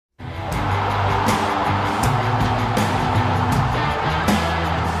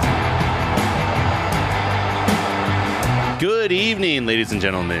evening, ladies and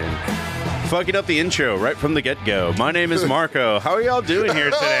gentlemen. Fucking up the intro right from the get-go. My name is Marco. How are y'all doing here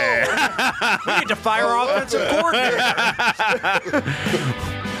today? We need to fire offensive coordinator.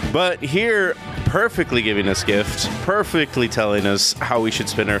 But here, perfectly giving us gift, perfectly telling us how we should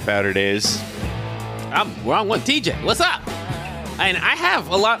spend our Saturdays. I'm wrong one. TJ, what's up? And I have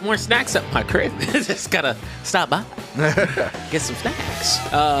a lot more snacks at my crib. Just gotta stop by, get some snacks.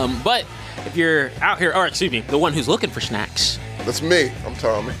 But if you're out here, or excuse me, the one who's looking for snacks. That's me. I'm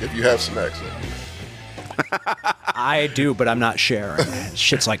Tommy. If you have snacks. I do, but I'm not sharing.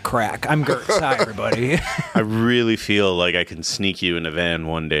 Shit's like crack. I'm Gertz. Hi, everybody. I really feel like I can sneak you in a van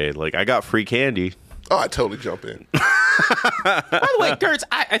one day. Like, I got free candy. Oh, I totally jump in. By the way, Gertz,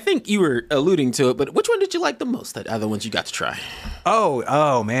 I think you were alluding to it, but which one did you like the most? That other ones you got to try?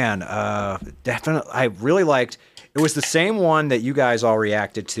 Oh man. Definitely. I really liked. It was the same one that you guys all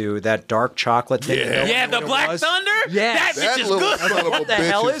reacted to. That dark chocolate thing. Yeah, the Black Thunder. Yeah, that bitch is good. What the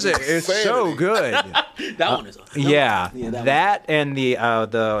hell is it? It's so good. That one is. That and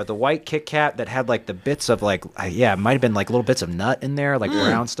the white Kit Kat that had like the bits of like it might have been like little bits of nut in there, like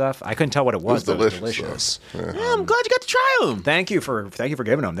brown stuff. I couldn't tell what it was. It was delicious. Yeah, I'm glad you got to try them. Thank you for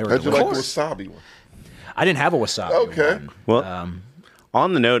giving them. They were How'd you delicious. like the wasabi one? I didn't have a wasabi. Okay. one. Well,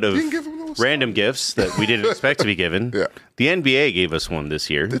 on the note of You can give them the wasabi. random gifts that we didn't expect to be given, Yeah. the NBA gave us one this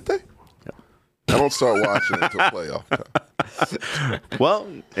year. Did they? I don't start watching until playoff time. Well,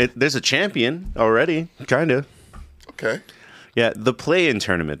 there's a champion already, kind of. Okay. Yeah, the play-in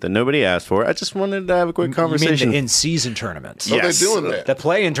tournament that nobody asked for. I just wanted to have a quick You conversation. mean the in-season tournaments? Oh, Yes. they're doing that. The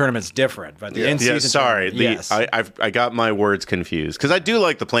play-in tournament's different, but the in-season Yeah, sorry. tournament, yes. I got my words confused because I do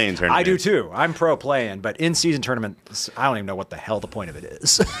like the play-in tournament. I do too. I'm pro play-in, but in-season tournament, I don't even know what the hell the point of it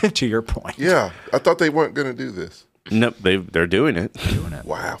is, to your point. Yeah. I thought they weren't going to do this. Nope, they're doing it.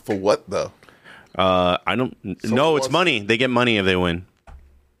 Wow. For what, though? I don't. No, it's money. They get money if they win.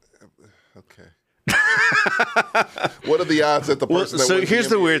 Okay. What are the odds that the person that so wins here's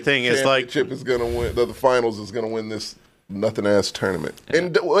the NBA weird thing, it's like- championship is going to win, the finals is going to win this nothing-ass tournament?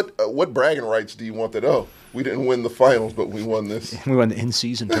 And what bragging rights do you want that, we didn't win the finals, but we won this? We won the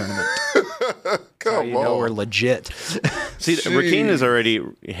in-season tournament. Come You know on. we're legit. See, Rakeen is already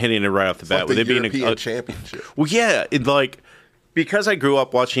hitting it right off the bat. Like with the it being European championship. Well, yeah, because I grew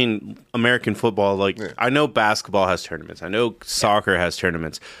up watching American football, I know basketball has tournaments. I know soccer has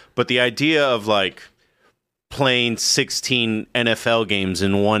tournaments. But the idea of playing 16 NFL games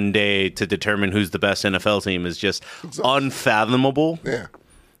in one day to determine who's the best NFL team is just unfathomable. Yeah.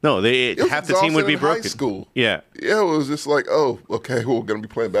 No, It was half the team would be exhausting in broken. high school. Yeah. Yeah, it was just like, okay, we're going to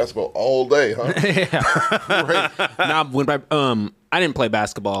be playing basketball all day, huh? Great. Now, when I didn't play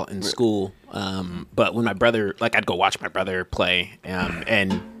basketball in school, but when my brother, I'd go watch my brother play,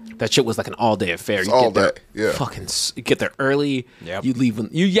 and that shit was like an all-day affair. You all get day, there, yeah. You get there early. Yep. You leave when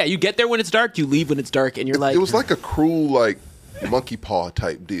you get there when it's dark. You leave when it's dark, and you're like, It was like a cruel, monkey paw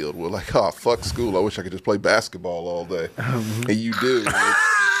type deal. We're like, fuck school. I wish I could just play basketball all day. And you do.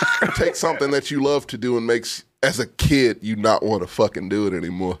 It takes something that you love to do and makes, as a kid, you not want to fucking do it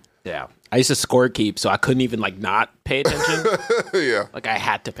anymore. Yeah. I used to score keep, so I couldn't even not pay attention. Yeah. I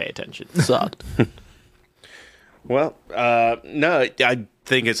had to pay attention. It sucked. Well, no, I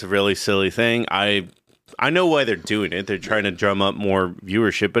think it's a really silly thing. I know why they're doing it. They're trying to drum up more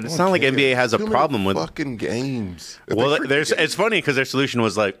viewership, but it's not like NBA has a Too many problem with. fucking games. Well, it's funny because their solution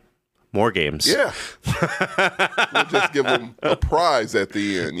was more games. Yeah. We'll just give them a prize at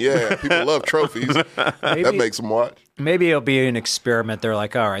the end. Yeah, people love trophies. That makes them watch. Maybe it'll be an experiment. They're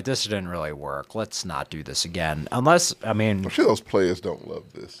like, all right, this didn't really work. Let's not do this again. Unless, I'm sure those players don't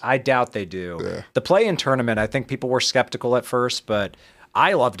love this. I doubt they do. Yeah. The play-in tournament, I think people were skeptical at first, but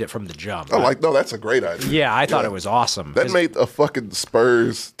I loved it from the jump. No, that's a great idea. Yeah, I thought it was awesome. That made a fucking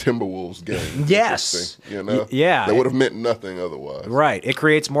Spurs Timberwolves game. Yes. Yeah. That would have meant nothing otherwise. Right. It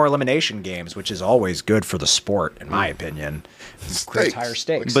creates more elimination games, which is always good for the sport, in my opinion. Creates higher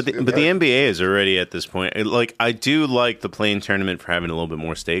stakes. But the NBA is already at this point. I do like the play-in tournament for having a little bit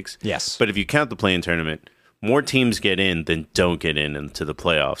more stakes. Yes. But if you count the play-in tournament, more teams get in than don't get into the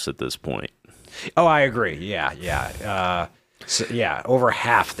playoffs at this point. Oh, I agree. Yeah. So, over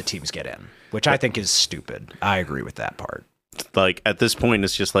half the teams get in, which I think is stupid. I agree with that part. At this point,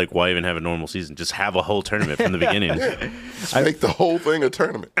 it's just why even have a normal season? Just have a whole tournament from the beginning. Just make the whole thing a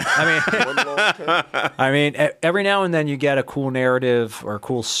tournament. One long tournament. Every now and then you get a cool narrative or a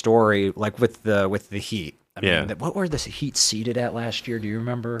cool story, like with the Heat. I mean, what were the Heat seeded at last year? Do you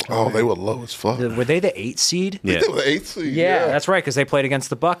remember? Oh, they were low as fuck. Were they the 8th seed? Yeah. They were the 8th seed. Yeah, that's right, because they played against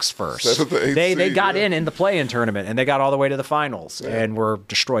the Bucks first. That's the 8th They seed, got in the play-in tournament, and they got all the way to the finals, and were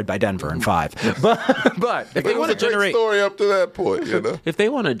destroyed by Denver in 5. But If they want to generate story up to that point, you know. if they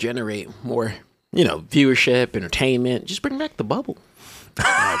want to generate more, viewership, entertainment, just bring back the bubble.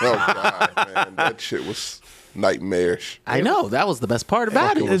 Oh God, man, that shit was nightmarish. I know that was the best part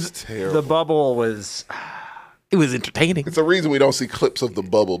about It it. was terrible. the bubble was It was entertaining. It's a reason we don't see clips of the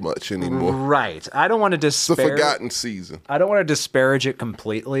bubble much anymore. right. I don't want to It's a disparage. forgotten season. I don't want to disparage it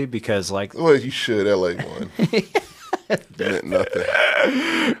completely because, like, Well, you should. LA won. Meant nothing.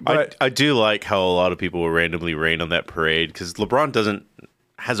 I do like how a lot of people will randomly rain on that parade because LeBron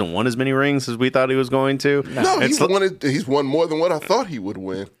hasn't won as many rings as we thought he was going to. No, he's won more than what I thought he would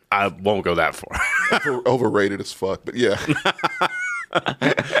win. I won't go that far. Overrated as fuck, but yeah.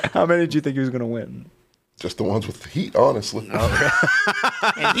 how many did you think he was going to win? Just the ones with the Heat, honestly. And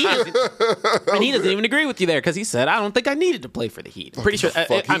he doesn't even agree with you there because he said, "I don't think I needed to play for the Heat." Pretty sure.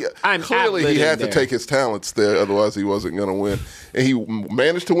 I'm Clearly, he had to there. take his talents there, otherwise he wasn't going to win. And he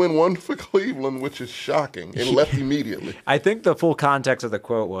managed to win one for Cleveland, which is shocking, and left immediately. I think the full context of the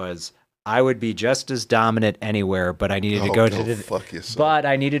quote was, "I would be just as dominant anywhere, but I needed to go to the fuck yourself. but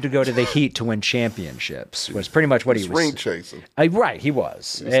I needed to go to the Heat to win championships." Was pretty much what he was. Ring chasing. Right, he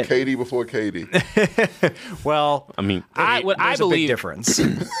was. It's KD before KD. Well, I mean, I there's a big believe. difference.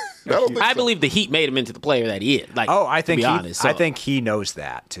 I believe the Heat made him into the player that he is. Like, I think to be honest, I think he knows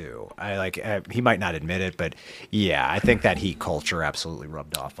that too. He might not admit it, but yeah, I think that Heat culture absolutely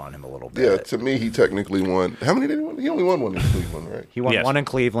rubbed off on him a little bit. Yeah, to me, he technically won. How many did he win? He only won one in Cleveland, right? He won Yes. one in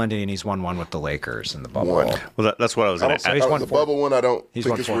Cleveland, and he's won one with the Lakers in the bubble. One. well, that's what I was going to he's ask. won The 4. bubble one, I don't He's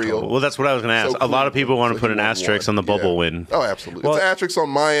think won it's 4 real. total. Well, that's what I was going to ask. A lot of people want to put an asterisk on the bubble win. Oh, absolutely. Well- it's an asterisk on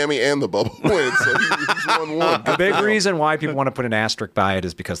Miami and the bubble win, so he's won one. The big reason why people want to put an asterisk by it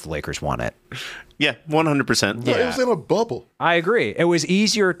is because the Lakers won it. Yeah, 100%. No, it was in a bubble. I agree. It was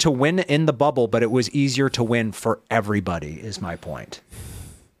easier to win in the bubble, but it was easier to win for everybody, is my point.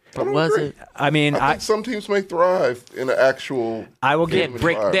 I don't was agree. it? I mean, I think some teams may thrive in an actual I will They get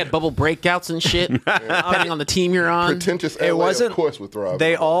had, they had bubble breakouts and shit, depending on the team you're on. pretentious It LA, wasn't- of course, would thrive.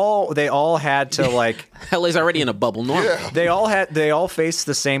 they all had to like LA's already in a bubble normally. Yeah. they all faced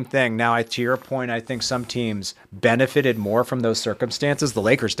the same thing. Now, to your point, I think some teams benefited more from those circumstances. The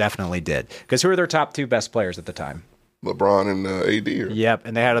Lakers definitely did, because who are their top 2 best players at the time? LeBron and AD. Yep,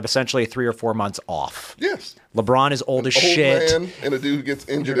 and they had essentially 3 or 4 months off. Yes. LeBron is old as shit. Man and a dude who gets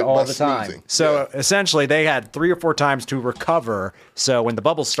injured all by the time. sneezing. So Yeah. essentially, they had 3 or 4 times to recover. So when the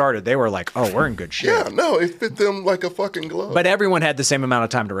bubble started, they were like, "Oh, we're in good shape." Yeah, no, it fit them like a fucking glove. But everyone had the same amount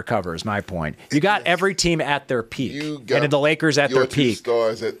of time to recover. Is my point. You got every team at their peak, you got and the Lakers at your their 2 peak.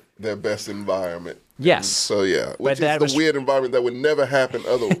 stars at their best environment. Yes. So yeah, which that is the was- weird environment that would never happen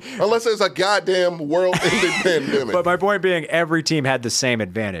unless there's a goddamn world-ending pandemic. But my point being, every team had the same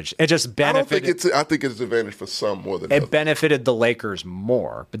advantage. It just I don't think benefited. I think it's an advantage for some more than It others. benefited the Lakers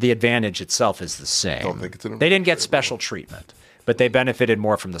more, but the advantage itself is the same. don't think it's an They didn't get advantage. special treatment, but they benefited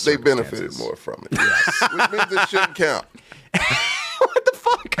more from the They circumstances. benefited more from it. Yes, which means it shouldn't count. What the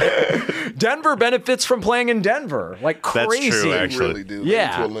fuck? Denver benefits from playing in Denver like That's crazy. true, They actually. really do.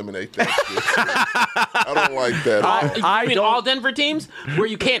 Yeah. They need to eliminate that shit. I don't like that. at all. I You mean don't- all Denver teams where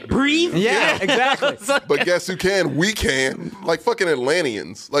you can't breathe? Yeah, exactly. But guess who can? We can. Like fucking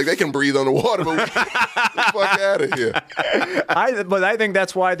Atlanteans. Like they can breathe underwater, but we get the fuck out of here. But I think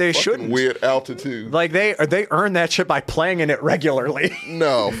that's why they Fucking shouldn't. weird altitude. Like they earn that shit by playing in it regularly.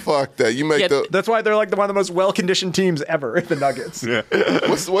 No, fuck that. You make Yeah, the That's why they're like one of the most well-conditioned teams ever, the Nuggets. Yeah.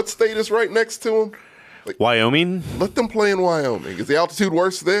 what state is right next to them? Wyoming? Let them play in Wyoming. Is the altitude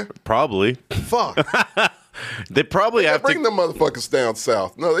worse there? Probably. Fuck. They probably have Bring to. them motherfuckers down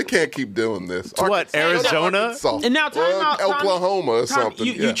south. No, they can't keep doing this. What, Arizona? Arkansas. And now time Or out, Tommy. Oklahoma or Tommy, something.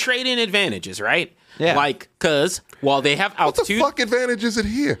 You Yeah. trade in advantages, right? Yeah. Like, because while they have What the altitude, fuck advantage is it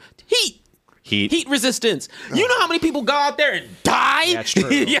here? heat resistance. You know how many people go out there and die? That's true.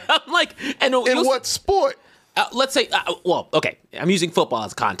 Yeah, I'm like, and In what sport? let's say, well, okay, I'm using football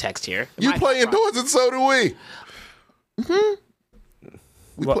as context here. You My- play indoors and so do we.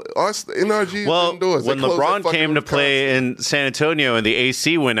 We play, us, the NRG is Well, indoors. They when close that LeBron fucking came to play in San Antonio and the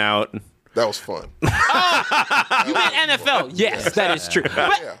AC went out, That was fun. You meant NFL. Yes, that is true.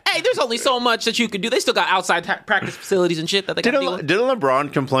 But hey, there's only so much that you could do. They still got outside practice facilities and shit that they got to deal with. Didn't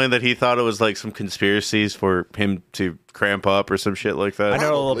LeBron complain that he thought it was like some conspiracies for him to cramp up or some shit like that? I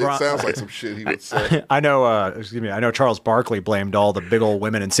know It LeBron. sounds like some shit he would say. I know. I know Charles Barkley blamed all the big old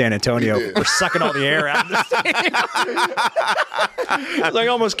women in San Antonio for sucking all the air out of the stadium. Like,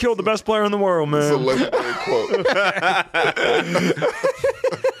 almost killed the best player in the world, It's a man. legendary quote.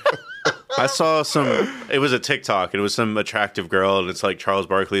 I saw it was a TikTok, and it was some attractive girl, and it's like Charles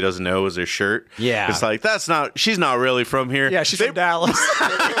Barkley doesn't know it was her shirt. Yeah. It's like, she's not really from here. Yeah, she's from Dallas.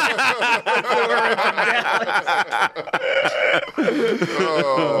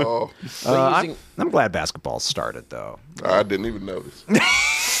 Oh, I'm glad basketball started, though. I didn't even notice.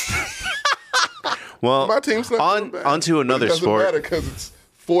 Well, My team's not doing bad. onto another It doesn't sport. matter because it's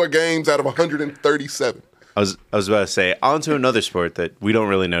 4 games out of 137. I was about to say, onto another sport that we don't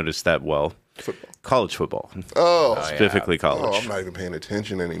really notice that well. Football. College football. Specifically Oh, college. I'm not even paying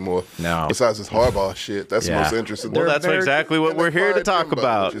attention anymore. No. Besides this Harbaugh shit, that's the Yeah. most interesting. Well, thing. that's exactly what And they we're here to fired talk Jimbo,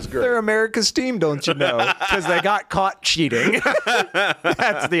 about. which is great. They're America's team, don't you know? Because they got caught cheating.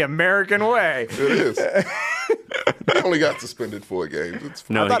 That's the American way. It is. He only got suspended 4 games. It's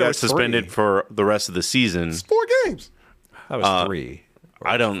No, he thought it got was suspended 3. for the rest of the season. 4 games. That was 3.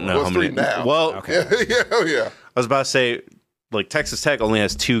 I don't know Well, how it's many. 3 now. Well, Yeah. I was about to say, like, Texas Tech only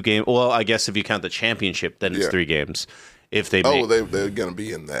has 2 games. Well, I guess if you count the championship, then it's Yeah. 3 games. If they Oh, make, they're going to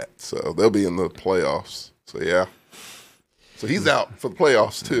be in that. So they'll be in the playoffs. So, yeah. So he's out for the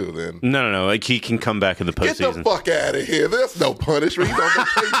playoffs, too, then. no, like, he can come back in the Get the postseason. fuck out of here. There's no punishment. He's on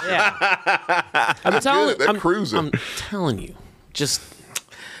vacation. I'm They're cruising. I'm telling you, just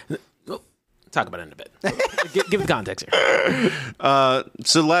talk about it in a bit. Give the context here.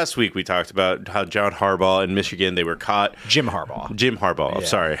 So last week we talked about how John Harbaugh and Michigan, they were caught. Jim Harbaugh. Jim Harbaugh. I'm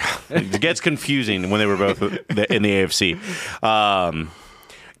sorry. It gets confusing when they were both in the AFC.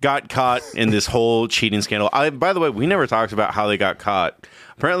 Got caught in this whole cheating scandal. By the way, we never talked about how they got caught.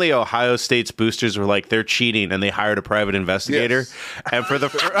 Apparently, Ohio State's boosters were like, they're cheating, and they hired a private investigator. Yes. And for the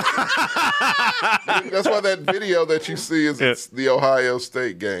That's why that video that you see is it's the Ohio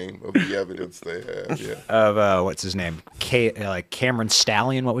State game of the evidence they have. Yeah. Of, what's his name? Cameron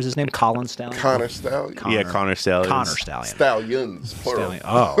Stallion. What was his name? Colin Stallion? Connor Stallion. Connor Stallions. Connor Stallion. Stallions, plural. Stallion.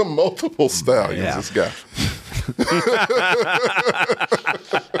 Oh. Multiple stallions, Yeah. this guy.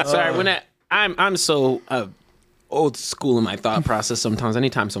 Sorry, I'm so old school in my thought process. Sometimes,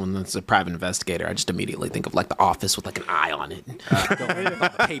 anytime someone that's a private investigator, I just immediately think of like The Office with like an eye on it, going with all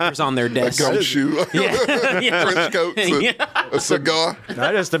the papers on their desk. Gumshoe, Yeah. trench coats, a cigar.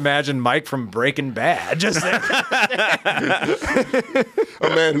 I just imagine Mike from Breaking Bad. Just there. A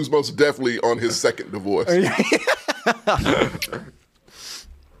man who's most definitely on his second divorce.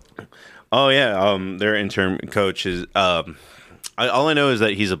 Oh, yeah. Their interim coach is... all I know is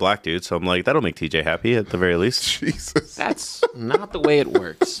that he's a black dude, so I'm like, that'll make TJ happy at the very least. Jesus. That's not the way it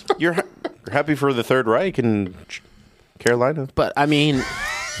works. You're happy for the Third Reich in Carolina. But I mean,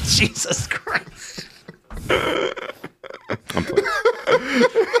 Jesus Christ. I'm playing.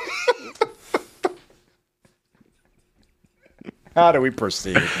 How do we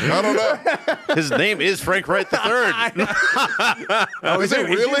proceed? I don't know. His name is Frank Wright III. Oh, Is it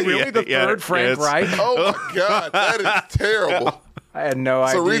really? The Yeah, third Frank yeah, Wright? Oh my God, that is terrible. I had no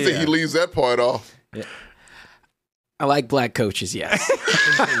It's the idea. reason he leaves that part off. I like black coaches. Yes.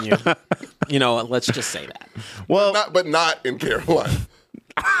 Continue. You know, let's just say that. Well, But not in Carolina.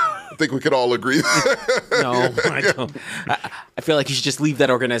 I think we could all agree. No, I don't. I feel like you should just leave that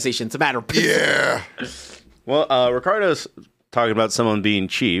organization. It's a matter of Yeah. Ricardo's talking about someone being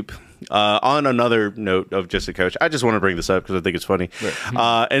cheap. On another note of just a coach, I just want to bring this up because I think it's funny.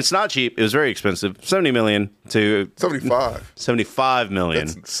 And it's not cheap. It was very expensive. $70 million to 75. $75 million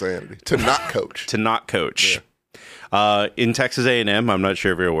That's insanity. To not coach. to not coach. In Texas A&M, I'm not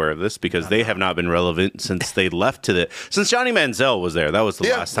sure if you're aware of this because they have not been relevant since they left since Johnny Manziel was there. That was the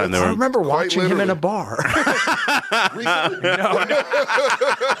Yeah, last time they I were. remember Quite watching him in a literally. bar. Recently.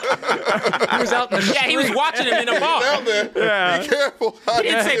 He was out in the Yeah, he was watching him in a bar. Down there. Be careful. He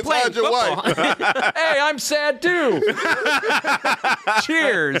didn't say playing Hide your football. wife. Hey, I'm sad too.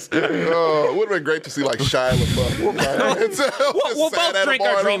 Cheers. Oh, it would have been great to see like Shia LaBeouf. We'll both drink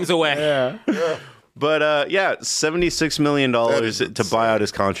our dreams away. Yeah. But $76 million That is to buy out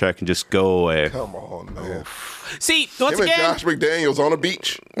his contract and just go away. Come on, man. See, once Him and again, Josh McDaniels on a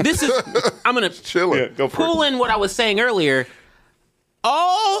beach, this is. I'm gonna chilling. Go for pull in what I was saying earlier.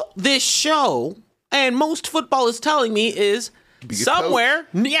 All this show and most football is telling me is a somewhere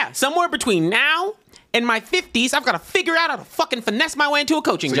between now in my 50s, I've got to figure out how to fucking finesse my way into a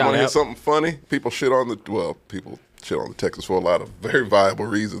coaching So you job. want to hear something funny? People shit on the Texans for a lot of very viable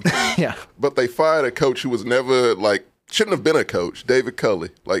reasons. Yeah. But they fired a coach who was never shouldn't have been a coach, David Culley.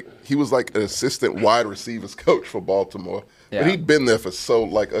 He was an assistant wide receivers coach for Baltimore. Yeah. But he'd been there for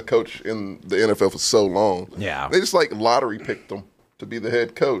a coach in the NFL for so long. Yeah. They just lottery picked him to be the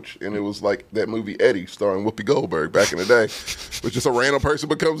head coach. And it was like that movie Eddie starring Whoopi Goldberg back in the day, which just a random person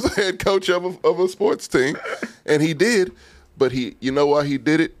becomes the head coach of a sports team. And he did. But you know why he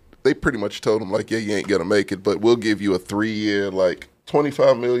did it? They pretty much told him, yeah, you ain't going to make it, but we'll give you a 3-year,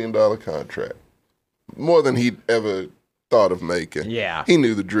 $25 million contract. More than he'd ever thought of making. Yeah. He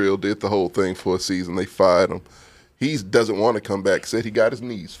knew the drill, did the whole thing for a season. They fired him. He doesn't want to come back. Said he got his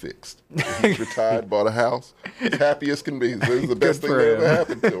knees fixed. He's retired, bought a house. He's happy as can be. It was the best thing that ever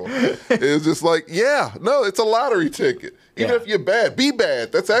happened to him. It was just it's a lottery ticket. Even if you're bad, be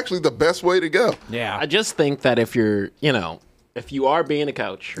bad. That's actually the best way to go. Yeah. I just think that if you're, if you are being a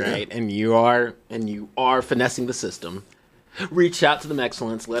coach, right, and you are finessing the system, reach out to the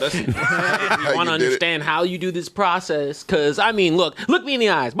Mexcellence. Let us know. If you want to understand how you do this process. Because, look me in the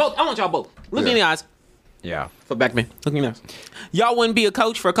eyes. Both. I want y'all both. Look me in the eyes. Yeah. Flip back to me. Look me in the eyes. Y'all wouldn't be a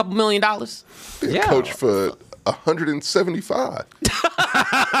coach for a couple $1 million? Be a coach for $175.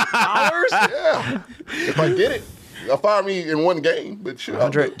 Yeah. If I get it. They'll fire me in one game, but sure.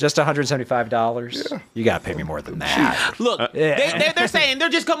 Just $175. Yeah. You got to pay me more than that. Look, they're saying, they're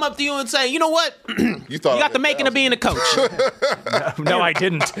just come up to you and say, you know what? You got the making of being a coach. No, I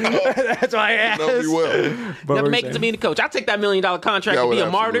didn't. That's why I asked. No, you will. You got the makings of being a coach. I'll take that $1 million contract to be a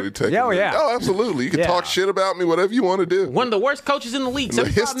martyr. Oh, absolutely. You can talk shit about me, whatever you want to do. One of the worst coaches in the league. The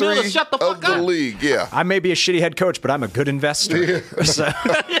history shut the fuck of the up. league, yeah. I may be a shitty head coach, but I'm a good investor. Yeah. So.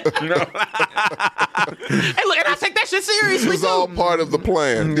 Hey, look, and I take that shit seriously, It's all part of the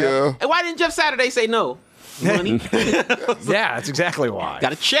plan, yeah. And why didn't Jeff Saturday say no? Money. Yeah, that's exactly why.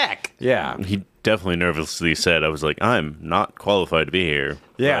 Got to check. Yeah. He definitely nervously said, I was like, I'm not qualified to be here.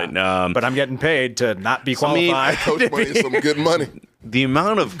 Yeah. But I'm getting paid to not be qualified. Coach money is some good money. The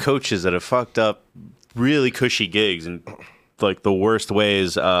amount of coaches that have fucked up really cushy gigs and the worst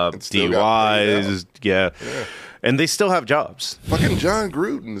ways, DUIs, yeah. And they still have jobs. Fucking John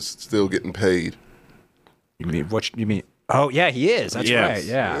Gruden is still getting paid. You mean? Oh, yeah, he is. That's right.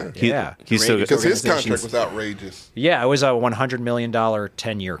 Yeah. He's still because his contract was outrageous. Yeah, it was a $100 million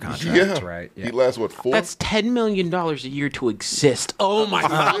 10-year contract. Yeah. Right. Yeah. He lasts, 4? That's $10 million a year to exist. Oh, my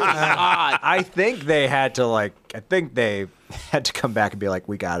God. I think they had to come back and be like,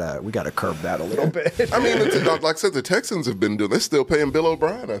 we gotta curb that a little bit. I mean, like I said, the Texans have been doing. They're still paying Bill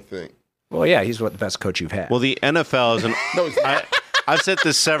O'Brien, I think. Well, yeah, he's the best coach you've had. Well, the NFL is No, he's not. I've said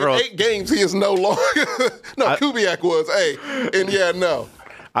this several. 8 games, he is no longer. Kubiak was. No.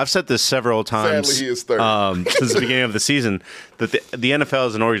 I've said this several times. Sadly, he is 30. Since the beginning of the season, that the NFL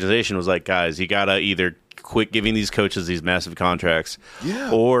as an organization was like, guys, you gotta either quit giving these coaches these massive contracts,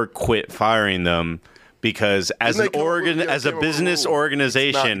 or quit firing them. Because as a business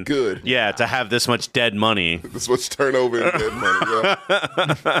organization, not good. Yeah, to have this much dead money, this much turnover and dead money,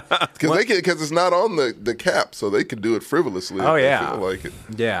 because it's not on the cap, so they could do it frivolously. Oh, if yeah. they feel like it.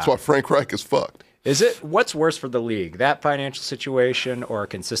 Yeah. That's why Frank Reich is fucked. Is it what's worse for the league, that financial situation or a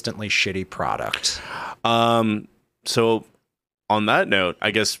consistently shitty product? So on that note, I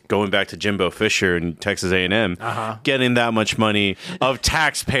guess going back to Jimbo Fisher and Texas A&M, getting that much money of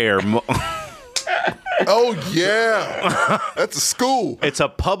taxpayer. Oh yeah, that's a school. It's a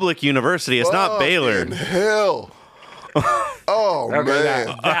public university. It's not Baylor. Hell. Oh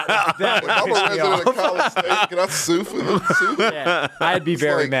man, I'm a resident of College State. Can I sue for this? Yeah, I'd be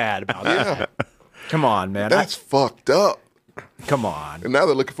very mad about that. Come on, man. That's fucked up. Come on. And now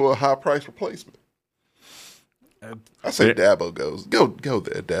they're looking for a high price replacement. I say Dabo goes. Go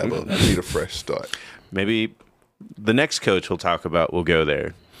there, Dabo. I need a fresh start. Maybe the next coach we'll talk about will go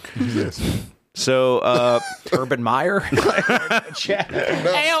there. Yes. So, Urban Meyer? Ayo,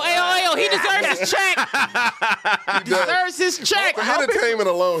 he deserves his check. He deserves his check. For entertainment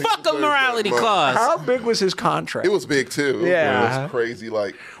alone. Fuck a morality clause. How big was his contract? It was big too. Yeah. It was crazy.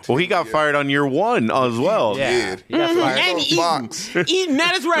 Well, he got fired on year 1 as well. Yeah. He got fired And eating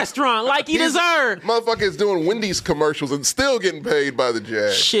at his restaurant like he deserved. Motherfucker is doing Wendy's commercials and still getting paid by the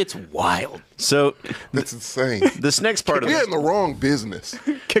Jag. Shit's wild. So That's insane. this next part of We're this, in the wrong business.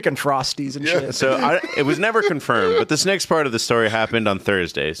 Kicking Frosties and shit. so it was never confirmed, but this next part of the story happened on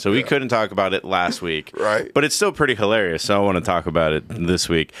Thursday, so we couldn't talk about it last week. Right. But it's still pretty hilarious, so I want to talk about it this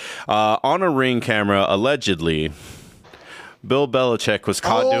week. On a Ring camera, allegedly, Bill Belichick was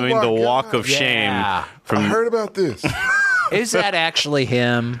caught Oh doing my the God. walk of shame. Yeah. I heard about this. Is that actually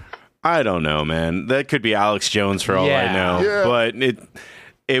him? I don't know, man. That could be Alex Jones for all I know. Yeah. But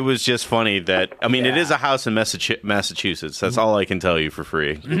it was just funny that, I mean, it is a house in Massachusetts. That's all I can tell you for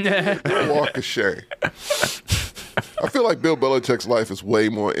free. Walk of shame. I feel like Bill Belichick's life is way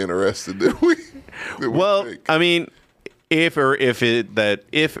more interesting than we Well, think. I mean, if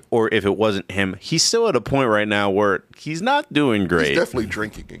it wasn't him, he's still at a point right now where he's not doing great. He's definitely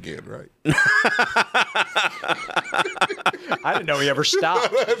drinking again, right? I didn't know he ever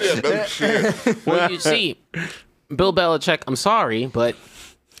stopped. Yeah, no shit. Well, you see, Bill Belichick, I'm sorry, but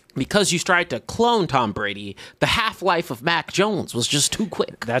because you tried to clone Tom Brady, the half-life of Mac Jones was just too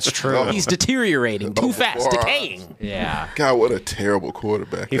quick. That's true. He's deteriorating too fast, before our decaying. Yeah. God, what a terrible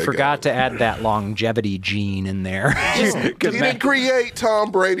quarterback. He that forgot guy to add that longevity gene in there. was. He didn't create Tom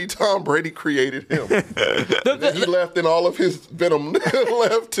Brady. Tom Brady created him. He left and all of his venom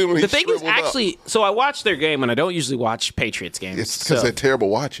left him. The thing is, actually, so I watched their game, and I don't usually watch Patriots games. It's because they're terrible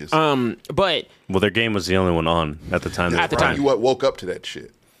watches. But Well, their game was the only one on at the time. At the time. You woke up to that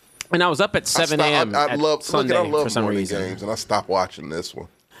shit. and I was up at 7 a.m. I at love Sunday look, I love for some morning reason. games, and I stopped watching this one.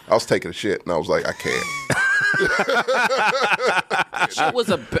 I was taking a shit, and I was like, I can't. It was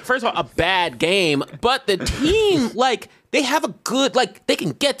first of all a bad game, but the team like they have a good they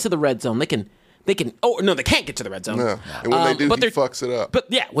can get to the red zone. They can. Oh no, they can't get to the red zone. Yeah. And when they do, he fucks it up. But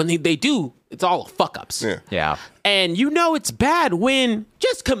yeah, when they do, it's all fuck ups. Yeah. Yeah. And you know it's bad when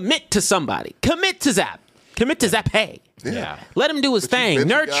just commit to somebody. Commit to Zap. Commit to Zap. Hey. Yeah. Let him do his thing.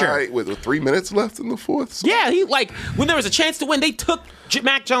 Bench a Nurture. guy with 3 minutes left in the fourth. So Yeah, he when there was a chance to win, they took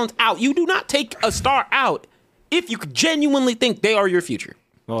Mac Jones out. You do not take a star out if you genuinely think they are your future.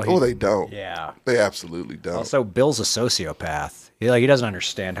 Well, they don't. Yeah. They absolutely don't. Also, Bill's a sociopath. He doesn't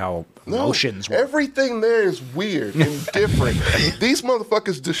understand how emotions work. Everything there is weird and different. These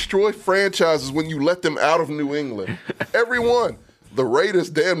motherfuckers destroy franchises when you let them out of New England. Everyone. The Raiders,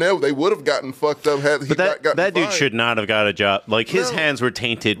 damn, they would have gotten fucked up had he not gotten that dude fined. should not have got a job. Like, his hands were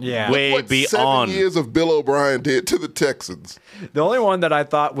tainted way What beyond. 7 years of Bill O'Brien did to the Texans. The only one that I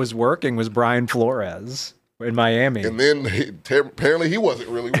thought was working was Brian Flores in Miami. And then apparently he wasn't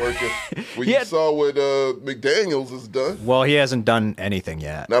really working. When you saw what McDaniels has done. Well, he hasn't done anything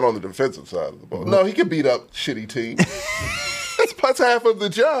yet. Not on the defensive side of the ball. No, he can beat up shitty teams. That's half of the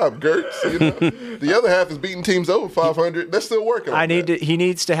job, Gertz. You know? The other half is beating teams over 500. They're still working on that. He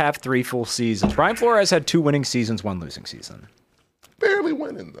needs to have 3 full seasons. Brian Flores had 2 winning seasons, 1 losing season. Barely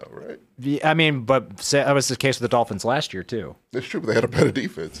winning, though, right? I mean, but that was the case with the Dolphins last year, too. That's true, but they had a better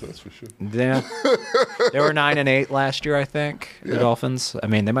defense, that's for sure. Yeah. They were 9-8 last year, I think, the Dolphins. I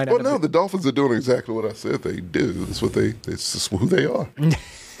mean, they might Well, no, the Dolphins are doing exactly what I said they do. That's what it's just who they are.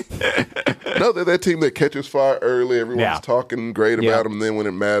 No, they're that team that catches fire early. Everyone's talking great about them, and then when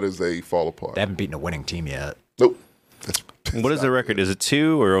it matters, they fall apart. They haven't beaten a winning team yet. Nope. What is the record? Is it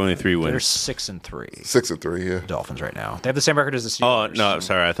 2 or only 3 They're wins? 6-3. 6-3, yeah. Dolphins right now. They have the same record as the Oh, Steelers. no,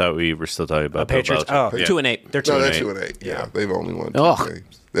 sorry. I thought we were still talking about Patriots. Bill Belichick. Oh, Yeah. 2-8. They're 2 No, and they're 8. 2-8. Yeah, they've only won 2 Ugh.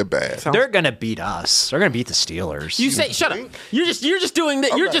 games. They're bad. They're gonna beat us. They're gonna beat the Steelers. You say, shut up. You're just doing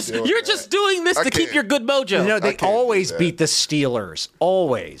that. I'm You're not just doing you're that. just doing this I to keep can't. your good mojo. No, they can't do always that. beat the Steelers.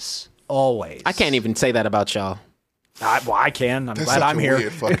 Always. I can't even say that about y'all. I can. I'm That's glad such I'm a here.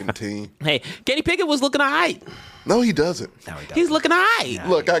 weird fucking team. Hey, Kenny Pickett was looking all right. No, he doesn't. No, he doesn't. He's looking all right.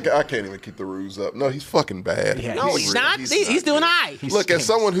 Look, I can't even keep the ruse up. No, he's fucking bad. Yeah, No, he's not. He's doing all right. Look, as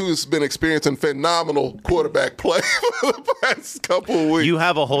someone who's been experiencing phenomenal quarterback play for the past couple of weeks. You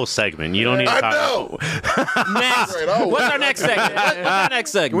have a whole segment. You don't need to I talk. know. Next. Right, I'll What's wait. our next segment? What's our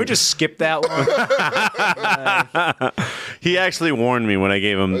next segment? Can we just skip that one? He actually warned me when I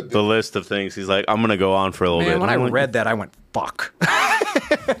gave him the list of things. He's like, I'm going to go on for a little Man, bit. when I I'm like, read that, I went, fuck.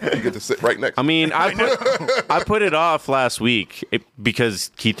 You get to sit right next. I mean, I put it off last week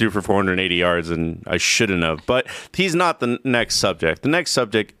because he threw for 480 yards and I shouldn't have. But he's not the next subject. The next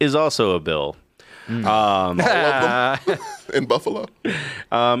subject is also a Bill. In Buffalo.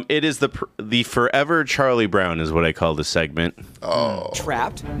 It is the Forever Charlie Brown is what I call this segment.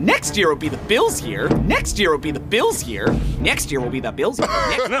 Trapped. Next year will be the Bills year. Next year will be the Bills year. Next year will be the Bills year.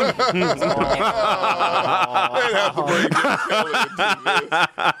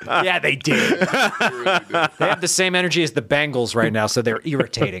 Yeah, they did. They have the same energy as the Bengals right now, so they're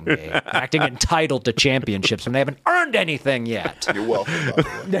irritating me. Acting entitled to championships when they haven't earned anything yet. You're welcome, by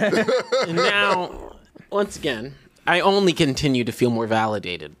the way. And now, once again, I only continue to feel more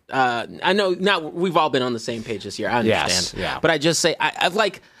validated. I know now we've all been on the same page this year. I understand. Yes, yeah. But I just say I've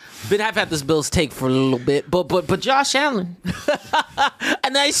had this Bills take for a little bit, but Josh Allen,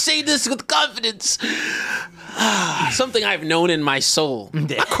 and I say this with confidence. something I've known in my soul.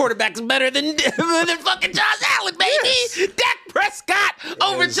 A quarterback's better than fucking Josh Allen, baby. Yes. Dak Prescott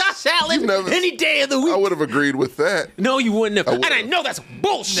over Josh Allen any day of the week. I would have agreed with that. No, you wouldn't have. I And would've. I know that's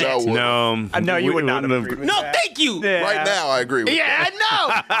bullshit. No, No, you would not have agreed with No, that. thank you. Yeah. Right now, I agree with Yeah, that.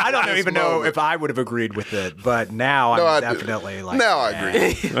 I know. I don't even know moment. if I would have agreed with it, but now No, I'm I do. definitely like. Now I yeah.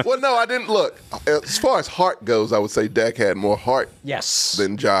 agree. Well, no, I didn't. Look, as far as heart goes, I would say Dak had more heart Yes.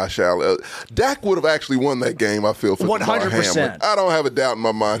 than Josh Allen. Dak would have actually won that game, I feel, for 100%. Damar Hamlin. I don't have a doubt in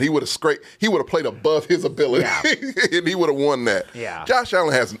my mind. He would have He would have played above his ability, and he would have won that. Yeah. Josh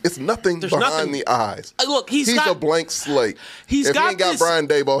Allen has it's nothing behind nothing. the eyes. Look, he's a got- blank slate. he's if got he ain't got this- Brian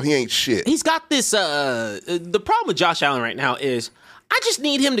Daboll, he ain't shit. He's got this. The problem with Josh Allen right now is I just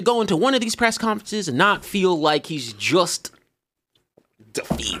need him to go into one of these press conferences and not feel like he's just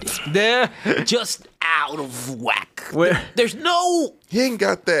defeated, just out of whack. There's no. He ain't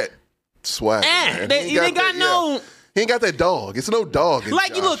got that swag. man. They ain't got no. He ain't got that dog. It's no dog in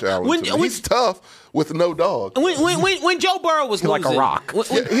Like, Josh look, Allen. when- to me. when- He's tough with no dog. When Joe Burrow was like losing, a rock.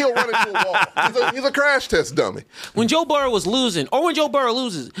 He'll run into a wall. He's a crash test dummy. When Joe Burrow was losing, or when Joe Burrow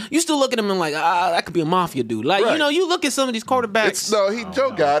loses, you still look at him and like, that could be a mafia dude. Like, Right. you look at some of these quarterbacks.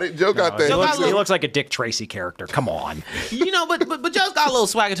 Joe got it. Joe got that. Joe got He looks like a Dick Tracy character. Come on. But Joe's got a little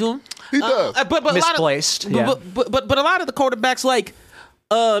swagger to him. He does. But a lot of- Misplaced, yeah. But a lot of the quarterbacks, like,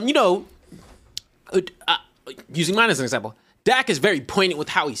 using mine as an example, Dak is very poignant with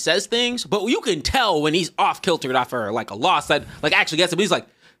how he says things, but you can tell when he's off kilter after like a loss that like actually gets him. He's like,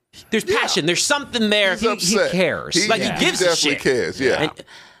 there's passion, there's something there. He's upset. cares. He, Like, he he gives a definitely shit. cares. Yeah. And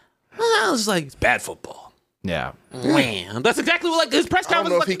I was like, it's bad football. Yeah. Man, that's exactly what like his press I don't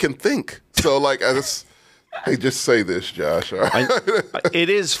conference. know Like, if he can think. So like, hey, just say this, Josh. All right? It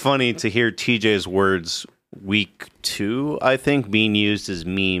is funny to hear TJ's words week 2, I think, being used as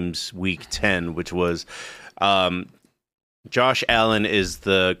memes week 10, which was Josh Allen is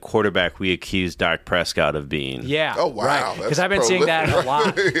the quarterback we accused Dak Prescott of being. Yeah. Oh, wow. Right. Because That's I've been seeing that a prolific.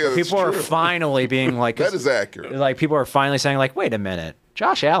 lot. Yeah, that's People are true. finally being like, That is accurate. like people are finally saying like, wait a minute,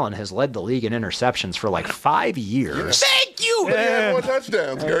 Josh Allen has led the league in interceptions for like 5 years. thank you. He had more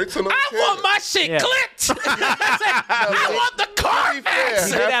touchdowns, Gert. So no I want my shit Yeah. clipped. I want the Carfax.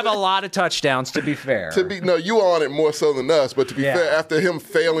 He did have a lot of touchdowns, to be fair. you were on it more so than us, but to be Yeah. fair, after him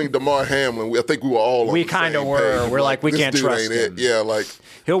failing Damar Hamlin, I think we were all on We the kinda same were. page. We're like, we this can't dude trust ain't him. it. Yeah, like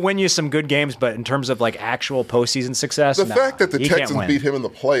He'll win you some good games, but in terms of like actual postseason success, the nah, fact that the he can't Texans win. beat him in the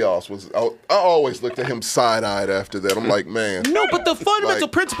playoffs was. I always looked at him side-eyed after that. I'm like, man, No, but the fundamental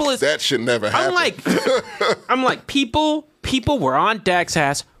like, principle is that should never happen. I'm like people were on Dak's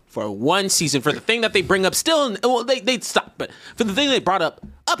ass for one season for the thing that they bring up still. Well, they stopped, but for the thing they brought up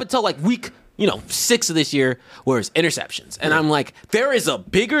until like week 6 of this year was interceptions, and I'm like, there is a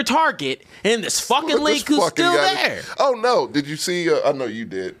bigger target in this fucking This league who's fucking still guy- there. Oh no! Did you see? I know you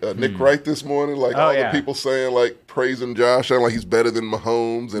did. Nick Wright this morning, like Oh, all yeah. the people saying, like praising Josh Allen, like he's better than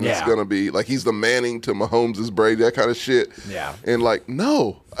Mahomes, and it's Yeah. gonna be like he's the Manning to Mahomes' Brady, that kind of shit. Yeah. And like,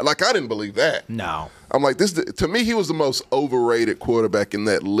 no, like I didn't believe that. No. I'm like, this to me, he was the most overrated quarterback in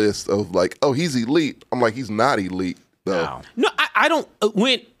that list of like, oh, he's elite. I'm like, he's not elite though. No. No, I don't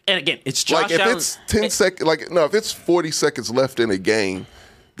win. And again, it's Josh Like if Allen. it's 10 seconds, like no, if it's 40 seconds left in a game,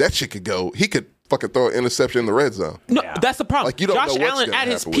 that shit could go. He could fucking throw an interception in the red zone. No, Yeah. that's the problem. Like, you don't Josh know what's Allen gonna at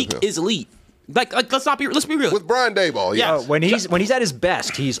his happen with peak him. is elite. Like let's be real. With Brian Daboll, yeah. Yeah. When he's at his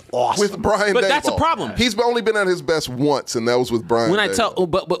best, he's awesome. With Brian But Daboll. that's a problem. He's only been at his best once, and that was with Brian when I Daboll. tell,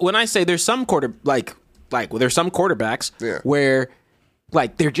 but when I say there's some there's some quarterbacks Yeah. where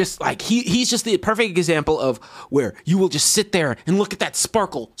like they're just like he's just the perfect example of where you will just sit there and look at that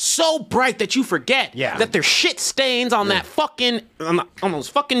sparkle so bright that you forget that there's shit stains on that fucking on those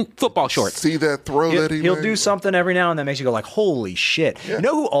fucking football shorts. See that throw that he He'll made? do something every now and then makes you go like, holy shit. Yeah. You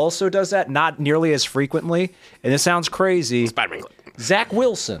know who also does that? Not nearly as frequently, and this sounds crazy. Spider-Man. Zach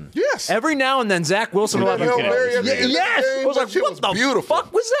Wilson. Yes. Every now and then Zach Wilson will That have Hail a Mary at the end of the Yes. game, I was that like, shit what was the beautiful.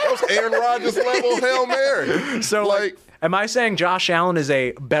 fuck was that? That was Aaron Rodgers level Hail Mary. So like, am I saying Josh Allen is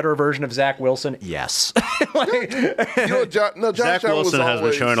a better version of Zach Wilson? Yes. Josh Zach Allen was Wilson has been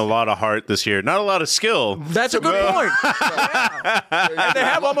always- showing a lot of heart this year. Not a lot of skill. That's a good point. And they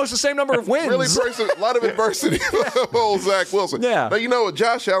have almost the same number of wins. Really, a lot of adversity. Old Zach Wilson. Yeah. Now, you know what?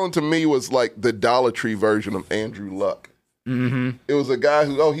 Josh Allen to me was like the Dollar Tree version of Andrew Luck. Mm-hmm. It was a guy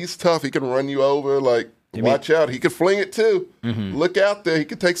who, he's tough. He can run you over. Like, watch out. He could fling it too. Mm-hmm. Look out there. He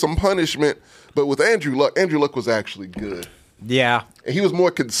could take some punishment. But with Andrew Luck was actually good. Yeah. And he was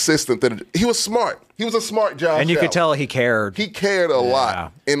more consistent than he was smart. He was a smart Josh And you Allen. could tell he cared. He cared a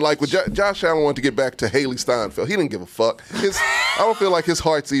lot. And like with Josh Allen wanted to get back to Haley Steinfeld. He didn't give a fuck. I don't feel like his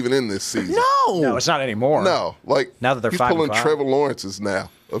heart's even in this season. No, it's not anymore. No. Like now that they're he's 5-5. pulling Trevor Lawrence's now.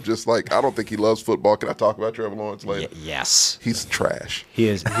 Of just like, I don't think he loves football. Can I talk about Trevor Lawrence later? Yes. He's trash. He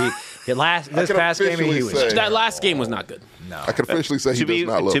is. This past game, he was. say- That last game was not good. No. I can officially say he To does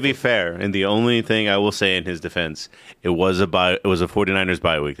not love be football. fair, and the only thing I will say in his defense, it was a 49ers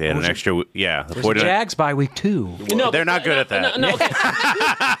bye week. They had an extra the There's a 49ers. Jags bye week too. No, They're not good at that. No, okay.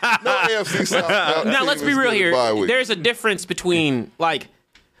 No AFC South. Now let's be real here. Bye week. There's a difference between like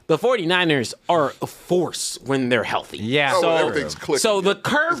the 49ers are a force when they're healthy. Yeah. Oh, So everything's clicking. So the Is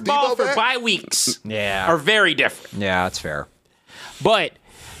curveball Debo for back? bye weeks Yeah. are very different. Yeah, that's fair. But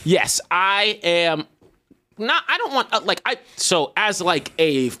yes, I am not. I don't want so as like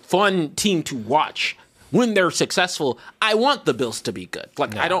a fun team to watch when they're successful. I want the Bills to be good.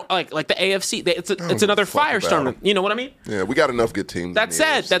 Like I don't like the AFC. It's another fuck about firestorm. them. You know what I mean? Yeah, we got enough good teams. That in the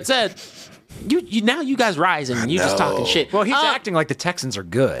said, AFC. that said, you now you guys rising and you just talking shit. Well, he's acting like the Texans are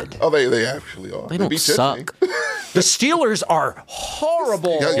good. Oh, they actually are. They don't beat your suck. team. The Steelers are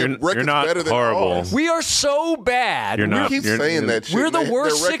horrible. Yeah, your You're record's not better than horrible. ours. We are so bad. You're not. Keep You're- saying that shit. We're the man.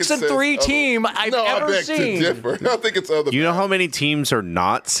 worst Their record 6-3 says team other- I've no, ever I beg seen. To differ. I think it's other. You know how many teams are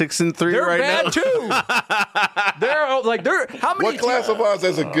not 6-3 They're right bad now? too. They're how many? What classifies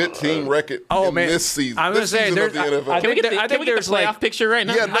as a good team record in this season? I'm gonna this say season there's. of the NFL. Can we get the, I can think we get there's the playoff like. picture right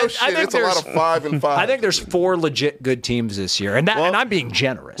now? yeah, no shit. think It's a lot of 5 and 5. I think there's 4 legit good teams this year, and I'm being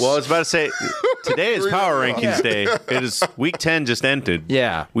generous. Well, I was about to say, today is Power Really? Rankings Day. It is Week 10 just ended.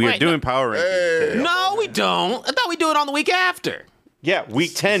 Yeah. We are Wait, doing Power Rankings. Hey. No, we don't. I thought we do it on the week after. Yeah,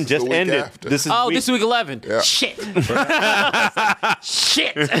 Week 10 just week ended. after. This is Oh, week, this is week 11. Yeah. Shit.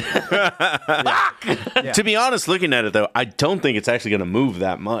 Shit. To be honest, looking at it though, I don't think it's actually going to move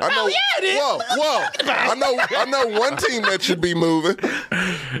that much. I know, yeah, it is. Whoa. I know one team that should be moving.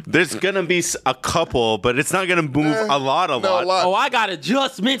 There's going to be a couple, but it's not going to move a lot. No, a lot. Oh, I got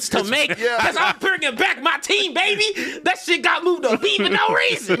adjustments to make yeah. because I'm bringing back my team, baby. That shit got moved up for no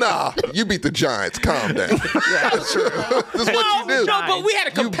reason. Nah, you beat the Giants. Calm down. This is what you do. No, but we had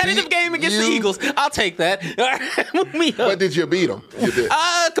a competitive beat- game against the you- Eagles. I'll take that. All right, move me But up. did you beat them? You did.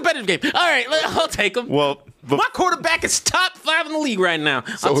 Competitive game. All right, I'll take them. Well, but My quarterback is top 5 in the league right now.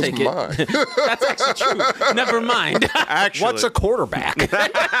 So I'll is take it. mine. That's actually true. Never mind. actually, what's a quarterback?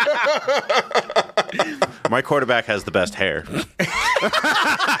 my quarterback has the best hair.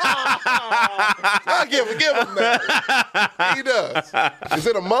 I'll give him that. He does. Is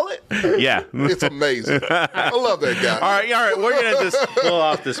it a mullet? Yeah. It's amazing. I love that guy. All right. We're going to just pull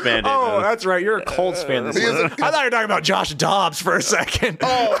off this Band-Aid. Oh, man. that's right. You're a Colts fan. This He is week. a- I thought you were talking about Josh Dobbs for a second.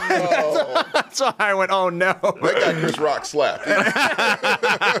 Oh, That's why I went, oh no. no. That guy Chris Rock slapped.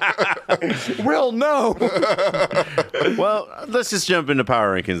 Will no. Well, let's just jump into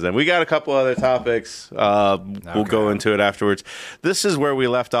Power Rankings then. We got a couple other topics. We'll go into it afterwards. This is where we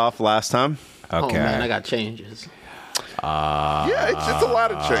left off last time. Oh, man, I got changes. Yeah, it's a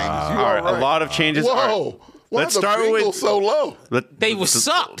lot of changes. You All are right, a lot of changes. All right. Whoa. Why Let's the start Bengals with- so low? They were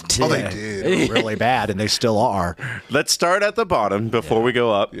sucked. Oh, they did. Really bad, and they still are. Let's start at the bottom before we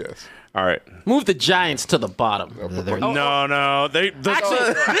go up. Yes. All right. Move the Giants to the bottom. No. Actually,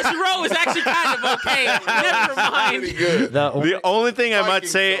 this row is actually kind of okay. Never Pretty mind. good. the only thing I might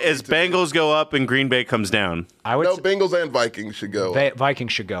Vikings say go is into Bengals go up and Green Bay comes down. I would No, say Bengals and Vikings should go.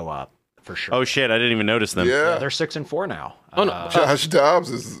 Vikings should go up for sure. Oh shit! I didn't even notice them. Yeah. They're 6-4 now. Oh, no. Josh Dobbs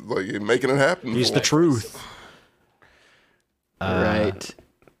is like making it happen. He's the truth. All right.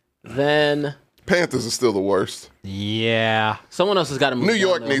 Then Panthers are still the worst. Yeah. someone else has got to move New down,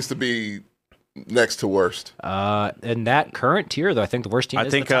 York though. needs to be next to worst. In that current tier, though, I think the worst team I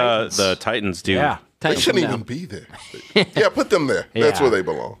is think the Titans. the Titans do. Yeah. They Titans shouldn't come even down. be there. Yeah, put them there. That's Yeah. where they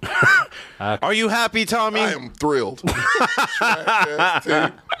belong. Are you happy, Tommy? I am thrilled. Trash ass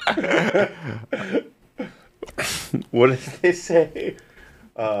team. What did they say?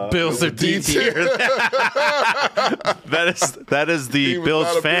 Bills are D tier. That is the He was Bills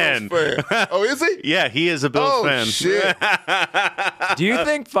not a fan. Bills fan. Oh, is he? Yeah, he is a Bills Oh, fan. shit. Do you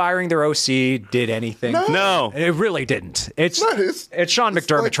think firing their OC did anything? No. It really didn't. It's not his- It's Sean it's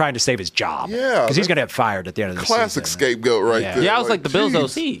McDermott like- trying to save his job. Yeah, because he's going to get fired at the end of the Classic season. scapegoat right Yeah. there. Yeah, I was like the Bills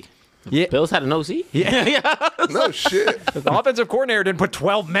geez. OC. Yeah. Bills had an OC? Yeah. No shit. The offensive coordinator didn't put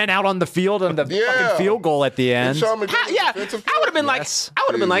 12 men out on the field on the Yeah. fucking field goal at the And end. Sean McDermott, Yeah, defensive I would have been Yes.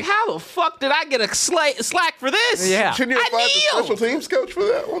 like, how the fuck did I get a slack for this? Yeah. Shouldn't you have I fired the kneel. special teams coach for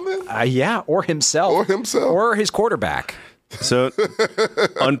that one then? Yeah, or himself. Or himself. Or his quarterback. So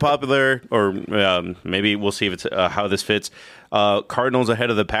unpopular, or maybe we'll see if it's how this fits. Cardinals ahead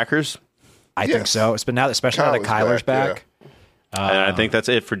of the Packers. I think so. It's been now, especially now that Kyler's back. And I think that's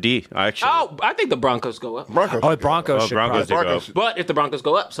it for D. Actually, I think the Broncos go up. Broncos should Broncos probably- do go up. But if the Broncos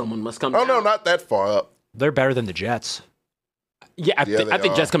go up, someone must come Oh down. no, not that far up. They're better than the Jets. Yeah, I they think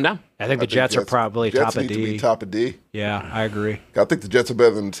are. Jets come down. I think the Jets are probably Jets top of need to be D. top of D. Yeah, I agree. I think the Jets are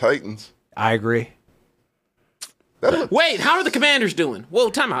better than the Titans. I agree. That looks Wait, how are the Commanders doing?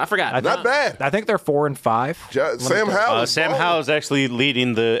 Whoa, time out. I forgot. not bad. I think they're 4 and 5. Sam Howell. Sam Howell is actually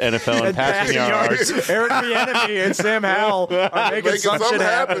leading the NFL in passing yards. Eric Bieniemy and Sam Howell are making some shit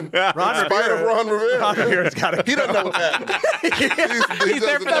happen. In spite of Ron Rivera. Ron Rivera's got it. He doesn't know what's happening. He's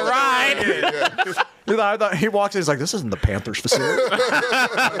there for the ride. I thought he walks in, he's like, this isn't the Panthers facility.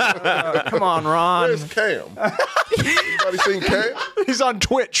 Come on, Ron. Where's Cam? Anybody seen Cam? He's on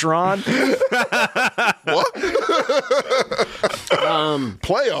Twitch, Ron. What?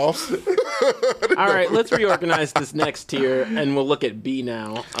 Playoffs? All right, let's reorganize this next tier, and we'll look at B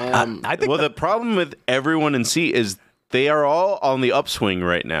now. I think Well, the problem with everyone in C is they are all on the upswing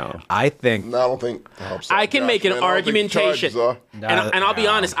right now. I think No, I don't think. Oh, I'm sorry, I can Josh, make an man. I don't think the argumentation, Chargers are. and I'll be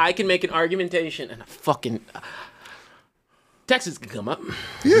honest, I can make an argumentation, and Texas can come up.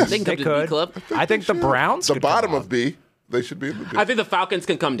 Yes. They can come they to the B could. club. I think the Browns The could bottom come of B. They should be in the B. I think the Falcons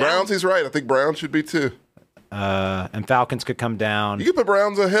can come down. Browns, he's right. I think Browns should be too. up. And Falcons could come down. You can put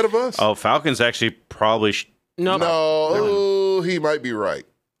Browns ahead of us. Oh, Falcons actually probably. No, No, he might be right.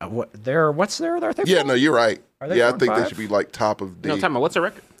 What's their? I think Yeah, no, you're right. Are they Yeah, I 4 and think they 5? should be like top of D. no, time out. What's the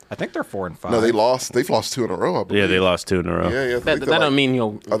record? I think they're 4 and 5. No, they lost. They've lost 2 in a row. I believe. Yeah, they lost 2 in a row. Yeah, yeah. I That think they're don't mean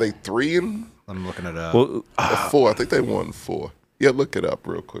you'll. Are they 3 and I'm looking it up. Well, 4? I think they won 4. Yeah, look it up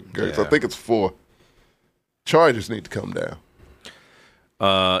real quick, guys. Yeah. I think it's 4. Chargers need to come down.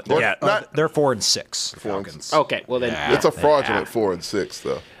 yeah. They're 4 and 6. 4 and Falcons. 6. Okay, well then. It's a fraudulent 4 and 6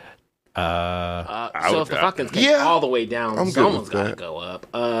 though. So if the Falcons can Yeah. all the way down, I'm good someone's with got to that. go up.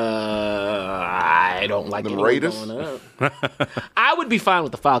 I don't like The anyone Raiders? going up. I would be fine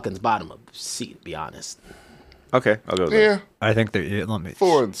with the Falcons bottom of C, to be honest. Okay, I'll go with that. Yeah, I think they're. Let me.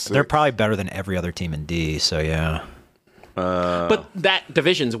 4 and 6. They're probably better than every other team in D. So yeah. But that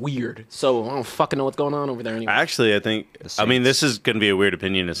division's weird, so I don't fucking know what's going on over there anyway. Actually, I think. I mean, this is going to be a weird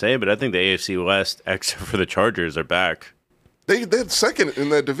opinion to say, but I think the AFC West, except for the Chargers, are back. they're second in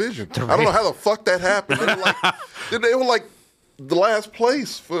that division. I don't know how the fuck that happened. They were like the last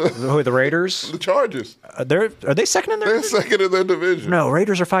place for Who, the Raiders? the Chargers. Are they second in their They're division? second in their division. No,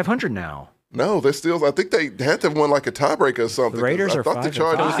 Raiders are 500 now. No, they're still. I think they had to have won like a tiebreaker or something. The Raiders 'cause I are thought 5 the and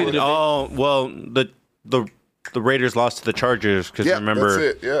Chargers. 5. were- Oh well, the Raiders lost to the Chargers because Yeah, remember.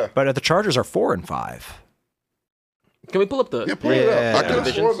 that's it. Yeah. But the Chargers are 4 and 5. Can we pull up the? Yeah, pull it up. I could have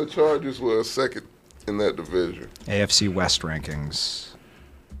divisions? sworn the Chargers were second in that division. AFC West rankings.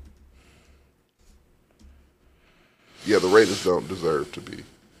 Yeah, the Raiders don't deserve to be.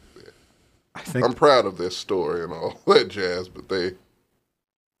 I think I'm proud of their story and all that jazz, but they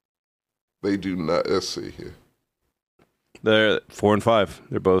do not. Let's see here. They're 4 and 5.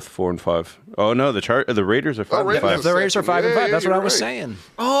 They're both 4 and 5. Oh no, the Raiders are 5 and Raiders 5. are the Raiders are 5 and 5. Yeah, That's what you're I was right. saying.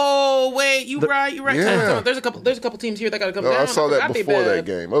 Oh wait, you're right. Yeah. There's a couple teams here that got to come No, down. I saw that forgot they before bad. that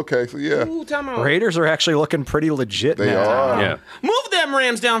game. Okay, so yeah, Ooh, time out. Raiders are actually looking pretty legit they now. are. Yeah. Move them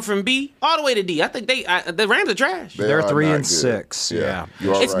Rams down from B all the way to D. I think the Rams are trash. They They're are 3 not and good. 6. Yeah.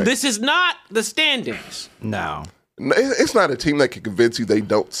 you are right. This is not the standings. No. No, it's not a team that can convince you they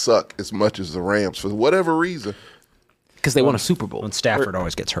don't suck as much as the Rams for whatever reason. Because they won a Super Bowl. When Stafford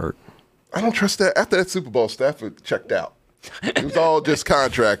always gets hurt. I don't trust that. After that Super Bowl, Stafford checked out. It was all just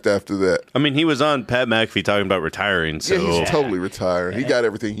contract after that. I mean, he was on Pat McAfee talking about retiring. So Yeah, he's totally retired. He got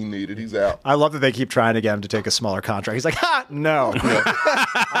everything he needed. He's out. I love that they keep trying to get him to take a smaller contract. He's like, ha, no.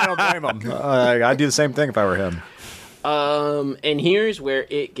 I don't blame him. I'd do the same thing if I were him. And here's where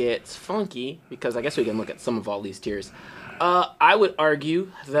it gets funky, because I guess we can look at some of all these tiers. I would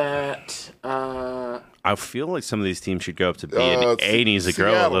argue that I feel like some of these teams should go up to B, and A needs to grow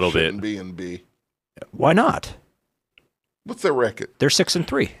a Seattle little bit. shouldn't be in B. Why not? What's their record? They're 6 and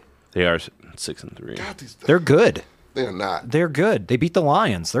 3. They are 6 and 3. God, They're good. they're not. They're good. They beat the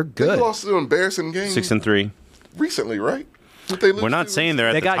Lions. They're They good. lost to an embarrassing game 6 and 3. recently, right? Did they lose We're not to? saying they're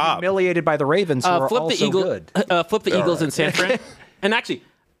at They the got top. humiliated by the Ravens, who are flip also the Eagle, good. flip the Eagles in San Fran. And actually,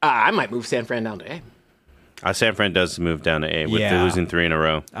 I might move San Fran down to A. San Fran does move down to A with Yeah. losing 3 in a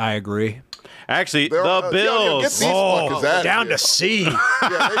row. I agree. Actually, They're- the get Bills. these fuckers out of down here. to C. Yeah,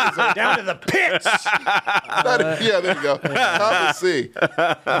 they deserve Down to the pits. yeah, there you go. Top of C.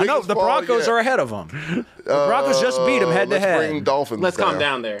 No, the Broncos are ahead of them. The Broncos just beat them head to Let's bring head. Dolphins Let's calm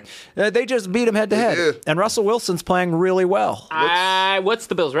down there. They just beat them head to head. did. And Russell Wilson's playing really well. What's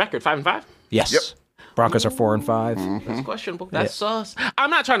the Bills' record? 5-5. Yes. Yep. Broncos are 4-5. That's questionable. That's sus. I'm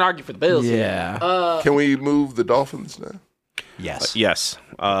not trying to argue for the Bills. Yeah. Can we move the Dolphins now? Yes. Yes.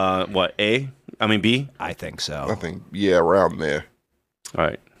 What? A? I mean B? I think I so. think, yeah, around there. All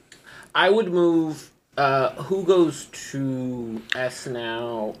right. I would move. Who goes to S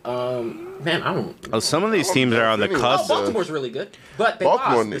now? Man, I don't. Oh, some of these teams are on the Anyone. cusp. Baltimore's really good, but they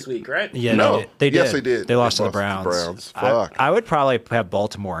Baltimore lost need- this week, right? Yeah, No. they did. Yes, they did. They lost to the They Browns. lost to the Browns. Fuck. I would probably have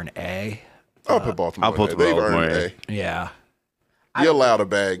Baltimore in A. I'll put Baltimore. I'll put in there. They've Baltimore earned in. A. Yeah. You allowed a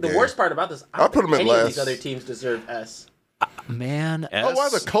bag The game. worst part about this, I I'll don't put think them in any of these last. other teams deserve S, Man. Oh, why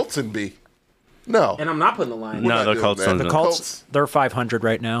the Colts in B? No. and I'm not putting the line. No, not the doing Colts. that. don't The do it. Colts, they're 500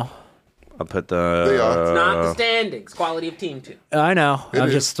 right now. I'll put They the. are. It's not the standings, quality of team too. I know. I'm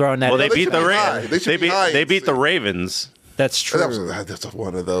is. just throwing that Well, they in. they beat should the be high. Ravens. They should be high They in beat the C. Ravens. That's true. That's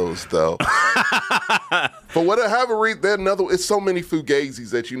one of those, though. For whatever reason, they're another. It's so many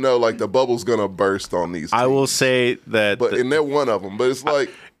fugazis that you know, like the bubble's gonna burst on these. I teams. will say that but and they're one of them. But it's like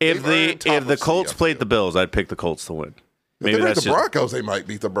if they've earned top the of C, Colts I played feel. the Bills, I'd pick the Colts to win. If Maybe they beat that's the just. Broncos, they might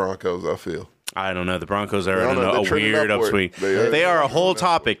beat the Broncos. I feel. I don't know. The Broncos are I in don't know. a They're trending weird upward. upswing. They are a whole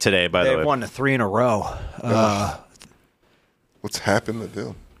topic today, by the They've way. won 3 in a row. What's happened to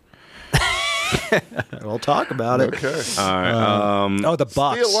them? We'll talk about it. Okay. All right. Oh, the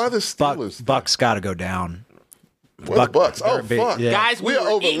Bucks. Why the Steelers? Bucks got to go down. Well, the Bucks. Oh, they're big- fuck. yeah. Guys, we We're were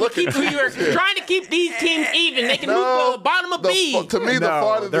overlooking trying to keep these teams even. They can move to the bottom of B. To me, the No,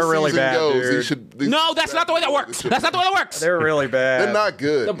 farther the they're really season bad, goes, dude. he should. No, that's not the way that works. That's not the way that works. They're really bad. They're not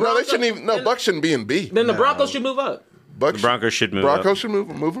good. The No, they Broncos- shouldn't even. No, Bucks shouldn't be in B. Then the Broncos should move up. Bucks, The Broncos should move Broncos up. should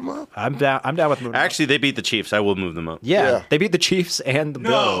move them up. I'm down with moving. Actually, they beat the Chiefs. I will move them up. yeah, they beat the Chiefs and the No,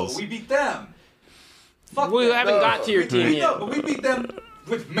 Bills. we beat them. Fuck We them. haven't got to your team No, yet. but we beat them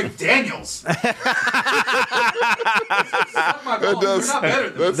with McDaniels. does- They're not better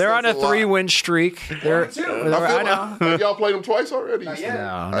than that's- They're on a that's lot. 3-win streak. They're, too. I know. Have y'all played them twice already? Not yet. No,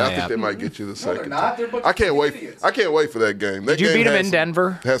 I not think yet. they might get you the No, they're second. not. They're a bunch I of can't wait. idiots. I can't wait for that game. That Did you game beat them has in some-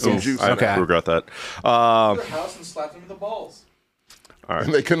 Denver? Has some juice. I in it. Okay. regret that. Their house and slapped them in the balls.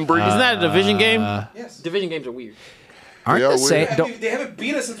 And they couldn't breathe. Isn't that a division game? Yes. Division games are weird. Aren't Yeah, the we- Saints? They haven't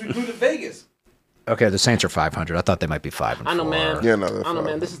beat us since we flew to Vegas. Okay, the Saints are 500. I thought they might be 5 and 4. I know, man. Yeah, no, I that's don't know,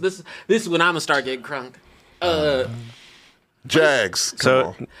 fine. man. This is when I'm gonna start getting crunk. Jags. Come So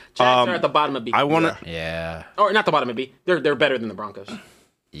on. Jags are at the bottom of B. I want to, Yeah, or not the bottom of B. They're better than the Broncos.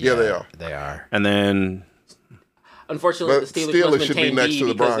 Yeah, they are. They are. and then Unfortunately, But the Steelers Steelers must should be maintain next B to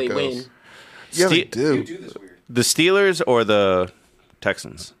the because they Broncos. win. Yeah, they Ste- do. Do this weird. the Steelers or the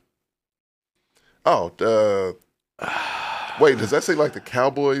Texans. Oh, wait. Does that say like the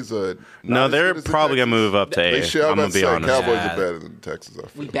Cowboys? No, not as they're good as the probably gonna Texans? move up to They A. should. I'm I'm gonna about to be say honest. Cowboys Yeah. are better than the Texans. I feel.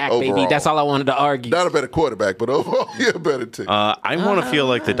 We back, Overall. baby. That's all I wanted to argue. Not a better quarterback, but overall, yeah, better team. I want to feel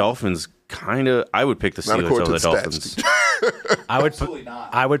like the Dolphins. Kind of. I would pick the Not Steelers according over to the the Dolphins. stats. I would Absolutely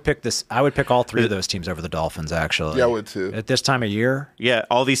not. I would pick this. I would pick all 3 of those teams over the Dolphins. Actually, Yeah, I would too. At this time of year. Yeah,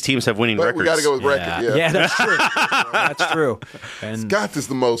 all these teams have winning But records. we got to go with record. Yeah. that's true. That's true. And Scott is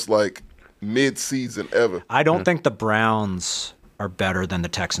the most like mid-season ever. I don't think the Browns are better than the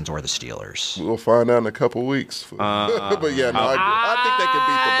Texans or the Steelers. We'll find out in a couple weeks. but yeah, no, I think they can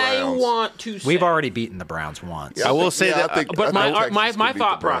beat the I Browns. want to. Say, We've already beaten the Browns once. Yeah, I will say yeah, that- I think, But I think my Texans can beat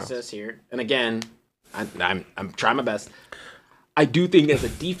thought the Browns. process here, and again, I'm trying my best. I do think as a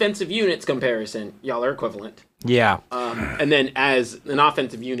defensive units comparison, y'all are equivalent. Yeah. And then as an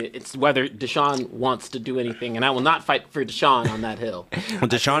offensive unit, it's whether Deshaun wants to do anything, and I will not fight for Deshaun on that hill. Well,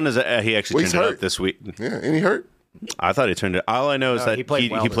 Deshaun is. He actually Well, he's turned it hurt. up this week. Yeah, and he hurt. I thought he turned it. All I know is that he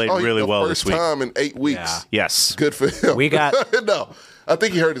played well he this played week. really the well first this week. time in 8 weeks. Yeah. Yes. Good for him. We got- no. I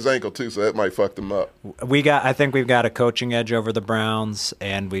think he hurt his ankle too, so that might fuck them up. I think we've got a coaching edge over the Browns,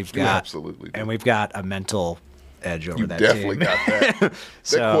 and we've got absolutely do. and we've got a mental edge over You that definitely team. got that. That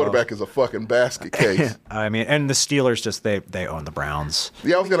So- quarterback is a fucking basket case. I mean, and the Steelers just they own the Browns.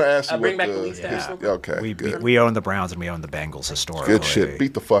 Yeah, I was gonna ask you Bring what back the the league stats. okay, We good. we own the Browns and we own the Bengals historically. Good shit.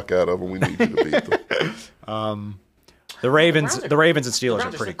 Beat the fuck out of them. We need you to beat them. The Ravens Browns are- the Ravens and the Steelers are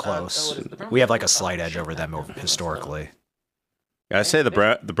Browns are pretty so- close. what is the Browns We have are like a so- slight edge over them historically. I say the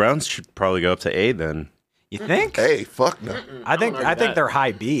Browns should probably go up to A then. You think? Hey, fuck no. I think argue I think that. they're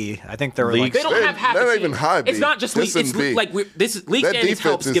high B. I think they're League- like They don't have half. They're a not team. even high B. It's not just league. This is It's B. like this league That standings defense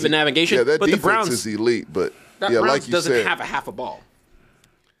helps is give a navigation. Yeah, that but the defense Browns is elite, but that yeah, Browns like you doesn't said, have a half a ball.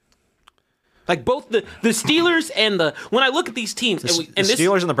 Like both the Steelers and when I look at these teams, The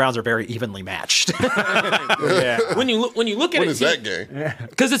Steelers and the Browns are very evenly matched. yeah. When you look at When it, is that game?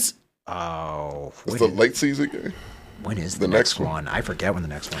 because it's It's the late season game. when is the next one? I forget when the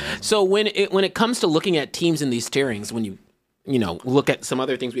next one is. so when it comes to looking at teams in these tierings, when you look at some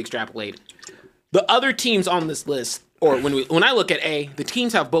other things we extrapolate, the other teams on this list, or when I look at A, the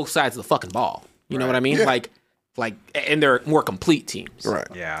teams have both sides of the fucking ball. You know what I mean? Yeah. Like, and they're more complete teams. Right.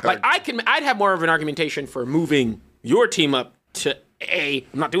 Yeah. Like I'd have more of an argumentation for moving your team up to A.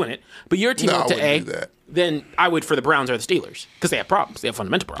 I'm not doing it, but your team No, up to I A wouldn't do that. than I would for the Browns or the Steelers because they have problems. They have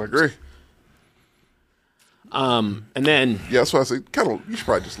fundamental I problems. agree. And then, Yeah, that's why I say you should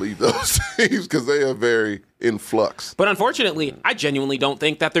probably just leave those teams because they are very in flux. but unfortunately, I genuinely don't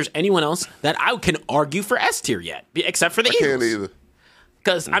think that there's anyone else that I can argue for S tier yet, except for the Eagles. Can't either.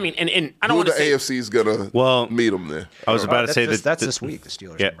 Because I mean, and I don't Who want the to say AFC is gonna meet them there? I was about to say that that's this week. The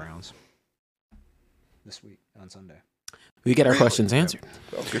Steelers Yeah. and Browns. This week on Sunday. we get our questions answered.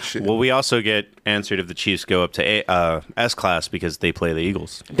 Oh, good shit. Well, we also get answered if the Chiefs go up to S class because they play the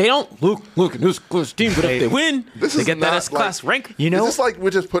Eagles. They don't look at this team, but if they win, This they is get that not S class rank. You know, is this like we're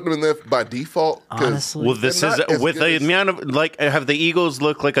just putting them in there by default? 'Cause honestly, Well, this They're is not as with good the as- amount of like have the Eagles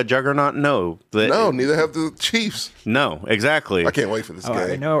look like a juggernaut? No, no, neither have the Chiefs. no, exactly. I can't wait for this game.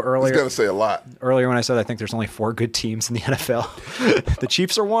 I know earlier- It's gonna say a lot. earlier when I said I think there's only 4 good teams in the NFL, the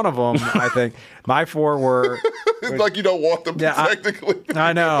Chiefs are one of them. I think my 4 were. It's like you don't want them Yeah, technically.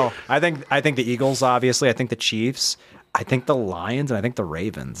 I know. I think the Eagles, obviously. I think the Chiefs. I think the Lions, and I think the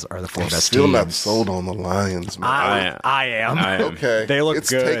Ravens are the 4 best Still teams. not sold on the Lions, man. I am. Okay, They look it's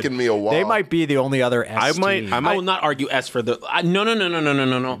good. taken me a while. They might be the only other S team. I will not argue S for the.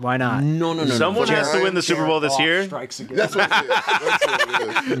 No. Why not? No. Someone has to win the Super Bowl this year. Strikes again. That's what it is. That's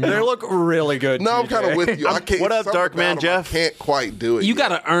what it is. They look really good. No, I'm TJ. kind of with you. I can't. What up, something Dark Man about 'em, Jeff? I can't quite do it. You yet.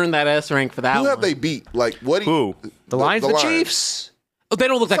 got to earn that S rank for that Who one. have they beat? Like what? Who? The Lions, the Chiefs. Oh, they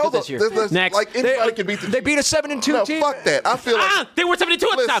don't look that So good this year. there's- Next. like anybody can beat the. They beat a 7-2 no, team. fuck that. I feel like They weren't 7-2 at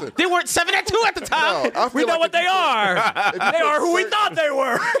the time. Listen. They weren't 7-2 at the time. No, I feel We know like what if they you put- are. They are who we thought they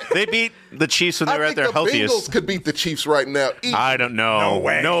were. They beat the Chiefs when they I were at think their the healthiest. Bengals could beat the Chiefs right now. Easy. I don't know. No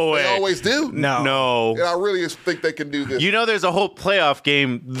way. No way. They always do. No. And I really think they can do this. You know, there's a whole playoff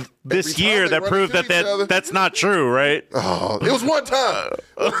game this Every time year they that run proved into that, each other. that's not true, right? Oh, it was one time.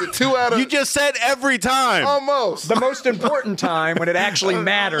 Was it 2 out of? You just said every time. almost. The most important time when it actually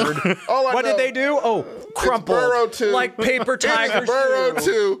mattered. All I What know- did they do? Oh, crumpled. Burrow 2. Like paper tigers. Burrow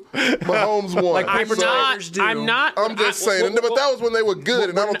do. 2. Mahomes 1. Like paper So, tigers do. I'm not. I'm just saying, but that was when they were good,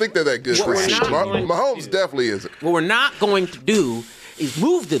 and I don't think they're that good. we're this not year. going- Mahomes definitely isn't. What we're not going to do is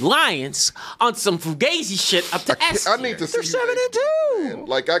move the Lions on some fugazi shit up to S. I need to see. They're 7-2. Man.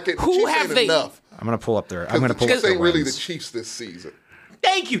 Like I can. Who Chiefs have ain't they- enough. I'm gonna pull up their. I'm Because gonna the pull up Chiefs their ain't really the wins. Chiefs this season.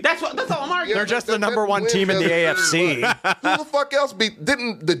 Thank you. That's all I'm arguing. They're just that- the number that 1 team in the win AFC. Who the fuck else beat?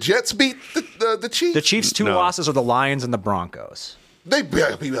 Didn't the Jets beat the Chiefs? The Chiefs' 2 No. losses are the Lions and the Broncos. They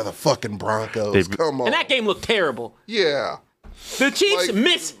beat the fucking Broncos. Come on. And that game looked terrible. Yeah. The Chiefs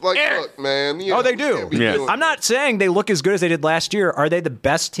miss air. Look, man. You Oh, know, they you do. can't be Yeah. doing I'm not saying they look as good as they did last year. Are they the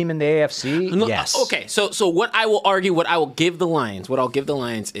best team in the AFC? No, Yes. Okay, so what I will argue, what I'll give the Lions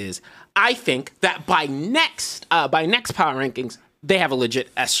is I think that by next power rankings, they have a legit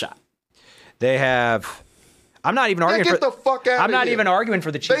S shot. They have. I'm not even arguing get for the fuck outta I'm not here. even arguing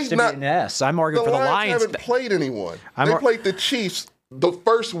for the Chiefs They to not- be an S. I'm arguing The for the Lions Lions. haven't played anyone. I'm They ar- played the Chiefs the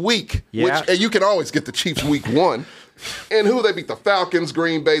first week, Yeah. and you can always get the Chiefs week 1. And who they beat? The Falcons,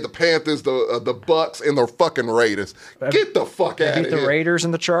 Green Bay, the Panthers, the Bucks, and the fucking Raiders. Get the fuck They out beat of the here. Raiders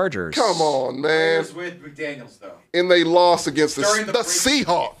and the Chargers. Come on, man. Where's with McDaniels, though? And they lost against the During the break-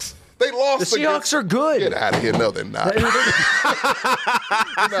 Seahawks. They lost. The Seahawks are good. Get out of here! No, they're not.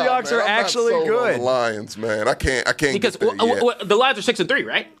 Seahawks are actually good. The Lions, man. I can't. Because get there yet. the Lions are 6-3,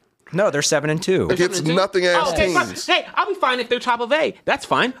 right? No, they're 7-2. Against nothing ass Oh, okay, fine. teams. Hey, I'll be fine if they're top of A. That's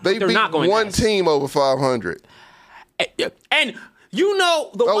fine. They they're beat not going one S. team over 500. And you know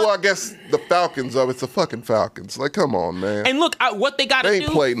the Oh, one. well, I guess the Falcons it's the fucking Falcons. Like, come on, man. And look, what they got to They do.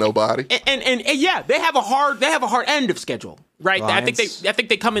 ain't played nobody. And yeah, they have a hard end of schedule, right? I think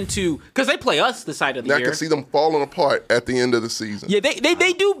they come into because they play us the side of the I year. can see them falling apart at the end of the season. Yeah, they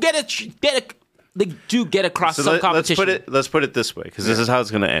do they do get across So some let's competition. let's put it this way because this is how it's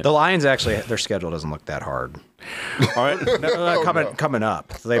going to end. The Lions actually, their schedule doesn't look that hard. All right. Coming up,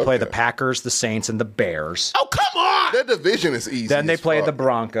 they play the Packers, the Saints, and the Bears. Oh, come on! That division is easy. Then they as play fuck. the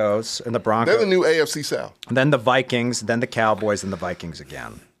Broncos, and the They're Broncos. the new AFC South. Then the Vikings, then the Cowboys, and the Vikings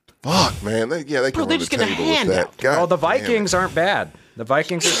again. Fuck, man. They can Bro, run they the just get a table with handout. that. God Oh, the damn it. Vikings aren't bad. The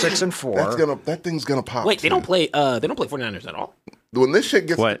Vikings are 6-4. That thing's gonna pop. Wait, they too. don't play 49ers at all. when this shit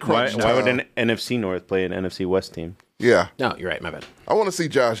gets to What? crunch Why would time, an NFC North play an NFC West team? yeah, No, you're right. My bad. I want to see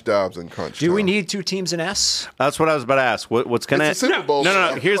Josh Dobbs in crunch Do time. we need 2 teams in S? That's what I was about to ask. What's gonna? It's a Super Bowl. No, so no,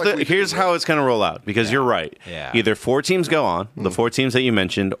 I no. feel like we can Here's do how that. it's gonna roll out because you're right. Yeah. Either 4 teams go on, the 4 teams that you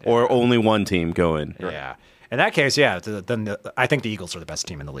mentioned, or only 1 team go in. Yeah. In that case, yeah, then I think the Eagles are the best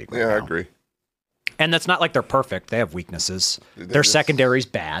team in the league right Yeah, I now. agree. And that's not like they're perfect. They have weaknesses. That Their is- secondary's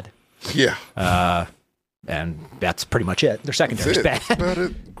bad. Yeah, And that's pretty much it. Their secondary's that's bad. about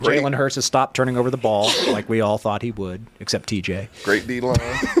it. Great, Jalen Hurts has stopped turning over the ball like we all thought he would, except TJ. great D line.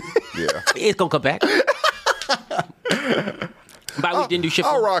 Yeah, It's gonna come back. Bye week didn't do shit.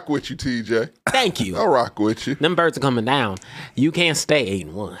 I'll For rock with you, TJ. Thank you. I'll rock with you. Them birds are coming down. You can't stay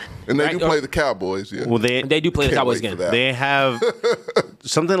 8-1. And they Right? do play the Cowboys. Yeah, Well, they They do play the Can't Cowboys wait for again. that. they have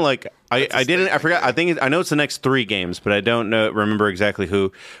something like I forgot. I think I know it's the next 3 games, but I don't remember exactly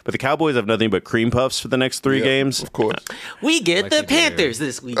who. But the Cowboys have nothing but cream puffs for the next 3 Yeah, games. of course. We get the they do. Panthers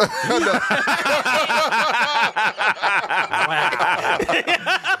this week.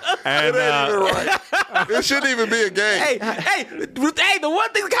 And It ain't even right. It shouldn't even be a game. hey, the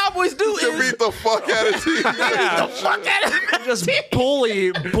one thing the Cowboys do To is beat the fuck out of teams. fuck at him. Just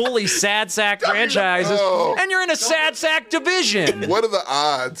bully sad sack franchises. Oh. And you're in a sad sack division. What are the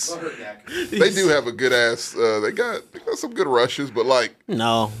odds? They do have a good ass. They got some good rushes, but like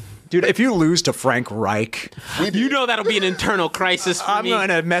No. Dude, if you lose to Frank Reich, You know that'll be an internal crisis for I'm me. going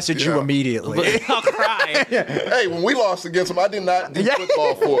to message you Yeah. immediately. I'll cry. hey, when we lost against them, I did not do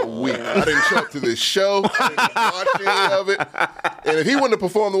football for a week. I didn't show up to this show. I didn't watch any of it. And if he wouldn't have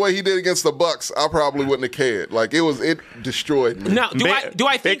performed the way he did against the Bucks, I probably wouldn't have cared. Like it destroyed me. Now, do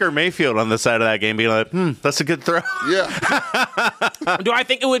I think Baker Mayfield on the side of that game being like, that's a good throw. Yeah, do I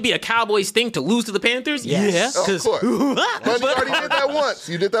think it would be a Cowboys thing to lose to the Panthers? Yes. of course. But you already did that once.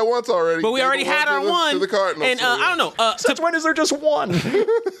 You did that once already. But we Gave already the had our to the- one. to the Cardinals. And so, I don't know. Since when is there just one?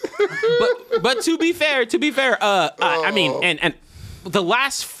 But to be fair, I mean, and the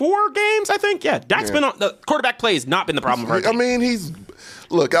last 4 games, I think, Dak's been on the quarterback play has not been the problem for our I team. mean,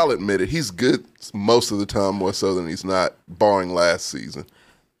 look, I'll admit it. He's good most of the time, more so than he's not, barring last season.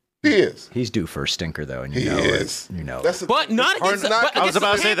 He is. He's due for a stinker, though, and you He know is. it. You know That's it. But not against. not- but I was against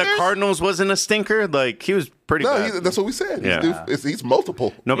about to say the Panthers? Cardinals wasn't a stinker. Like he was pretty No, bad. that's what we said. Yeah. He's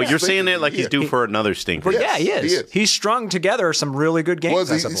multiple. No, but you're saying it like he's due Yeah. for another stinker. Yeah, he is. he is. He's strung together some really good games. Was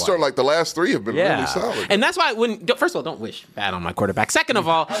as he? of He's late. starting like the last 3 have been Yeah. really solid. And that's why first of all, don't wish bad on my quarterback. Second of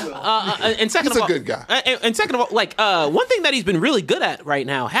all, and second He's of a all, good guy. And second of all, like one thing that he's been really good at right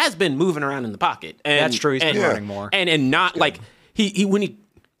now has been moving around in the pocket. And, That's true. He's been and- running more. and not like he when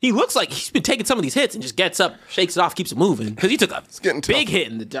he looks like he's been taking some of these hits and just gets up, shakes it off, keeps it moving because he took a getting big tougher. hit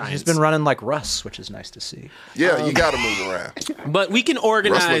in the Giants. He's been running like Russ, which is nice to see. Yeah, you got to move around. But we can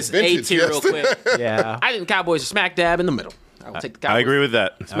organize Russ A was tier vintage, real yes. quick. Yeah. I think the Cowboys are smack dab in the middle. I will take the Cowboys. I agree with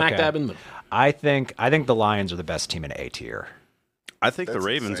that. Smack Okay. dab in the middle. I think the Lions are the best team in A tier. I think the That's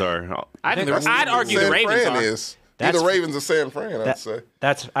Ravens insane. are. I'd argue the San Ravens Fran are. is. That's- Either Ravens or San Fran, I'd say.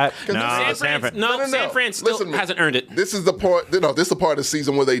 That's No, San Fran, No. San Fran still Listen to me. hasn't earned it. This is the part. No, this is the part of the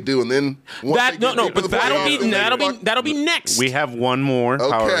season where they do, and then once they get into But the playoffs, then they that'll be next. We have one more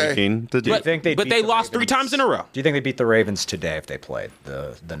power Okay. ranking to do. but think they'd but beat they the lost 3 times in a row. Do you think they beat the Ravens today if they played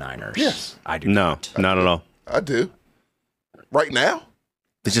the Niners? Yes. I do. No, not. not at all. I do. Right now,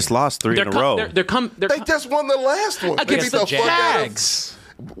 They just lost 3 in a row. they just won the last one. They Against beat the fuck out of- Jags.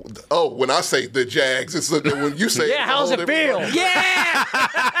 Oh, when I say the Jags, it's when you say. Yeah, it's a how's whole it different- feel? Yeah.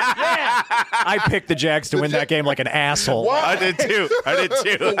 I picked the Jags to win that game like an asshole. Why? I did too. I did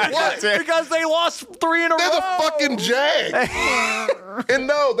too. What? Because they lost 3 in a They're row. the fucking Jags. And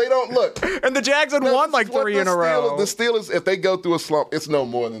no, they don't look. And the Jags had No, won this like is what 3 in a row. The Steelers, if they go through a slump, it's no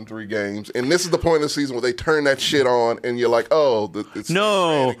more than 3 games. And this is the point of the season where they turn that shit on, and you're like, oh, it's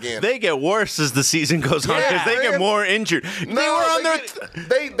No, again. they get worse as the season goes on because they get man. more injured. No, they were on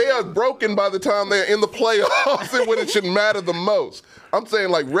they are broken by the time they're in the playoffs and when it should matter the most. I'm saying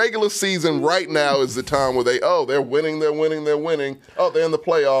like regular season right now is the time where they're winning. Oh, they're in the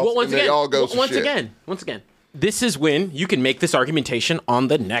playoffs Well, and they all go to shit. Once again, this is when you can make this argumentation on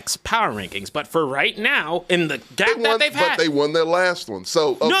the next power rankings. But for right now, in the gap that they've had, But they won their last one.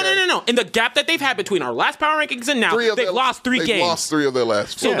 So okay. no. In the gap that they've had between our last power rankings and now, they've lost 3 games. They've lost 3 of their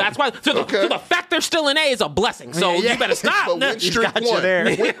last 4. So that's why. So the fact they're still in A is a blessing. So you better stop. But win streak got you one.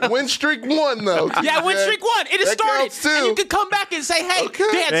 there. Win streak one though. Yeah, win streak 1. It has That started. counts, too. And you can come back and say, hey, Okay.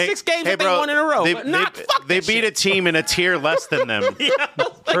 they had 6 games that they bro, won in a row. They, But not they, fuck they that beat shit. a team in a tier less than them.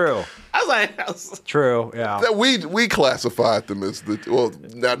 True. I was like, True. Yeah. That we classified them as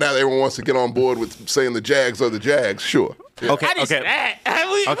now everyone wants to get on board with saying the Jags are the Jags. Sure. Okay, I didn't say okay. that.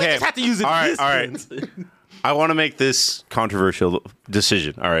 We Okay. just have to use it. All in right, this all right. sense. I want to make this controversial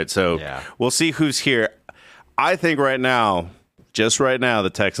decision. All right, so we'll see who's here. I think just right now, the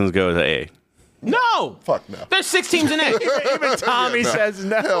Texans go to A. No. Fuck no. There's 6 teams in A. Even Tommy says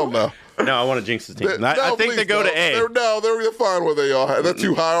no. Hell no. No, I want to jinx the team. I think they go to A. They're fine where they are. They're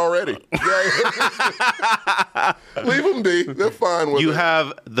too high already. Leave them be. They're fine with it. You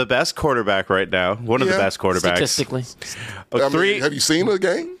have the best quarterback right now. One of the best quarterbacks. Statistically. Have you seen the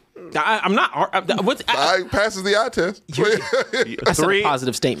game? I'm not. I passes the eye test. That's a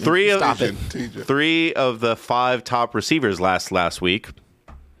positive statement. Three of the 5 top receivers last week.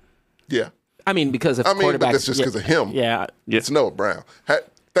 Yeah. I mean, because of quarterbacks. But that's just because of him. Yeah. It's Noah Brown.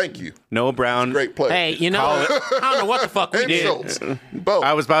 Thank you. Noah Brown. Great play. Hey, I don't know what the fuck we did. Schultz. Both.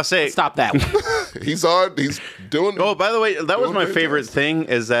 I was about to say. Stop that one. He's doing. Oh, by the way, that was my favorite thing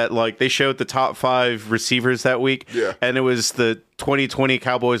is that they showed the top 5 receivers that week. Yeah. And it was the 2020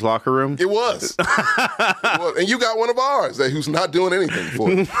 Cowboys locker room. It was. And you got one of ours who's not doing anything for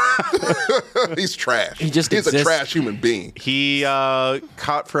you. He's trash. He's a trash human being. He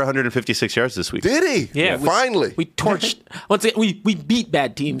caught for 156 yards this week. Did he? Yeah. Finally. We torched. Once again, we beat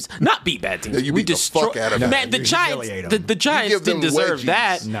bad teams. Not beat bad teams. Yeah, you we beat the fuck out of them. Man, the Giants. The Giants give them didn't deserve wedgies.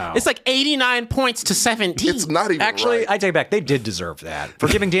 that. No. It's like 89 points to 17. It's not even Actually, right. I take back. They did deserve that for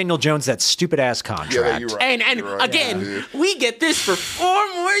giving Daniel Jones that stupid ass contract. Yeah, you're right. And You're right. again, we get this for 4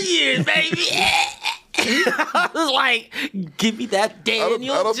 more years, baby. I was like, give me that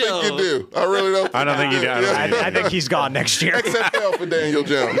Daniel I don't Jones. think you do. I really don't. I don't think you do. I think he's gone next year. XFL for Daniel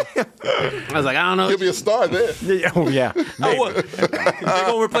Jones. I was like, I don't know. He'll be a star there. Oh yeah. They're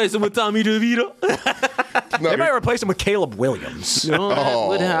gonna replace him with Tommy DeVito. They might replace him with Caleb Williams.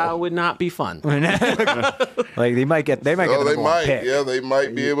 No, that would not be fun. They might get. They might get. Oh, the they number one might. pick. Yeah, they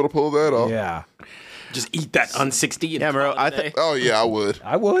might be able to pull that off. Yeah. Just eat that on 60. Yeah, bro. Oh yeah, I would.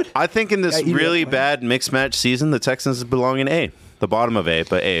 I would. I think in this really bad mixed match season, the Texans belong in A. The bottom of A,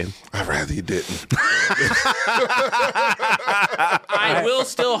 but A. I'd rather you didn't. I will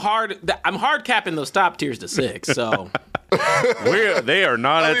still I'm hard capping those top tiers to 6. So They are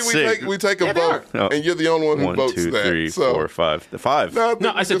not at 6. We take a vote, and you're the only one who 1, votes 2, that. 3, So 4, 5. The 5.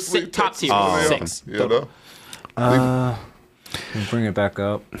 No, I said top tier. 6. You know? Bring it back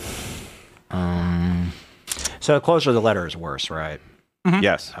up. So closer to the letter is worse, right?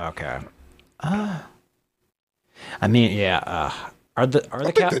 Yes. Okay. I mean, yeah. Are the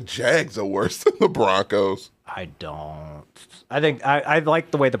I think the Jags are worse than the Broncos. I don't. I think I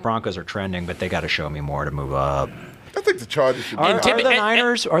like the way the Broncos are trending, but they got to show me more to move up. I think the Chargers should be. Are the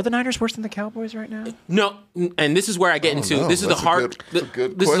Niners? Are the Niners worse than the Cowboys right now? No, and this is where I get into. know. This is That's the hard. that's a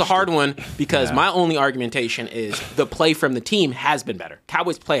good This is a hard question. one because my only argumentation is the play from the team has been better.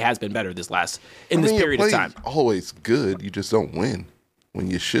 Cowboys' play has been better this period of time. Always good. You just don't win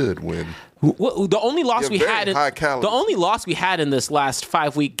when you should win. Well, the only loss You're we very had, high calories. the only loss we had in this last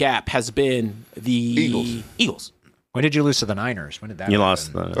 5-week gap has been the Eagles. When did you lose to the Niners? When did that? You happen?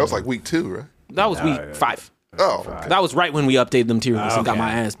 lost. That was like week 2, right? That was week 5. Oh, okay. That was right when we updated them tier lists and got Okay.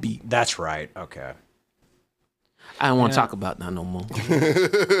 my ass beat. That's right. Okay. I don't want to talk about that no more.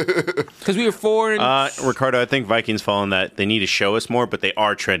 Because we were 4 and Ricardo, I think Vikings fall in that they need to show us more, but they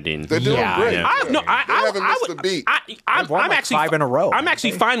are trending. They're doing great. yeah. They haven't missed a beat. I'm won like actually 5 in a row. I'm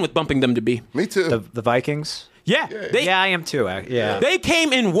actually fine with bumping them to B. Me too. The Vikings. Yeah, I am too. Yeah. they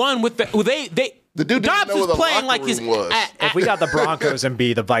came in one with The dude didn't Dobbs know where was the playing locker like this. room was. If we got the Broncos in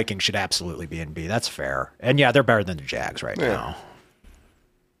B, the Vikings should absolutely be in B. That's fair. And yeah, they're better than the Jags right now.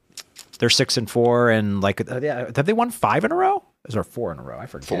 They're 6-4, and have they won 5 in a row? Is there 4 in a row? I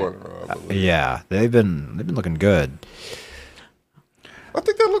forget. 4 in a row, I believe. Yeah, they've been looking good. I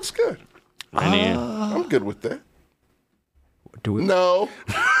think that looks good. And I'm good with that. Do we? No.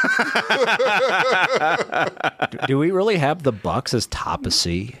 Do we really have the Bucks as top of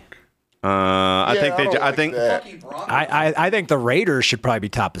C? I think they. don't I like think. that. Fucking Broncos. I think the Raiders should probably be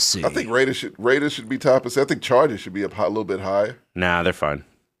top of C. I think Raiders should be top of. I think Chargers should be up a little bit higher. Nah, they're fine.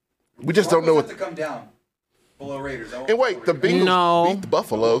 We just don't know Broncos what. have to come down below Raiders. And wait, the Bengals beat the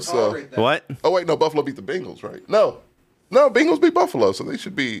Buffalo. So What? oh wait, no, Buffalo beat the Bengals, right? No, Bengals beat Buffalo, so they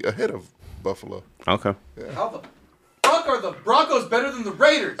should be ahead of Buffalo. Okay. How the fuck are the Broncos better than the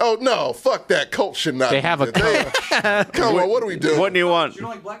Raiders? Oh no, fuck that. Colts should not. They have a Come on, what are we doing? What do you want? You don't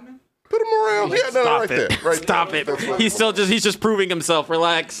like black men? Put them around. Yeah, no, right there. Right Stop there. it. That's what- He's just proving himself.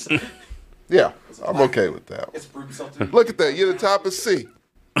 Relax. Yeah, I'm okay with that. It's proved himself to be Look at that. You're the top of C.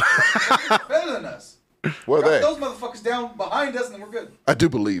 better than us. Where Drop they? those motherfuckers down behind us and then we're good. I do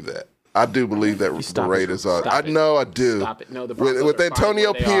believe that. I do believe that the stop it. Raiders are. Stop I it. know I do. Stop it. No, the Broncos with are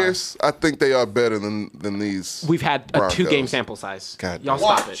Antonio fine where they Pierce, I think they are better than these. We've had a Broncos. 2-game sample size. God Y'all damn.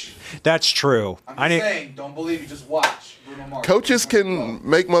 stop Watch. it. That's true. I'm just saying, don't believe you, just watch. Bruno Mars. Coaches can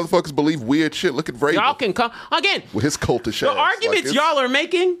make motherfuckers believe weird shit. Look at Vrabel Y'all can come again. with his cultish The ass. arguments Like, y'all are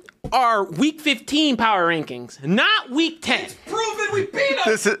making are Week 15 power rankings, not Week 10. Proven we beat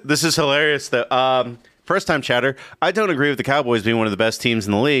them. This is hilarious though. First time chatter. I don't agree with the Cowboys being one of the best teams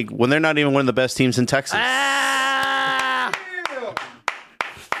in the league when they're not even one of the best teams in Texas. Ah!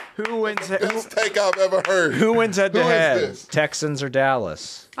 Who wins? Best take I've ever heard. Who wins head to Who is head? this? Texans or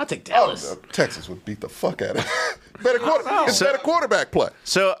Dallas? I'll take Dallas. Texas would beat the fuck out of it. It's better quarterback play.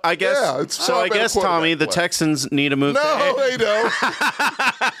 So I guess, Yeah, it's far better Tommy, the quarterback play. Texans need to move. to No, A. they don't.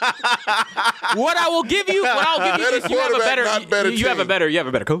 What I'll give you Better is you have a quarterback, better, not better you have a team.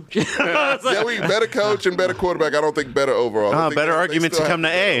 better coach. Yeah, we better coach and better quarterback. I don't think better overall. I think better they argument still to come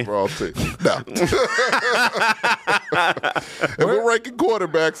have to the A. overall team. No. If we're ranking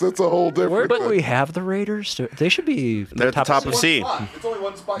quarterbacks, that's a whole different But thing. we have the Raiders. They should be. They're at the top of C. It's only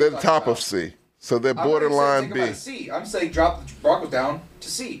one spot. They're you're the talking top of about. C. So they're I'm not borderline saying take B. them out of C. I'm saying drop the Broncos down to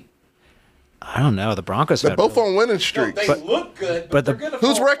C. I don't know. The Broncos. They're Have both on winning No, streaks. they look good, but they're the- gonna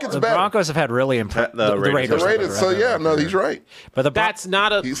Whose fall record's The apart. better? Broncos have had really impressive. The Raiders. The Raiders. So yeah, no, he's right. But the That's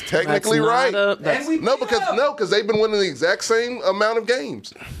not a. He's technically that's right. not a- And we No, beat because them. they've been winning the exact same amount of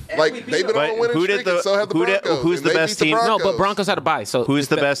games. And Like we beat they've been them. on a winning who did streak, and the- so have the who did- Broncos. who's and the they best beat the team? No, Broncos. but Broncos had a bye. So Who's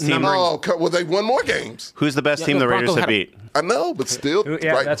the best team? Well, they've won more games. Who's the best Yeah, team the the Raiders Broncos have had a- beat? I know, but still,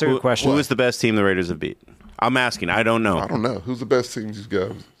 Yeah, right. that's a good question. Who is the best team the Raiders have beat? I'm asking. I don't know. I don't know who's the best team these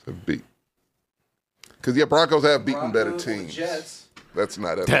guys have beat. Because Broncos have beaten better Broncos, the teams. Jets. That's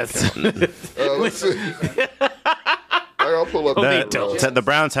not it. That's Let's see. I'll pull up the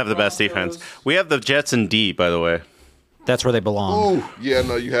Browns have the best defense. We have the Jets in D, by the way. That's where they belong. Ooh, yeah,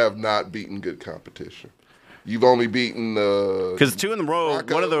 no, you have not beaten good competition. You've only beaten Because 2 in the row,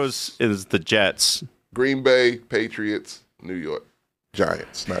 Broncos. one of those is the Jets. Green Bay, Patriots, New York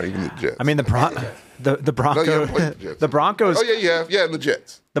Giants. Not even the Jets. I mean the Broncos. No, you haven't played the Jets. The Broncos. Oh yeah, you have. Yeah, and the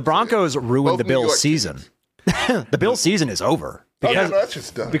Jets. The Broncos ruined Both the New Bills' York season. The Bills' season is over Oh, because, no, that's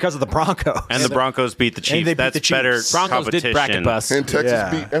just done. because of the Broncos. And the Broncos beat the And Chiefs. they beat That's the Chiefs. better Broncos competition. did bracket bust. And Texas Yeah.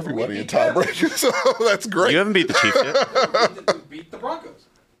 beat everybody in tiebreaker, so that's great. You haven't beat the Chiefs yet. We beat the Broncos.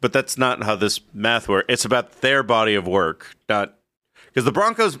 But that's not how this math works. It's about their body of work, not because the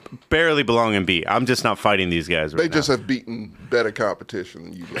Broncos barely belong in B. I'm just not fighting these guys right They just now. have beaten better competition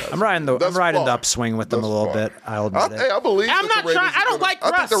than you guys. I'm riding the Thus the far. upswing with them Thus a little far. bit. I'll admit Hey, it. I believe. I'm that not the Raiders trying. are I don't gonna- like I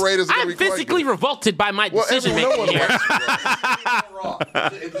Russ. think the Raiders are going I'm to be quite physically good. revolted by my Well, decision no making one here. likes Russ. You're all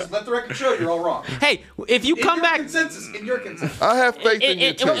wrong. Just let the record show you're all wrong. Hey, if you In come your back consensus, in your consensus, I have faith in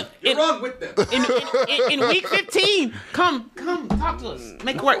your team. you're wrong with them. in week 15, come talk to us.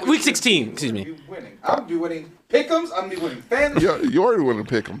 Make it work. Week 16, excuse me. You winning. I'm be winning pick'ems. I'm be winning fantasy. You already win the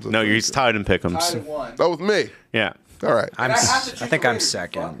pick'ems. No, he's tied in Tied pick'ems. at 1. That was me. Yeah. All right. I'm, And I have to I choose think the I'm Raiders,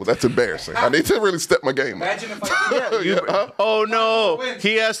 second. fuck. Well, that's embarrassing. I need to really step my game up. Imagine if I did. Oh no,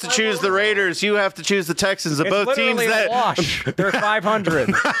 he has to choose the Raiders. You have to choose the Texans. Of It's both teams literally a that wash. They're 500.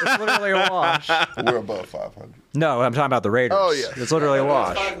 It's literally a wash. We're above 500. No, I'm talking about the Raiders. Oh, yeah. It's literally a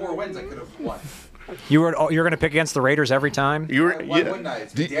wash. 5 more wins I could have won. You're going to pick against the Raiders every time? you were. Why Yeah, wouldn't I?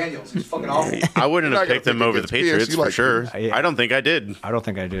 It's Daniels. He's fucking awful. I wouldn't You're have not picked gonna them over the pick against Patriots PS, you for like sure. Yeah. I don't think I did. I don't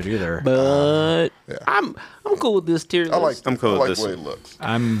think I did either. But I'm cool with this tier list. I like. I'm cool I with like this. the way it looks.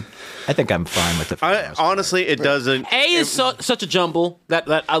 I think I'm fine with it. for the most part. Honestly, it doesn't. A is such a jumble that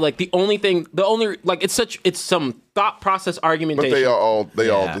I like. The only like it's some thought process But argumentation. they all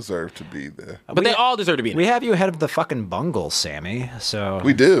Yeah. deserve to be there. but they all deserve to be in We it. have you ahead of the fucking Bungles, Sammy. So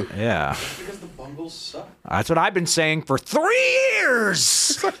We do. Yeah, Because the Bungles suck. that's what I've been saying for 3 years.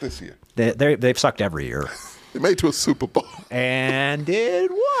 Suck this year. They've sucked every year. They made it to a Super Bowl. And did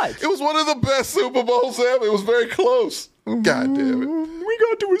what? It was one of the best Super Bowls ever. It was very close. God damn it. We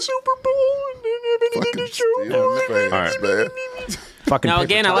got to a Super Bowl and then everything Fucking to show Steelers for it. fans, man. Fucking Now paper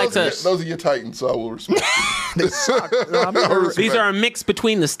again, I like towels. to. Those are your Titans, so I will respect. They suck. I mean, These are a mix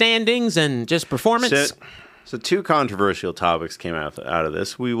between the standings and just performance. So 2 controversial topics came out of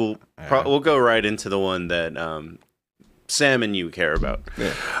this. We will we'll go right into the one that Sam and you care about.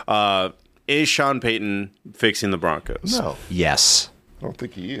 Is Sean Payton fixing the Broncos? No, yes. I don't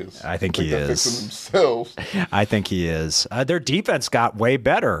think he is. I think he they're is. fixing themselves. I think he is. Their defense got way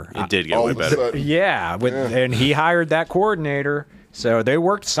better. It did get All way of a better. sudden. Yeah, and he hired that coordinator, so they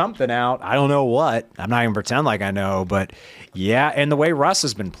worked something out. I don't know what. I'm not even pretend like I know, but yeah. And the way Russ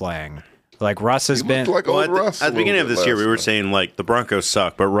has been playing, Like Russ has been Like Well, old Russ. at the beginning of this year, we were last saying like the Broncos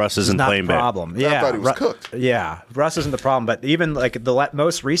suck, but Russ isn't not playing the bad. problem. night. I thought he was cooked. Yeah, Russ isn't the problem, but even like the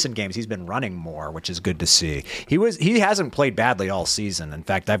most recent games, he's been running more, which is good to see. He hasn't played badly all season. In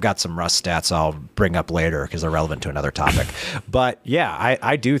fact, I've got some Russ stats I'll bring up later because they're relevant to another topic. But yeah,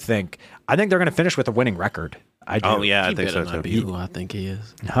 I do think they're going to finish with a winning record. I do. Oh yeah, I He think so better not too. be who I think he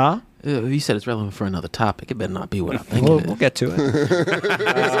is. Huh? You said it's relevant for another topic. It better not be what I think We'll it is. get to it.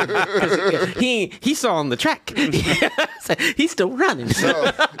 He saw on the track. He's still running.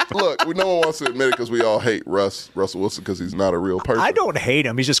 Look, no one wants to admit it because we all hate Russell Wilson because he's not a real person. I don't hate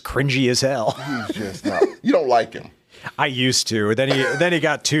him. He's just cringy as hell. He's just not. You don't like him. I used to. Then he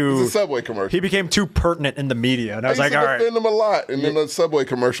got It's too. a Subway commercial. He became too pertinent in the media, and I was I like, used all to right, defend him a lot, and then the Subway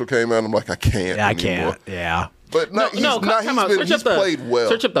commercial came out. And I'm like, I can't. I anymore. can't. Yeah. But no, he's not. Come on. He's played well.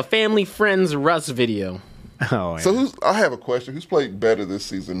 Search up the Family Friends Russ video. Oh, yeah. So I have a question. Who's played better this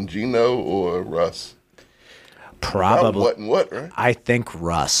season, Gino or Russ? Probably. What and what, right? I think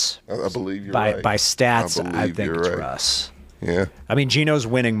Russ. I believe you're By right. stats, I believe think you're it's right. Russ. Yeah, I mean, Gino's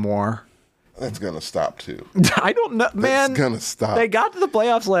winning more. that's gonna stop too. I don't know, man. That's gonna stop. They got to the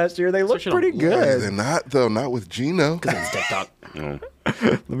playoffs last year. They looked Search it pretty on- good. They're not though. Not with Gino. It's TikTok.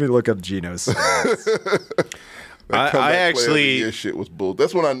 Let me look up Gino's stats. I actually this shit was bull.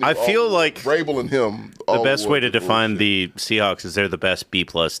 That's when I knew. I feel like Vrabel and him. the best way to define the Seahawks is they're the best B+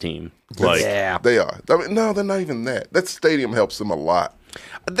 team. Like yeah. They are. I mean, no, they're not even that. That stadium helps them a lot.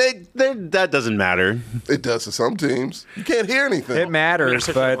 they that doesn't matter. It does to some teams. You can't hear anything. It matters,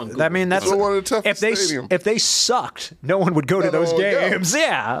 but I mean that's It's one of the toughest stadiums. if they sucked, no one would go to those one would go. games.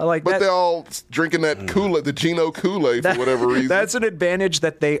 Yeah, like But that, they're all drinking that Kool-Aid, the Gino Kool-Aid, for whatever reason. that's an advantage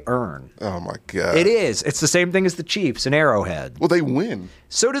that they earn. Oh my god! It is. It's the same thing as the Chiefs and Arrowhead. Well, they win,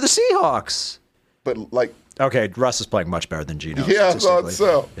 So do the Seahawks. but like, Okay, Russ is playing much better than Gino. yeah, I thought statistically.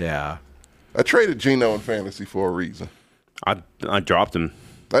 so. Yeah. I traded Gino in fantasy for a reason. I dropped him.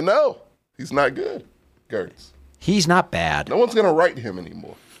 I know he's not good, Gertz. He's not bad. No one's gonna write him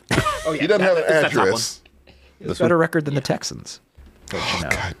anymore. Oh, yeah. He doesn't have an That's the top address. He has a better record than the Texans. Don't you know?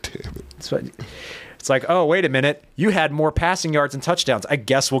 God damn it! It's like, oh, wait a minute. You had more passing yards and touchdowns. I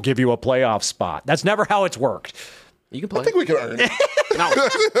guess we'll give you a playoff spot. That's never how it's worked. You can play. I think we can earn it. No,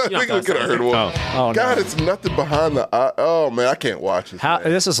 I think we can earn one. Oh, God, no. it's nothing behind the eye. Oh man, I can't watch this. man.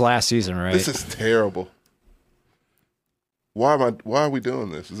 This is last season, right? This is terrible. Why are we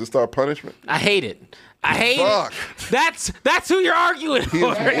doing this? Is this our punishment? I hate it. I hate Fuck. it. That's who you're arguing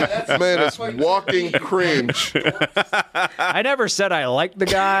for. Man, it's walking cringe. I never said I like the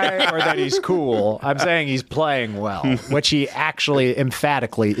guy or that he's cool. I'm saying he's playing well, which he actually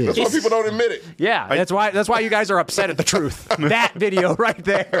emphatically is. That's why people don't admit it. Yeah, that's why you guys are upset at the truth. That video right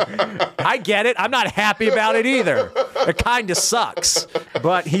there. I get it. I'm not happy about it either. It kind of sucks,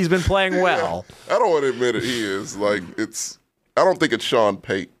 but he's been playing well. I don't want to admit it. He is like it's. I don't think it's Sean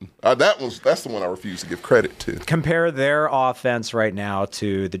Payton. That's the one I refuse to give credit to. Compare their offense right now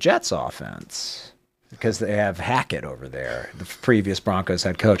to the Jets' offense because they have Hackett over there, the previous Broncos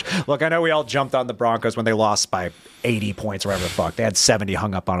head coach. Look, I know we all jumped on the Broncos when they lost by 80 points or whatever the fuck. They had 70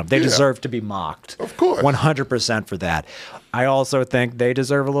 hung up on them. They deserve to be mocked. Of course. 100% for that. I also think they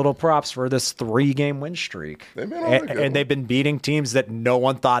deserve a little props for this 3-game win streak. They've been on a good one. And they've been beating teams that no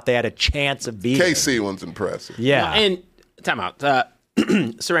one thought they had a chance of beating. KC one's impressive. Yeah. And time out.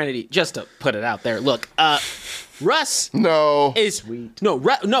 Serenity, just to put it out there. Look, Russ No. is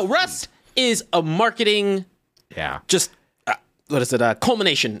Russ is a marketing yeah. just what is it?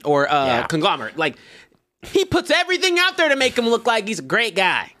 Culmination or conglomerate. Like he puts everything out there to make him look like he's a great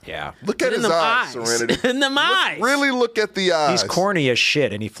guy. Yeah. Look at In his them eyes, eyes. Serenity. In them eyes. Really look at the eyes. He's corny as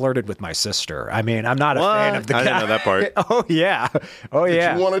shit, and he flirted with my sister. I mean, I'm not a What? fan of the guy. I didn't know that part. Oh, yeah. Oh,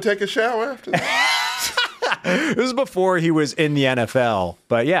 yeah. You want to take a shower after that? This is before he was in the NFL.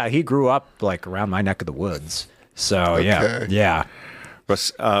 But, yeah, he grew up, like, around my neck of the woods. So, yeah. Okay. Yeah.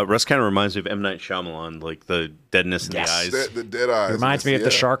 Russ kind of reminds me of M. Night Shyamalan, like the deadness in Yes. the eyes. The dead eyes. Reminds me of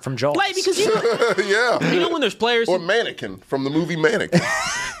the shark from Jaws. Like, because you Yeah. know when there's players Or Mannequin from the movie Mannequin.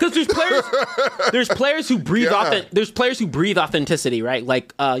 because there's players who breathe Yeah. there's players who breathe authenticity, right?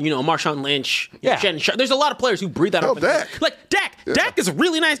 Like Marshawn Lynch, Yeah. Shannon Sharp. There's a lot of players who breathe that authenticity. Dak. Like Dak is a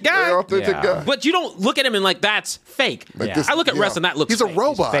really nice guy. Very authentic Yeah. guy. But you don't look at him and like that's fake. Yeah. This- I look at yeah. Russ and that looks He's a fake.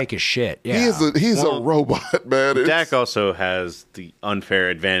 robot. Fake as shit. Yeah. He's a robot, man. It's- Dak also has the unfair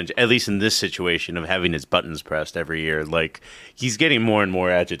advantage, at least in this situation, of having his buttons pressed every year. Like he's getting more and more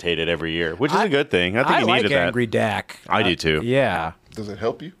agitated every year, which is a good thing. I think he like needed that. Angry Dak. I do too. Yeah. Does it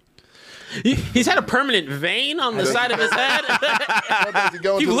help you? He's had a permanent vein on the side of his head. Does he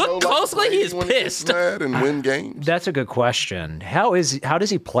go If you into the look no-lock closely, he is when gets pissed. mad and win games. That's a good question. How does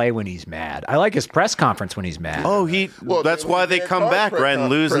he play when he's mad? I like his press conference when he's mad. Oh, Well, that's when why he they had come Carr back, press right, and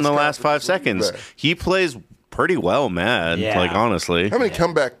lose in the last 5 conference, seconds. he's back. He plays pretty well, mad. Yeah. Like, honestly. How many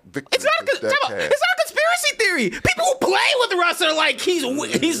comeback victories It's not a does Dak have? it's not a conspiracy theory. People who play with Russ are like he's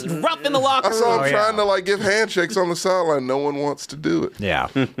rough in the locker I room. saw him Oh, trying yeah. to like give handshakes on the sideline. No one wants to do it. Yeah.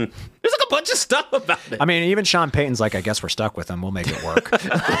 There's like a bunch of stuff about it. I mean, even Sean Payton's like, I guess we're stuck with him. We'll make it work.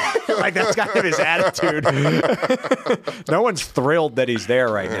 Like, that's kind of his attitude. No one's thrilled that he's there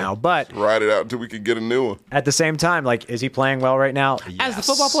right now. But Ride it out until we can get a new one. at the same time, like, is he playing well right now? As the Yes.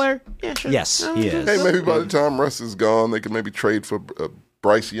 football player, yeah, sure. Yes, he is. Hey, maybe by the time Russ is gone, they can maybe trade for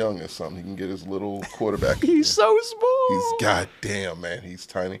Bryce Young or something. He can get his little quarterback. He's so small. He's goddamn, man. He's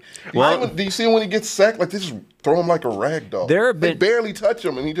tiny. Well- Do you see him when he gets sacked? Like, they just throw him like a rag doll. There have They been- barely touch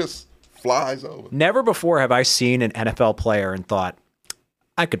him, and he just flies over. Never before have I seen an NFL player and thought,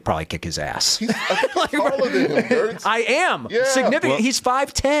 I could probably kick his ass. He's taller than him, Gertz. I am. Yeah. Significant. Well- He's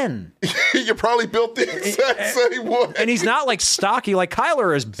 5'10". You probably built the exact same way. And he's not like stocky like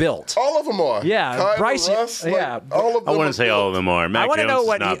Kyler is built. All of them are. Yeah, Kyler, Bryce- Russ, like, yeah. all of them I are wouldn't say all of them are. I Mac want to Jones know is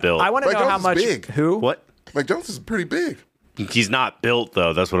what not built. I want to Mike know how Jones is much big. who What? Mike Jones is pretty big. He's not built,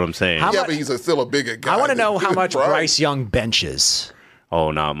 though. That's what I'm saying. How Yeah, mu- but he's still a bigger guy. I want to than know how much Bryce. Bryce Young benches. Oh,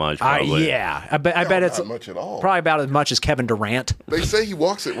 not much, probably. Yeah, I bet it's not much at all. probably about as much as Kevin Durant. They say he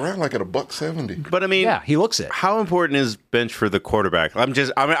walks it around like at $170. But, I mean... Yeah, he looks it. How important is bench for the quarterback? I mean,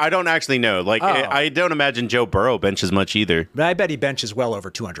 I don't actually know. Like, Oh. I don't imagine Joe Burrow benches much either. But I bet he benches well over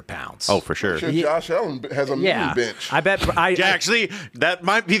 200 pounds. Oh, for sure. Sure, Josh Allen has a yeah. mini bench. I bet. Yeah, actually, that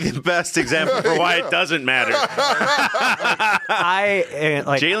might be the best example for why it doesn't matter.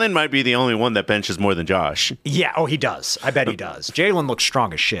 like. Jalen might be the only one that benches more than Josh. Yeah. Oh, he does. I bet he does. Jalen looks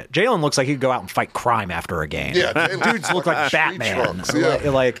strong as shit. Jalen looks like he'd go out and fight crime after a game. Yeah, Dudes look like Street Batman. trunks, yeah.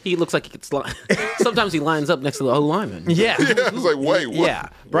 Like. He looks like he gets sometimes he lines up next to the O lineman. Yeah. Yeah, it's like, wait, what? Yeah.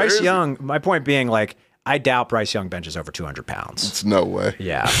 Where Bryce is he? Young. My point being, like, I doubt Bryce Young benches over 200 pounds. It's no way.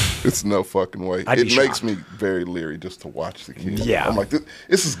 Yeah. It's no fucking way. I'd It be makes shocked. me very leery just to watch the kid. Yeah. I'm like,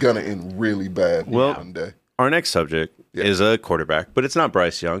 this is going to end really bad Well- one day. Our next subject is a quarterback, but it's not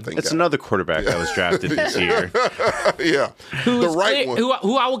Bryce Young. It's God. another quarterback that was drafted this year. Yeah. The right one. Who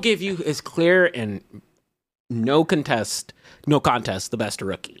I will give you is clear and no contest, the best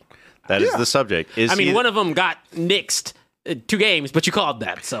rookie. That is the subject. Is I mean, he- one of them got nixed 2 games, but you called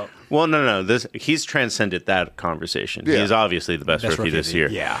that. So Well, no. He's transcended that conversation. Yeah. He's obviously the best rookie this year.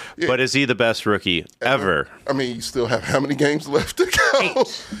 Yeah. But is he the best rookie ever? I mean, you still have how many games left to go?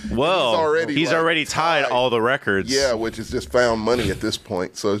 Well, he's like, already tied all the records. Yeah, which is just found money at this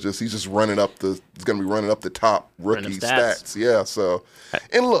point. So he's just running up he's going to be running up the top rookie Running stats. stats. Yeah, so.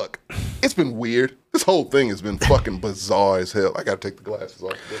 And look, it's been weird. This whole thing has been fucking bizarre as hell. I got to take the glasses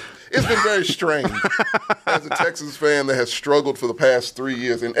off. It's been very strange. As a Texas fan that has struggled for the past 3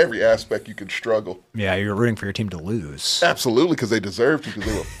 years in every aspect you can struggle. Yeah. You're rooting for your team to lose. Absolutely, because they deserved to,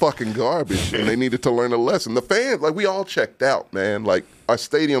 because they were fucking garbage and they needed to learn a lesson. The fans, like, we all checked out, man. Like, our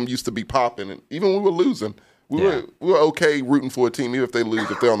stadium used to be popping, and even when we were losing, we were okay rooting for a team, even if they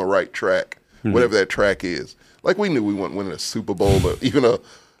lose, if they're on the right track, whatever that track is. Like, we knew we weren't winning a Super Bowl or even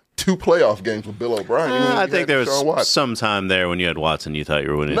 2 playoff games with Bill O'Brien. Even when I we think had there Deshaun was Watson. some time there when you had Watson, you thought you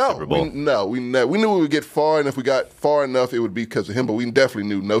were winning a Super Bowl. We knew we would get far, and if we got far enough, it would be because of him. But we definitely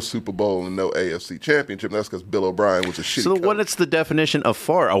knew no Super Bowl and no AFC Championship. And that's because Bill O'Brien was a shitty So coach. what is the definition of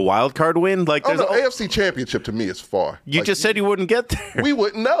far? A wild card win? Like Oh, there's no, AFC Championship to me is far. you Like, just said you wouldn't get there. we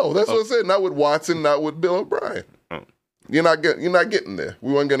wouldn't know. That's what I said. Not with Watson, not with Bill O'Brien. You're not getting there.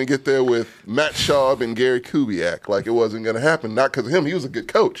 We weren't going to get there with Matt Schaub and Gary Kubiak. Like, it wasn't going to happen. Not because of him. He was a good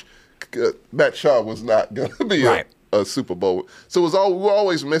coach. Matt Schaub was not going to be Right. a Super Bowl. So we were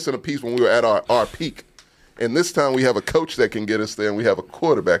always missing a piece when we were at our peak. And this time we have a coach that can get us there, and we have a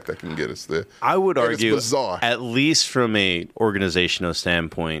quarterback that can get us there. I would And argue, it's bizarre. at least from a organizational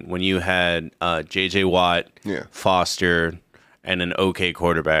standpoint, when you had J.J. Watt, Yeah. Foster, and an okay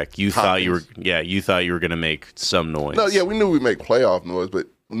quarterback, you thought you were going to make some noise. No, yeah, we knew we'd make playoff noise, but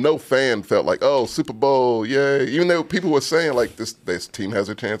no fan felt like, oh, Super Bowl, yay. Even though people were saying, like, this team has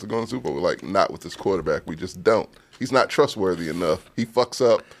a chance of going to Super Bowl. We're like, not with this quarterback. We just don't. He's not trustworthy enough. He fucks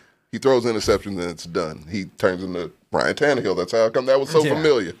up. He throws interceptions, and it's done. He turns into Ryan Tannehill. That's how come that was so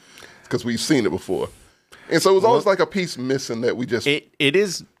familiar, because we've seen it before. And so it was always like a piece missing that we just... It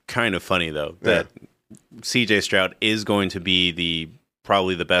is kind of funny, though, that C.J. Stroud is going to be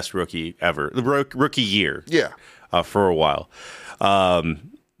probably the best rookie ever, the rookie year for a while.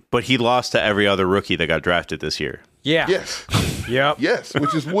 But he lost to every other rookie that got drafted this year. Yeah. Yes. Yep. Yes,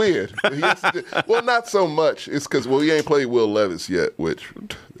 which is weird. Well, not so much. It's because, he ain't played Will Levis yet, which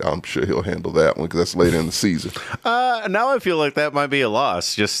I'm sure he'll handle that one because that's later in the season. Now I feel like that might be a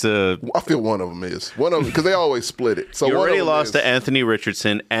loss. Just I feel one of them is. One of them, because they always split it. So you one already of them lost is, to Anthony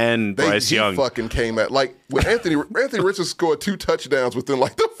Richardson and Bryce Young. He fucking came at, like, when Anthony Richardson scored 2 touchdowns within,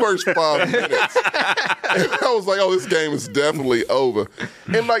 like, the first 5 minutes. And I was like, oh, this game is definitely over.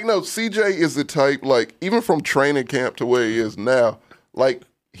 And, like, no, CJ is the type, like, even from training camp to where he is now, like,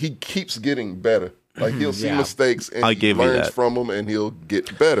 he keeps getting better. Like, he'll see mistakes and he learns from them and he'll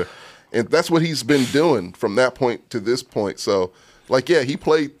get better. And that's what he's been doing from that point to this point. So, like, yeah, he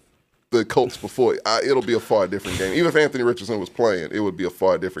played the Colts before. It'll be a far different game. Even if Anthony Richardson was playing, it would be a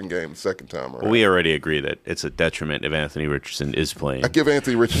far different game the second time around. We already agree that it's a detriment if Anthony Richardson is playing. I give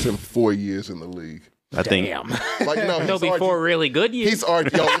Anthony Richardson 4 years in the league. I think. Like, no, He'll be 4 really good years. He's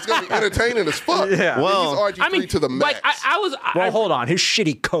it's going to be entertaining as fuck. Yeah. Well, he's RG3 to the max. Like Well, hold on. His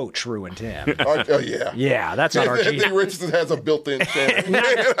shitty coach ruined him. Oh, yeah. Yeah, that's not Anthony RG. Richardson has a built-in chance.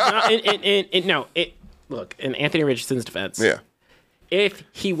 Look, in Anthony Richardson's defense, Yeah. if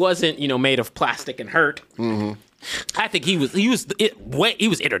he wasn't, made of plastic and hurt, I think he was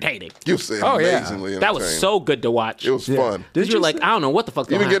entertaining. You said amazingly That was entertaining. so good to watch. It was fun. Because you're like, I don't know what the fuck's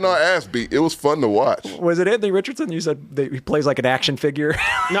going Even on. getting our ass beat, it was fun to watch. Was it Anthony Richardson? You said he plays like an action figure.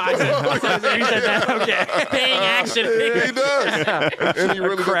 No, I said, you said that. Okay. Paying action. He does. And he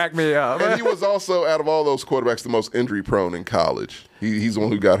really Cracked me up. And he was also, out of all those quarterbacks, the most injury-prone in college. He's the one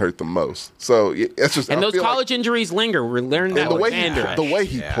who got hurt the most. So it's just. And I those feel college injuries linger. We're learning that the with way Vander. the way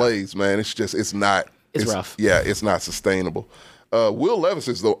he plays, man, it's not. It's rough. Yeah, it's not sustainable. Will Levis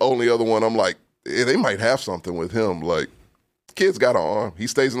is the only other one. I'm like, they might have something with him. Like, kid's got an arm. He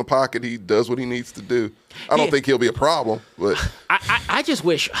stays in the pocket. He does what he needs to do. I don't think he'll be a problem. But I just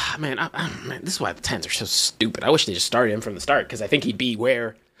wish, man, this is why the Titans are so stupid. I wish they just started him from the start because I think he'd be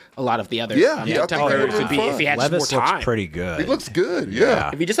where a lot of the other I think he players would would be be if he had Levis just more time. looks pretty good. he looks good.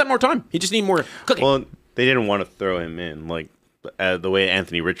 Yeah. If he just had more time, he just need more cooking. Well, they didn't want to throw him in. Like, the way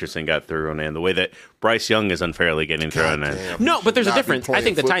Anthony Richardson got thrown in, the way that Bryce Young is unfairly getting thrown in. no, but there's a not be difference. I playing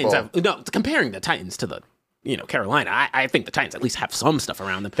think the Titans football. have comparing the Titans to the Carolina. I think the Titans at least have some stuff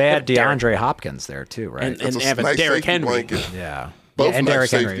around them. They had Derek- DeAndre Hopkins there too, right? and That's they a have a nice Derrick safety Henry. blanket. yeah. Both And nice Derrick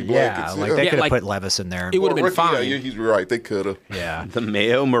safety Henry. blankets, Like yeah. they Yeah, could have like- put Levis in there. It would have been Ricky, fine. yeah, he's right. They could have. Yeah. The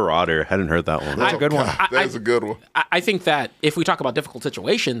Mayo Marauder. Hadn't heard that one. That's a good one. That is a good one. I think that if we talk about difficult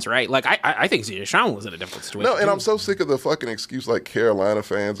situations, right? Like I think C.J. Stroud was in a difficult situation. No, and too. I'm so sick of the fucking excuse like Carolina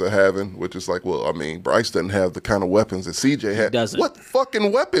fans are having, which is like, well, I mean, Bryce doesn't have the kind of weapons that CJ had. doesn't. What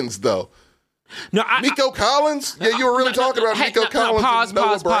fucking weapons though? no, Nico Collins? Yeah, you were really talking about Nico Collins. Pause, and Noah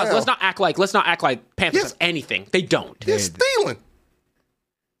pause. Brown. Let's not act like Panthers Yes. have anything. They don't. They're stealing.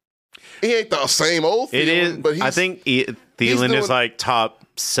 He ain't the same old. It Thielen, is. but he's, I think Thielen doing- is like top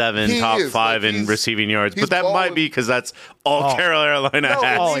 7, He top is, 5 like, in he's- receiving yards, he's but that balling. might be because that's all Carolina No,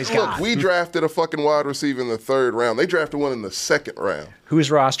 has. he's look, got. we drafted a fucking wide receiver in the 3rd round. They drafted one in the 2nd round. Whose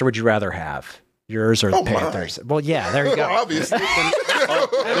roster would you rather have? Yours or the Panthers? Well, yeah, there you go. Obviously.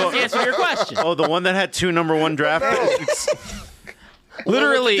 Let's answer your question. Oh, the one that had 2 number 1 draft picks.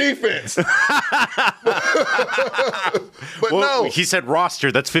 Literally, defense. But Well, no, he said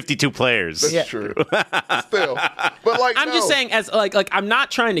roster. That's 52 players. that's true. Still, but like, I'm just saying, as like I'm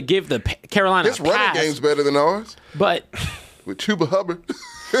not trying to give the Carolina his a running pass, game's better than ours but with Chuba Hubbard.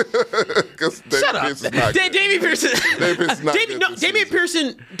 Shut up. Is not good. Damian Pearson. Damian Pearson's not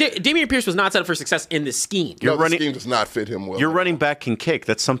good this Damian Pierce was not set up for success in this scheme. No, running- the scheme does not fit him well. Your running back can kick.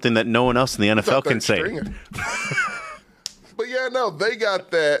 That's something that no one else in the NFL can say. But yeah, no, they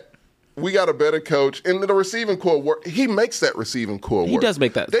got that. We got a better coach, and the receiving core work. He makes that receiving core work. He does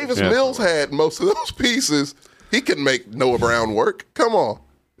make that. Davis Mills had most of those pieces. He couldn't make Noah Brown work. Come on,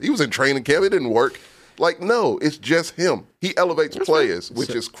 he was in training camp. It didn't work. Like, no, it's just him. He elevates players, which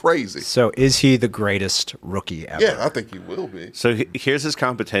is crazy. So is he the greatest rookie ever? Yeah, I think he will be. So here's his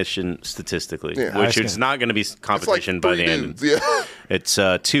competition statistically, Yeah. which is not going to be It's like competition by the end. dudes. Yeah. It's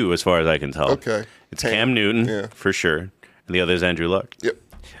 2 as far as I can tell. Okay. It's Cam Newton Yeah. for sure, and the other is Andrew Luck. Yep.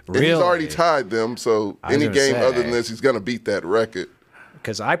 And Really? he's already tied them, so I was any gonna game say. other than this, he's going to beat that record.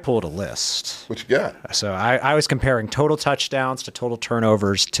 Because I pulled a list. What you got? So I was comparing total touchdowns to total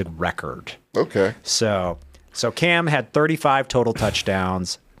turnovers to record. Okay. So Cam had 35 total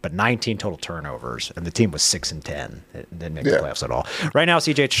touchdowns, but 19 total turnovers, and the team was 6-10. It didn't make the Yeah. playoffs at all. Right now,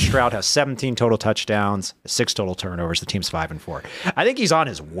 CJ Stroud has 17 total touchdowns, 6 total turnovers. The team's 5-4. I think he's on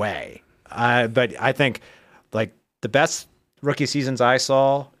his way. But I think like the best rookie seasons I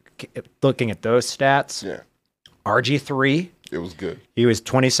saw, looking at those stats, Yeah. RG3 It was good. He was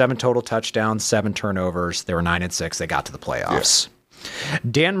 27 total touchdowns, 7 turnovers. They were 9-6. They got to the playoffs. Yeah.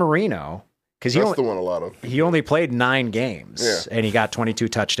 Dan Marino, because he only played 9 games, and he got 22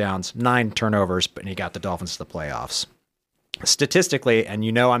 touchdowns, 9 turnovers, and he got the Dolphins to the playoffs. Statistically, and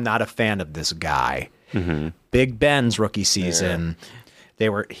I'm not a fan of this guy. Big Ben's rookie season,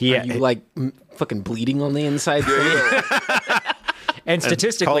 Are you like fucking bleeding on the inside? And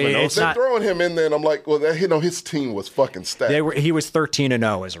statistically, it's they're not throwing him in there, and I'm like, well, his team was fucking stacked. He was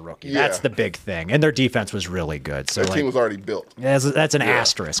 13-0 as a rookie. Yeah. That's the big thing, and their defense was really good. So their team was already built. That's an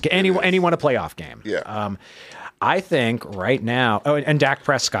asterisk. And he won a playoff game. Yeah. I think right now. Oh, and Dak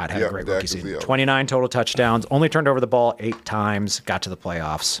Prescott had a great rookie season. 29 total touchdowns. Only turned over the ball 8 times. Got to the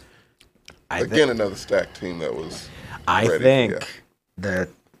playoffs. Another stacked team that was. I think that.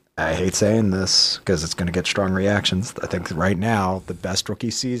 I hate saying this because it's going to get strong reactions. I think right now the best rookie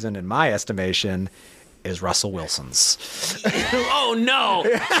season, in my estimation, is Russell Wilson's. Oh no!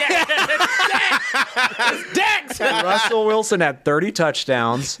 Dex! Russell Wilson had 30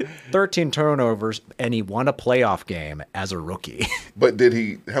 touchdowns, 13 turnovers, and he won a playoff game as a rookie. But did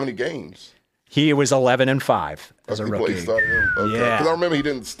he? How many games? He was 11-5 as a rookie. Yeah, because I remember he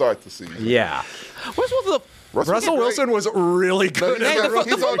didn't start the season. Yeah. Russell Wilson was really good.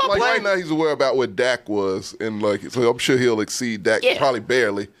 Right now he's aware about what Dak was, and so I'm sure he'll exceed Dak, probably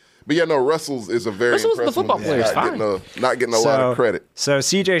barely. But Russell's is a very impressive the football player. Not getting a lot of credit. So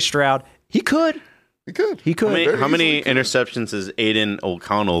C.J. Stroud, he could. How many interceptions has Aiden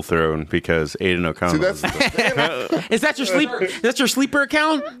O'Connell thrown? Because Aiden O'Connell. Is that your sleeper? That's your sleeper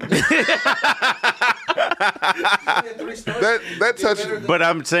account? that touch. But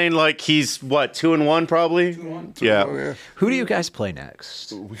I'm saying he's he's what 2-1 probably. 2-1. Yeah. Who do you guys play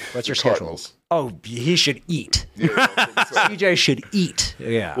next? What's your schedule? Oh, he should eat. CJ should eat.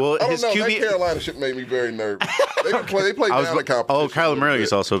 Yeah. Well, his QB. That Carolina shit made me very nervous. They play down the competition. Oh, Kyler Murray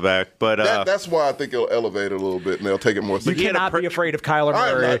is also back, but that's why I think it'll elevate it a little bit and they'll take it more seriously. You cannot be afraid of Kyler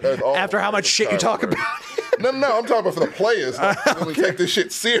Murray after how much shit you talk about. No, I'm talking about for the players. Really take this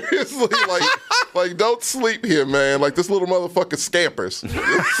shit seriously. Like, don't sleep here, man. Like, this little motherfucker scampers.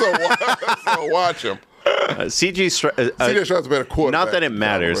 so watch him. CJ Stroud's a better quarterback. Not that it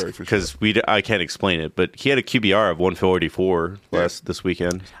matters because I can't explain it, but he had a QBR of 144 this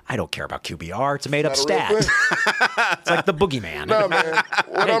weekend. I don't care about QBR. It's a made up stat. It's like the boogeyman. No, man.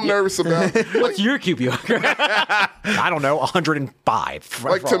 What I'm nervous about. What's your QBR? I don't know.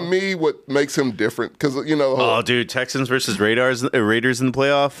 105. To me, what makes him different because dude, Texans versus Raiders in the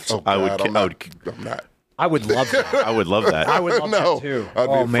playoffs. Oh, God, I'm not. I would love that. I would love that. I would love that too.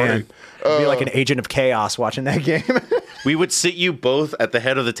 I'd be man. I'd be like an agent of chaos watching that game. We would sit you both at the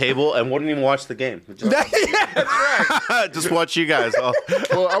head of the table and wouldn't even watch the game. That's right. Just watch you guys.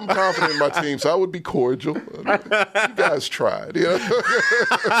 Well, I'm confident in my team, so I would be cordial. You guys tried,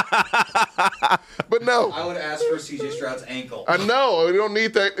 But no. I would ask for CJ Stroud's ankle. I know. We don't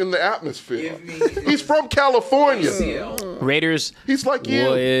need that in the atmosphere. He's from California. Raiders. He's like you.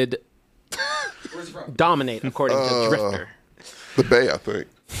 Would dominate, according to Drifter. The Bay, I think.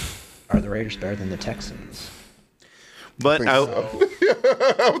 Are the Raiders better than the Texans? But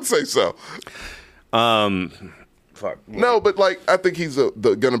I would say so. Fuck. No, but I think he's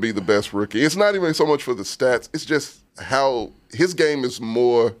going to be the best rookie. It's not even so much for the stats. It's just how his game is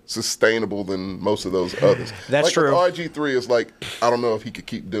more sustainable than most of those others. That's true. RG3 is I don't know if he could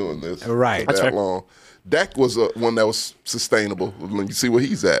keep doing this right. that long. Dak was one that was sustainable. When you see where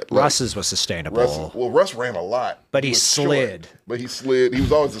he's at. Russ's was sustainable. Russ ran a lot. But he slid. Short, but he slid. He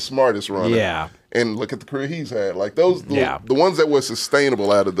was always the smartest runner. Yeah. And look at the career he's had. The ones that were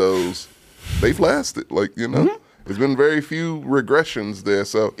sustainable out of those, they've lasted. There's been very few regressions there.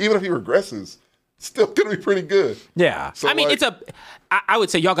 So even if he regresses, it's still going to be pretty good. Yeah. So I would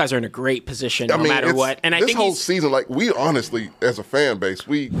say y'all guys are in a great position no matter what. And I think this whole season, we honestly, as a fan base,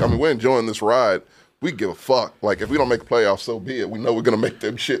 we're enjoying this ride. We give a fuck. If we don't make the playoffs, so be it. We know we're going to make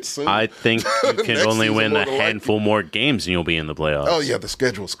them shit soon. I think you can only win a handful more games and you'll be in the playoffs. Oh, yeah, the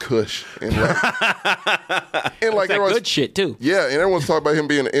schedule's cush. And good shit, too. Yeah, and everyone's talking about him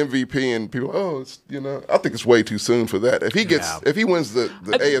being an MVP and people, I think it's way too soon for that. If he wins the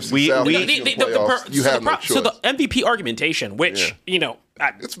AFC South you have no choice. So the MVP argumentation, which,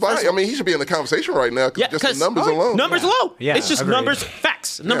 it's fine. He should be in the conversation right now because just the numbers alone. Numbers alone. Yeah, it's just numbers,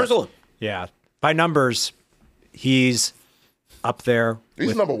 facts, numbers alone. Yeah. By numbers, he's up there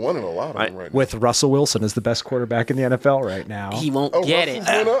He's number one in a lot of them right now. With Russell Wilson as the best quarterback in the NFL right now. He won't get it.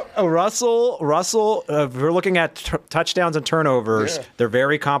 Russell's went up? Russell, if we're looking at touchdowns and turnovers, they're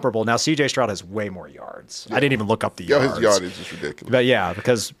very comparable. Now, C.J. Stroud has way more yards. I didn't even look up the yards. His yardage is ridiculous. But yeah,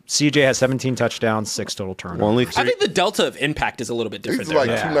 because C.J. has 17 touctouhdowns, 6 total turnovers. Only I three. think the delta of impact is a little bit different He's there. like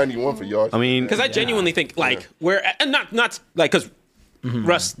 291 for yards. I mean, Because I genuinely think where and not like because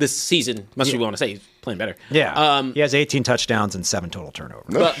Russ this season much we want to say he's playing better. Yeah, he has 18 touchdowns and 7 total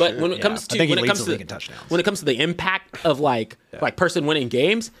turnovers. But when it comes to I think he when it leads comes the to league in touchdowns. when it comes to the impact of like person winning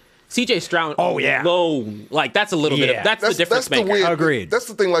games, CJ Stroud alone, like that's a little bit of that's the difference maker. Agreed. That's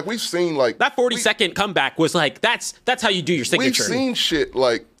the thing. Like we've seen like That 40-second comeback was like that's how you do your signature. We've seen shit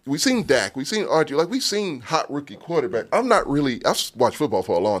like we've seen Dak, we've seen RG, like we've seen hot rookie quarterback. I've watched football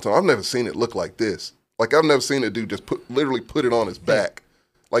for a long time. I've never seen it look like this. Like I've never seen a dude just literally put it on his back.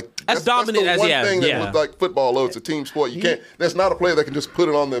 Like as dominant that's as the one thing that like football, though, it's a team sport. You can't. There's not a player that can just put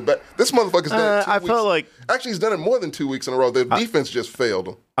it on their back. This motherfucker's done it 2 I weeks. felt like Actually, he's done it more than 2 weeks in a row. The defense just failed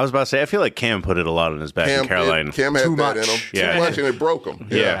him. I was about to say, I feel like Cam put it a lot on his back in Carolina. Cam had Too that much. in him. Yeah. Too much, and it broke him.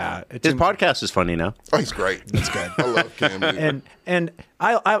 Yeah. His podcast is funny now. Oh, he's great. That's good. I love Cam. Dude. And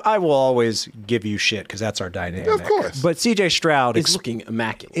I will always give you shit because that's our dynamic. Yeah, of course. But C.J. Stroud He's looking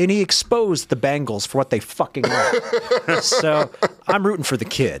immaculate. and he exposed the Bengals for what they fucking are. So I'm rooting for the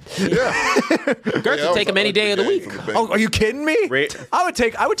kid. Gert would take him any day of the week. Oh, are you kidding me? I would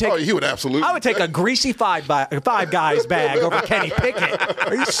take. Oh, he would absolutely. I would take a greasy five guys bag over Kenny Pickett.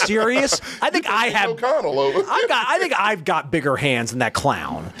 Are you serious? I think I have. O'Connell over. I think I've got bigger hands than that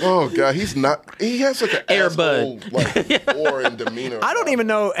clown. Oh God, he's not. He has such an Air asshole, Bud. like aura and demeanor. I don't even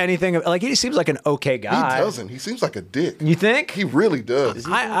know anything. Like he seems like an okay He guy. doesn't. He seems like a dick. You think? He really does.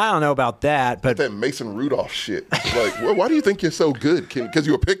 I don't know about that, but That Mason Rudolph shit. Like, well, why do you think you're so good, Ken? Because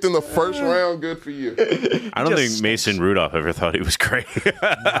you were picked in the first round. Good for you. I don't think Mason Rudolph ever thought he was great.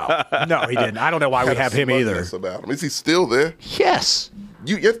 no, he didn't. I don't know why we have him either. About him. Is he still there? Yes.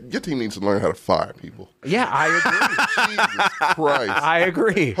 Your team needs to learn how to fire people. Yeah, I agree. Jesus Christ. I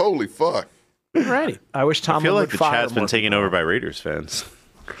agree. Holy fuck. Alrighty. I wish Tom I feel would like the fire chat's been more taken people. over by Raiders fans.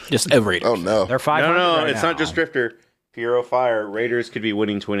 Just every Oh no. They're 500 No, right it's now. not just Drifter. Piero Fire. Raiders could be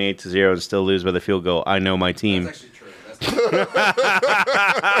winning 28-0 and still lose by the field goal. I know my team. That's actually true.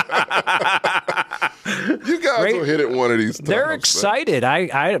 You guys will hit it one of these times. They're man. excited.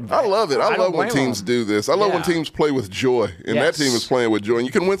 I love it. I love don't when blame teams them. do this. I love when Yeah. teams play with joy, and Yes. that team is playing with joy, and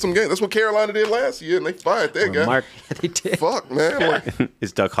you can win some games. That's what Carolina did last year, and they fired that guy. Mark, they did. Fuck, man. Like,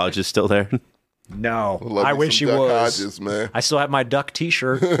 Is Duck Hodges still there? No, love I me wish he some Duck was. Hodges, man. I still have my Duck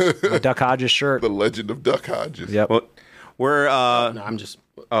T-shirt, my Duck Hodges shirt. The legend of Duck Hodges. Yep. Well, we're. No, I'm just.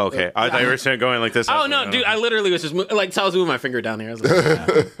 Oh, okay. I thought you were going like this. Oh no, dude! I literally was just like, so I was moving my finger down there. I was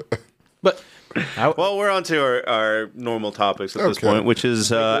like, but Well, we're on to our normal topics at this Okay. point, which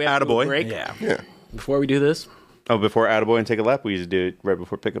is we have to Attaboy. break Yeah. Yeah. before we do this. Oh, before Attaboy and take a lap, we used to do it right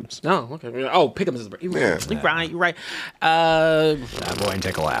before Pick'ems. No, okay. Oh, pick up is the break. You're Yeah. right. You're right. You're right. Bad boy and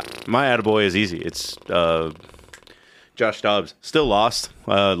take a lap. My Attaboy is easy. It's Josh Dobbs. Still lost.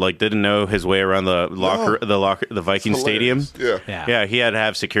 Didn't know his way around the the Viking Stadium. Yeah. Yeah, he had to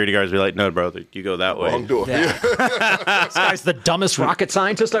have security guards be like, "No, bro, you go that way." Wrong door. Yeah. Yeah. This guy's the dumbest rocket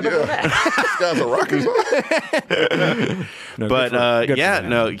scientist I've ever met. This guy's a rocket. No, But good for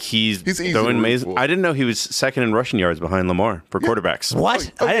him. he's He's easy throwing to root amazing. for. I didn't know he was second in rushing yards behind Lamar for quarterbacks.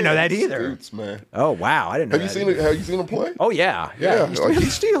 What? I didn't know that either. Dudes, man. Oh wow, I didn't know Have you that. seen it? Have you seen him play? Oh yeah. Yeah, He's like the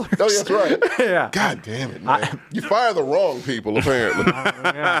he's- Steelers. Oh, that's right. Yeah. God damn it, man. You fire the wrong people, apparently.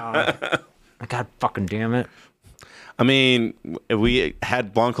 God fucking damn it. I mean, we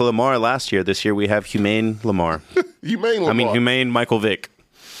had Blanco Lamar last year. This year we have Humane Lamar. Humane Lamar. Humane Michael Vick.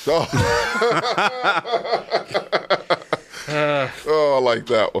 Oh. Oh, I like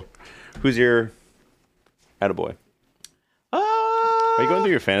that one. Who's your Attaboy? Are you going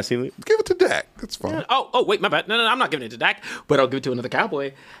through your fantasy league? Give it to Dak. That's fine. Oh, wait, my bad. No, I'm not giving it to Dak, but I'll give it to another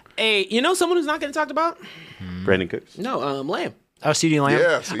Cowboy. Hey, you know someone who's not getting talked about? Brandon Cooks. No, Lamb. Oh, CD Lamb.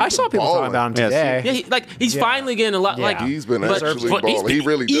 Yeah, so I he's saw been people talking balling. about him Yeah, today. Yeah, he's finally getting a lot. Yeah. Like He's been but- actually but he's balling. He been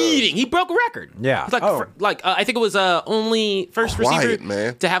really does. eating. He broke a record. Yeah. He's like, Oh. I think it was only first Quiet, receiver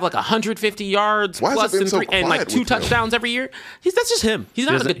man. to have like 150 yards Why has it plus been so and like quiet 2 with him? touchdowns every year. That's just him. He's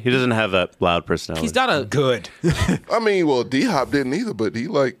not a good. He doesn't have that loud personality. He's not a Good. I mean, well, D-Hop didn't either, but he,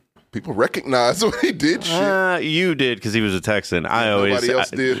 people recognize what he did shit. You did because he was a Texan. I always. nobody else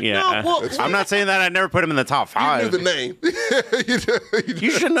did. Yeah. No, well, I'm not saying that I never put him in the top You knew 5. the name.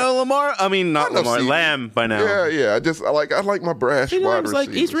 You should know Lamar. I mean, not I know Lamar. CD. Lamb by now. Yeah. I like my brash You know, wide I was like,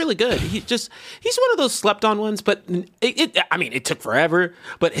 he's receivers. really good. He's one of those slept on ones. But it took forever.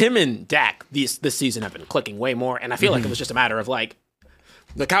 But him and Dak this season have been clicking way more, and I feel like it was just a matter of like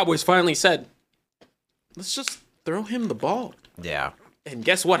the Cowboys finally said, let's just throw him the ball. Yeah. And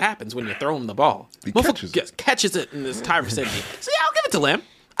guess what happens when you throw him the ball? He Catches it in this time vicinity. So yeah, I'll give it to Lamb.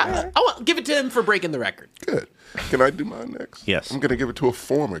 I want give it to him for breaking the record. Good. Can I do mine next? Yes. I'm going to give it to a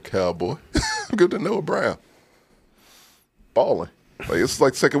former Cowboy. I'm giving it to Noah Brown. Balling. Like, it's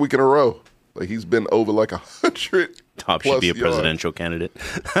like second week in a row. Like, he's been over like 100. Top should be a presidential candidate.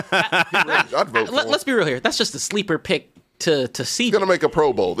 I'd vote for him. Let's be real here. That's just a sleeper pick to see. He's going to make a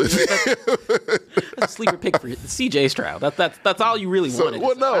Pro Bowl this year. That's a sleeper pick for CJ Stroud. That's all you really wanted.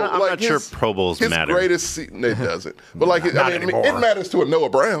 Well, no. I'm not sure Pro Bowls matter. His greatest season, it doesn't. But like, Not I mean, anymore. it matters to a Noah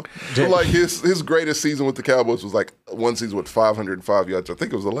Brown. But like his greatest season with the Cowboys was like one season with 505 yards. I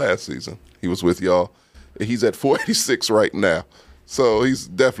think it was the last season he was with y'all. He's at 486 right now. So he's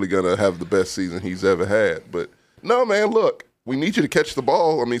definitely going to have the best season he's ever had. But no, man, look, we need you to catch the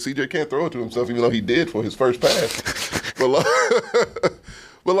ball. I mean, CJ can't throw it to himself, even though he did for his first pass.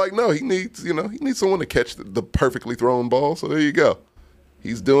 But like, no, he needs someone to catch the perfectly thrown ball. So there you go.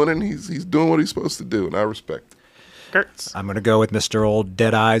 He's doing it. And he's doing what he's supposed to do, and I respect it. Kurtz. I'm going to go with Mr. Old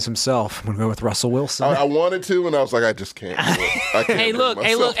Dead Eyes himself. I'm going to go with Russell Wilson. I wanted to, and I was like, I just can't do it. I can't Hey, bring look.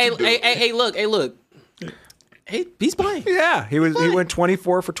 myself to do it. Hey, look. Hey, he's playing. Yeah, he went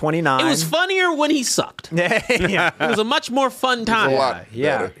 24 for 29. It was funnier when he sucked. yeah. It was a much more fun time. a lot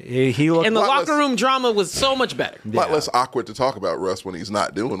Yeah, better. he looked And the lot locker less- room drama was so much better. A lot less awkward to talk about Russ when he's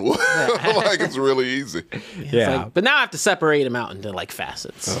not doing well. Like, it's really easy. yeah. But now I have to separate him out into like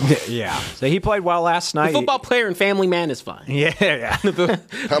facets. Yeah. So he played well last night. Football player and family man is fine. Yeah. I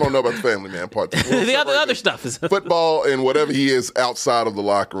don't know about the family man part. The other stuff is Football and whatever he is outside of the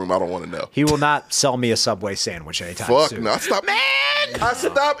locker room, I don't want to know. He will not sell me a Subway sandwich anytime Fuck soon. no. I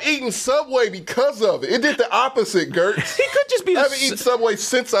stopped eating Subway because of it. It did the opposite, Gert. He could just be. I haven't eaten Subway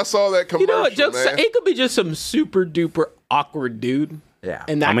since I saw that commercial, You know what? Jokes. man. He could be just some super duper awkward dude. Yeah.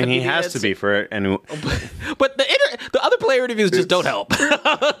 And that I mean, could he be has the to be for it. And But the other player interviews just don't help.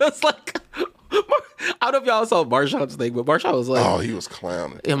 It's like I don't know if y'all saw Marshawn's thing, but Marshawn was like, Oh, he was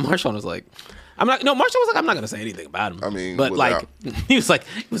clowning. yeah, Marshawn was like, Marshawn was like, I'm not gonna say anything about him. I mean, but without- like,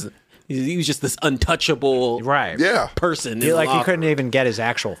 he was just this untouchable Right. Yeah. person. in He, the he locker couldn't room. even get his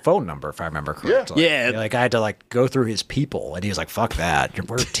actual phone number, if I remember correctly. Yeah. Like, I had to, go through his people, and he was like, fuck that.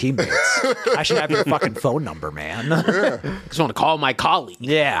 We're teammates. I should have your fucking phone number, man. Just want to call my colleague.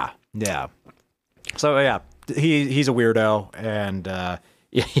 Yeah. So, yeah, he's a weirdo, and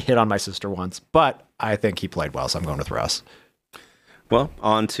he hit on my sister once, but I think he played well, so I'm going with Russ. well,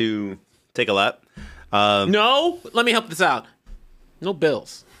 on to take a lap. No, let me help this out. No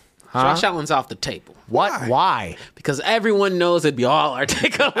Bills. Josh Allen's off the table What? Why? because everyone knows it'd be all our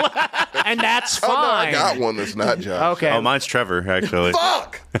take a lot. And that's Oh, no, fine. I got one that's not Josh. Okay. Oh, mine's Trevor, actually.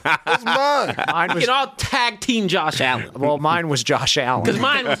 Fuck! That's mine. Mine We was, can all tag team Josh Allen. well, mine was Josh Allen. Because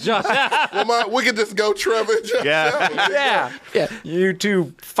mine was Josh Allen. Well, we could just go Trevor and Josh Yeah. Allen. Yeah. Yeah. You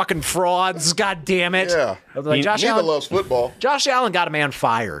two fucking frauds. God damn it. Yeah. Like, Josh Neither Allen, loves football. Josh Allen got a man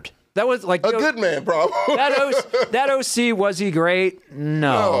fired. That was like A good man, probably. that OC, was he great?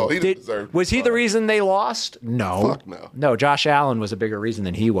 No. No, he didn't deserve to be was he the fired. reason they lost? No. Fuck no. No, Josh Allen was a bigger reason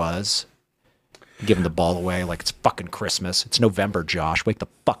than he was. Give him the ball away like it's fucking Christmas. It's November, Josh. Wake the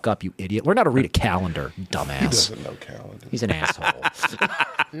fuck up, you idiot. Learn how to read a calendar, dumbass. Doesn't know calendar. He's an asshole.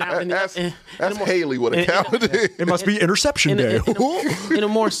 Now, Ask Haley what a calendar is. It must be interception day. in a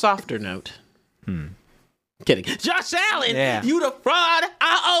more softer note. Kidding. Josh Allen, Yeah. you the fraud.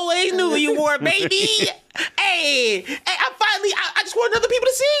 I always knew you were, baby. hey, I just want other people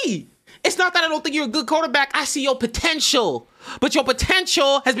to see. It's not that I don't think you're a good quarterback. I see your potential. But your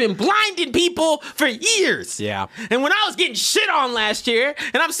potential has been blinding people for years. Yeah. And when I was getting shit on last year,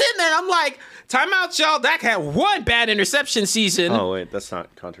 and I'm sitting there and I'm like, timeout, y'all. Dak had one bad interception season. Oh, wait, that's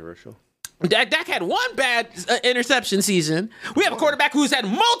not controversial. Dak had one bad interception season. We have a quarterback who's had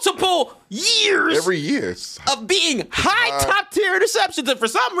multiple years Every year. of being high top tier interceptions, and for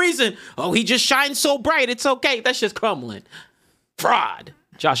some reason, he just shines so bright. It's okay. That's just crumbling. Fraud.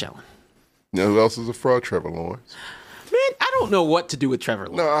 Josh Allen. You know who else is a fraud? Trevor Lawrence. Man, I don't know what to do with Trevor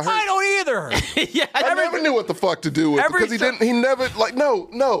No, Lawrence. I heard. I don't either. Yeah, I never knew what the fuck to do with Every because he didn't. He never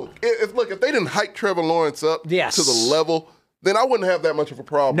no. If they didn't hype Trevor Lawrence up Yes. to the level, then I wouldn't have that much of a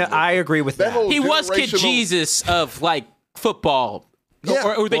problem. No, with I it. agree with that. whole he was Kid generational- Jesus of like football.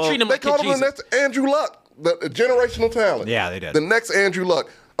 Yeah. Or they treat him They like Kid called him the Jesus. next Andrew Luck, the generational talent. Yeah, they did. The next Andrew Luck.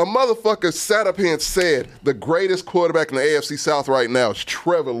 A motherfucker sat up here and said the greatest quarterback in the AFC South right now is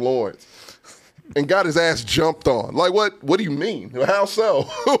Trevor Lawrence. And got his ass jumped on. Like, what? What do you mean? How so?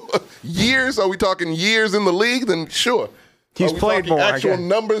 Years? Are we talking years in the league? Then sure. He's played more. Actual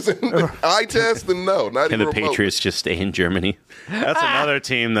numbers in the eye test, and no, not Can even the remotely. Patriots just stay in Germany? That's another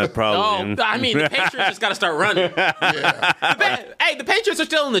team that Oh, probably. I mean, the Patriots just got to start running. Hey, the Patriots are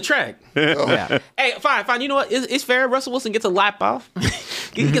still on the track. Yeah. Hey, fine. You know what? It's fair. Russell Wilson gets a lap off.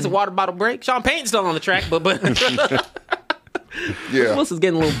 He gets a water bottle break. Sean Payton's still on the track, but Yeah, Wilson's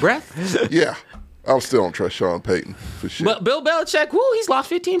getting a little breath. yeah. I still don't trust Sean Payton for shit. But Bill Belichick, he's lost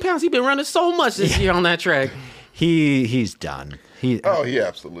 15 pounds. He's been running so much this year on that track. He's done. yeah,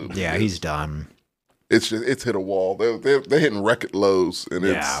 absolutely. Yeah, he's done. It's hit a wall. They're hitting record lows, and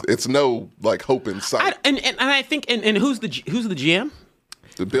it's no like hope in sight. And I think and who's the GM?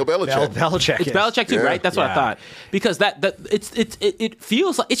 Bill Belichick. Belichick. It's is. Belichick too, Yeah. right? That's what I Yeah. thought. Because it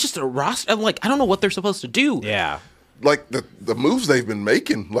feels like it's just a roster. I'm like, I don't know what they're supposed to do. Yeah. Like the moves they've been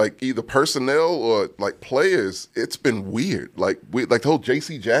making, like either personnel or like players, it's been weird. Like the whole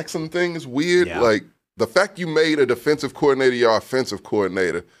J.C. Jackson thing is weird. Yeah. Like the fact you made a defensive coordinator your offensive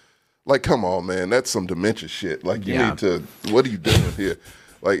coordinator, like come on, man, that's some dementia shit. Like you need to. What are you doing here?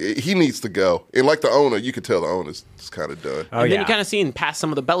 Like he needs to go. And like the owner, you could tell the owner's just kind of done. Oh, And then yeah. you kind of seen past some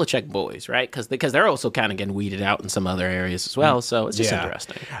of the Belichick boys, right? Because they're also kind of getting weeded out in some other areas as well. So it's just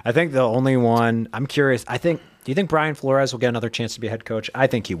interesting. I think the only one I'm curious. Do you think Brian Flores will get another chance to be head coach? I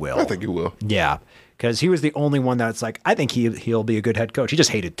think he will. I think he will. Yeah, because he was the only one that's like, I think he'll be a good head coach. He just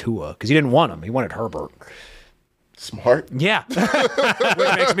hated Tua because he didn't want him. He wanted Herbert. Smart. Yeah,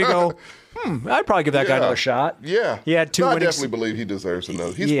 which makes me go, I'd probably give that guy another shot. Yeah. He had two I winning. definitely believe he deserves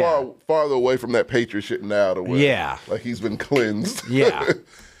another. He's Yeah. farther away from that Patriot shit now to where Yeah. like he's been cleansed. Yeah.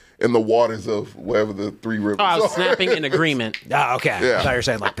 In the waters of wherever the three rivers Oh, I was are. snapping in agreement. Oh, okay. Yeah. I thought you were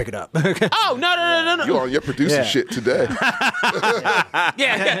saying like pick it up. Oh, no. You're on your producer Yeah. shit today.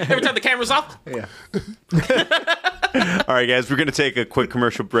 Yeah. Every time the camera's off. Yeah. All right, guys, we're going to take a quick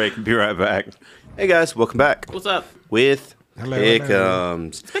commercial break and be right back. Hey, guys, welcome back. What's up? With Hello.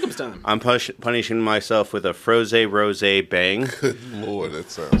 Pick'ems. Pick'em's time. I'm punishing myself with a Froze Rose bang. Good Lord, that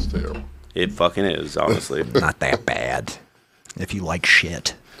sounds terrible. It fucking is, honestly. Not that bad. If you like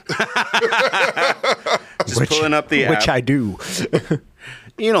shit, Just pulling up the which app. I do.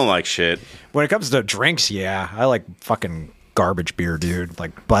 You don't like shit. When it comes to drinks, yeah, I like fucking garbage beer, dude.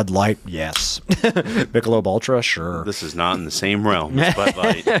 Like Bud Light, yes. Michelob Ultra, sure. This is not in the same realm as Bud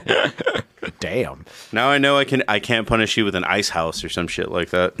Light. Damn. Now I know I can't punish you with an ice house or some shit like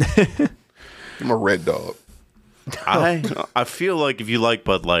that. I'm a Red Dog. I feel like if you like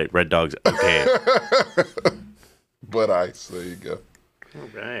Bud Light, Red Dog's okay. But ice, there you go. All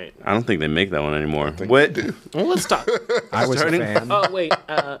right. I don't think they make that one anymore. They What? do. Well, let's talk. I was Starting- a fan. Oh, wait.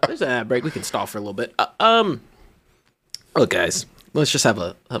 There's an ad break. We can stall for a little bit. Look, guys. Let's just have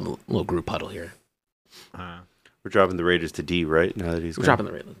a little group huddle here. We're dropping the Raiders to D, right? Now that he's We're gone. dropping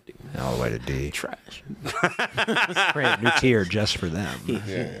the rate. All the way to D. Trash. Create a new tier just for them.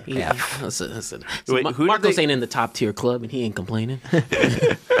 Yeah. Listen. So Wait, who did Marcos they- ain't in the top tier club, and he ain't complaining.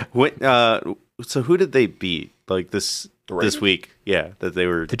 What, so who did they beat like this Raiders? week? Yeah, that they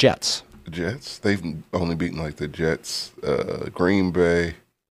were. The Jets. The Jets, they've only beaten like the Jets, Green Bay,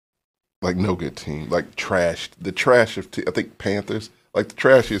 like no good team, like the trash of I think Panthers, like the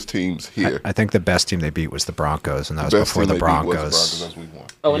trashiest teams here. I think the best team they beat was the Broncos, and that was Best before team the they beat was Broncos. the Broncos as we won.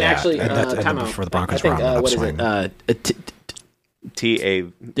 Oh, and Yeah, actually, and that's- and time then out. before the Broncos I think, were on the what is upswing. it?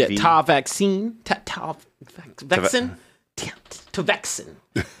 TAV. Yeah, Ta vaccine. Vaccine. Tavexin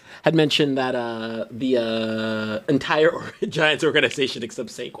had mentioned that the entire Giants organization except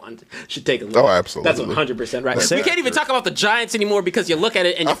Saquon should take a look. Oh, absolutely. That's 100% right. That's We can't even accurate. talk about the Giants anymore because you look at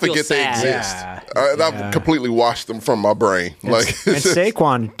it and you I feel forget they sad. exist. Yeah. I've completely washed them from my brain. Like, And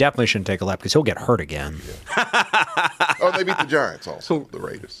Saquon definitely shouldn't take a lap because he'll get hurt again. oh, they beat the Giants also, the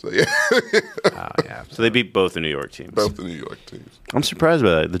Raiders. So yeah, Yeah. So they beat both the New York teams. both the New York teams. I'm surprised by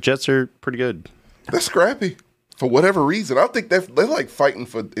that. The Jets are pretty good. They're scrappy for whatever reason. I think they're like fighting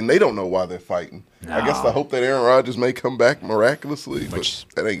for, and they don't know why they're fighting. I guess the hope that Aaron Rodgers may come back miraculously, but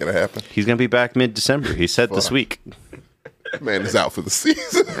that ain't gonna happen. He's gonna be back mid-December. He said this week. Man is out for the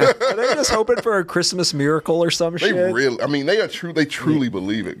season. Are they just hoping for a Christmas miracle or some They shit? really, I mean, they are true. They truly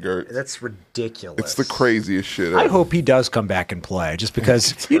believe it, Gert. That's ridiculous. It's the craziest shit. I ever. hope he does come back and play, just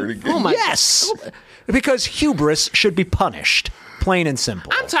because. pretty good. Oh my- Yes, because hubris should be punished, plain and simple.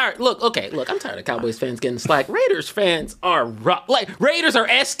 I'm tired. Look, I'm tired of Cowboys fans getting slack. Raiders fans are rough. Like, Raiders are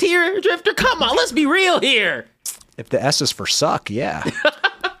S tier, Drifter. Come on, let's be real here. If the S is for suck, yeah.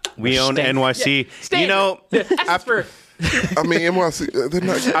 We own Stand- NYC. You Standard. know, S is for I mean, NYC, they're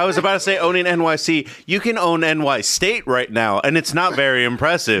not. I was about to say owning NYC. You can own NY State right now, and it's not very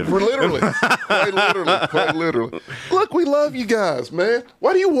impressive. Literally, quite literally. Look, we love you guys, man.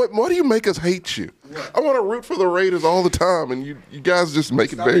 Why do you make us hate you? I want to root for the Raiders all the time, and you guys just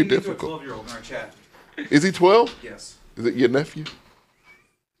make it very difficult. 12-year-old in our chat. Is he 12? Yes. Is it your nephew?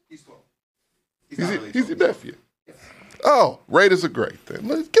 He's 12. He's your nephew. Oh, Raiders are great. Then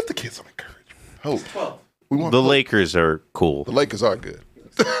let's give the kids some encouragement. Hope. 12. We want The hope. Lakers are cool. The Lakers are good.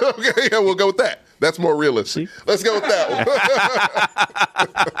 Okay, yeah, we'll go with that. That's more realistic. Let's go with that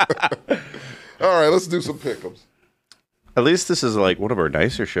one. All right, let's do some pick'ems. At least this is like one of our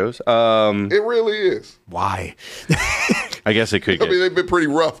nicer shows. It really is. Why? I guess it could I mean, get. they've been pretty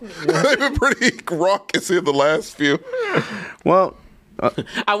rough. They've been pretty raucous in the last few. Well,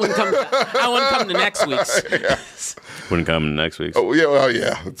 I wouldn't come to next week's. wouldn't come next week. Oh yeah, well,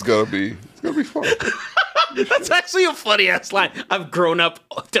 yeah. It's gonna be fun. That's actually a funny ass line. I've grown up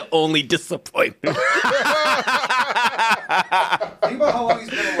to only disappointment. Think about how long he's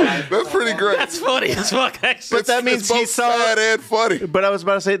been alive. That's pretty great. That's funny as fuck, actually. But that means it's both he saw. sad and funny. But I was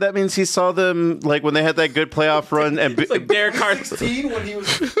about to say that means he saw them like when they had that good playoff run. And It's like Derek Carr. 16 when he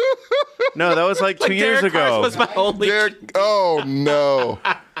was. no, that was like 2 years Derek Carr ago. was my only. Derek, oh no.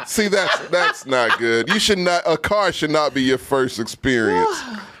 See, that's not good. A car should not be your first experience.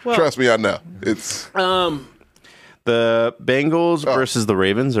 Trust me, I know. It's The Bengals versus the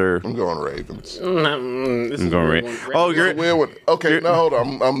Ravens, or I'm going Ravens. I'm going Ravens. Oh, you're. Weird one. Okay, now hold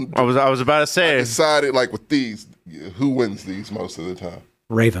on. I was about to say. Decided like with these, who wins these most of the time?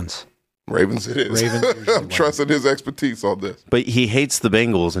 Ravens. Ravens it is. Ravens usually I'm win. trusting his expertise on this. But he hates the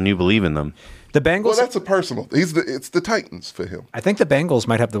Bengals, and you believe in them. The Bengals. Well, that's a personal. It's the Titans for him. I think the Bengals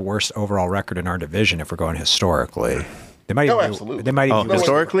might have the worst overall record in our division if we're going historically. They might No, even. absolutely. They might Oh, even. be-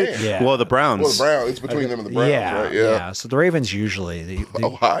 historically, Yeah. well, the Browns. Well, the Browns. It's between them and the Browns, yeah, right? Yeah. So the Ravens usually. The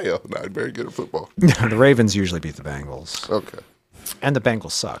Ohio, not very good at football. the Ravens usually beat the Bengals, Okay. and the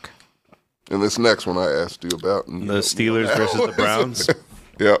Bengals suck. And this next one I asked you about. And The Steelers versus the Browns.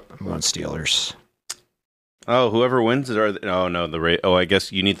 Yep. I'm going Steelers. Oh, whoever wins it are. Oh no, I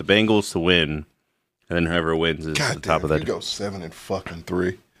guess you need the Bengals to win, and then whoever wins is God the top damn, of you that. go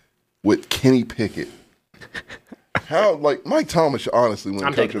 7-3 with Kenny Pickett. How Mike Thomas should honestly win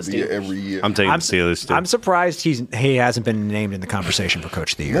I'm Coach taking of the the Year Steelers. every year. I'm taking the Steelers too. I'm surprised he hasn't been named in the conversation for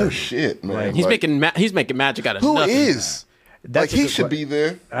Coach of the Year. no shit, man. He's Like, making magic out of who nothing. is? That's a He good should que- be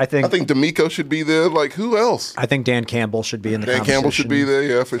there. I think D'Amico should be there. Like who else? I think Dan Campbell should be in the Dan conversation. Campbell should be there.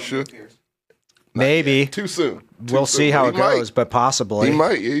 Yeah, for sure. Maybe. Too soon. We'll see how it goes, but possibly. He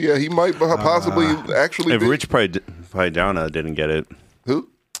might. Yeah, he might possibly actually. if be. Rich Paidana didn't get it, Who?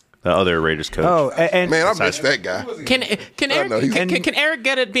 the other Raiders coach. Oh, and Man, I miss that guy. Can Eric know, he's- can Eric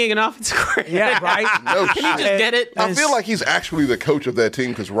get it being an offensive coordinator? yeah, right. No Can he just shit. get it? I feel like he's actually the coach of that team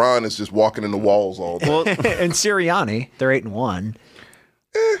because Ron is just walking in the walls all day. Well, and Sirianni, they're 8-1.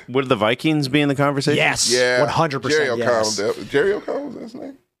 would the Vikings be in the conversation? Yes, Yeah, 100%. Jerry Yes. O'Connell. Jerry O'Connell is that his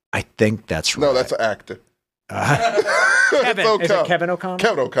name? I think that's right. No, that's an actor. Kevin. It's Is it Kevin O'Connell?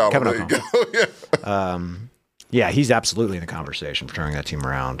 Kevin O'Connell. Kevin There you go. Yeah. Yeah, he's absolutely in the conversation for turning that team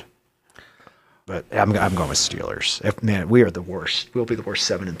around. But I'm going with Steelers. Man, we are the worst. We'll be the worst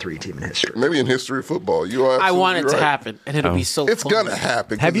 7-3 team in history. Maybe in history of football, you are. I want it absolutely to right. happen, and it'll be so. It's fun. gonna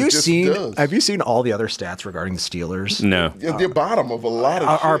happen. 'cause Have you it just seen? does. Have you seen all the other stats regarding the Steelers? No. Yeah, the bottom of a lot of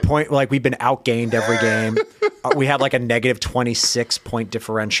Our shit. point, like we've been outgained every game. We have like a negative 26 point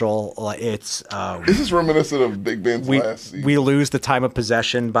differential. It's This is reminiscent of Big Ben's we last season. we lose the time of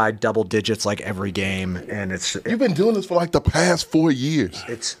possession by double digits like every game, and You've been doing this for like the past 4 years.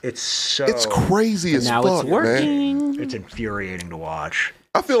 it's so It's crazy as Now fuck, it's working. man. It's infuriating to watch.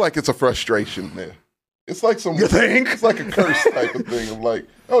 I feel like it's a frustration there. It's like some. You think? It's like a curse type of thing of like,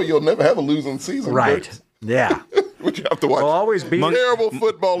 oh, you'll never have a losing season, Right? Kurt. Yeah. But you have to watch. We'll always be. terrible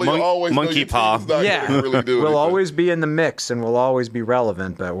football. And you'll always know monkey your paw. team's not Yeah. gonna really do We'll anything. always be in the mix, and we'll always be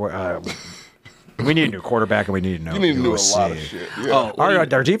relevant. But we need a new quarterback, and we need to know. You need to do a USC. lot of shit. Yeah. Oh,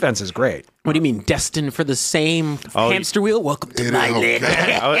 Our defense is great. what do you mean destined for the same hamster wheel? Welcome to It my is. league.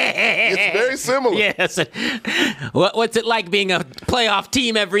 It's very similar. Yes. What's it like being a playoff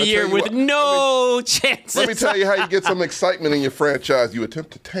team every I'll year tell you with what, no chances? Let me tell you how you get some excitement in your franchise. You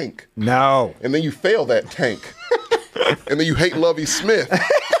attempt to tank, No. and then you fail that tank, and then you hate Lovie Smith.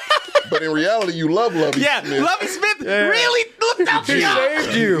 But in reality, you love Lovie Yeah, Smith. Lovie Smith really looked out for He you.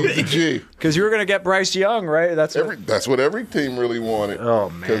 saved you He's a G. because you were going to get Bryce Young, right? That's That's what every team really wanted.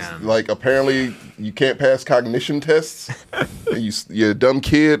 Oh, Because man. like apparently you can't pass cognition tests. And you're a dumb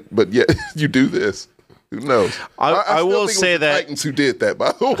kid, but yet you do this. Who knows? I still will think it was say the that- Titans who did that.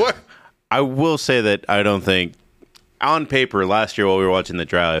 By the way, I will say that I don't think on paper last year while we were watching the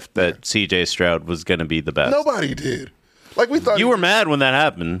draft that C.J. Stroud was going to be the best. Nobody did. Like we thought. You were mad when that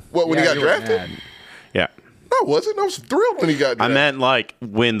happened. What, when he got you were drafted? mad. Yeah. No, I wasn't. I was thrilled when he got I drafted. meant like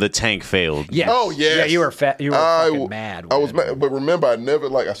when the tank failed. Yes. Oh, yes. Yeah, you were fucking mad. I was when- mad, but remember,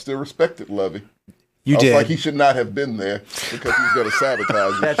 I still respected Lovey. You I was did. like, he should not have been there because he was going to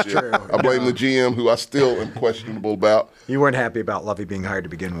sabotage this That's shit. true. I blame the GM, who I still am questionable about. You weren't happy about Lovey being hired to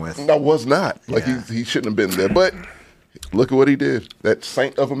begin with. I was not. Like, Yeah. he shouldn't have been there. But look at what he did. That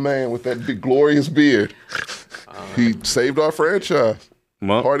saint of a man with that big, glorious beard. He saved our franchise.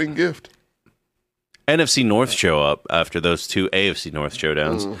 Well, Parting gift. NFC North show up after those two AFC North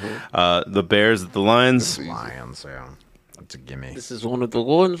showdowns. The Bears at the Lions. Lions, yeah. That's a gimme. This is one of the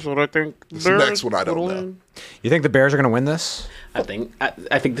ones that I think. This next one I don't know. You think the Bears are going to win this? I think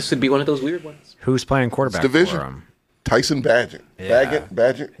this would be one of those weird ones. Who's playing quarterback Division. for them? Tyson Badgett. Yeah.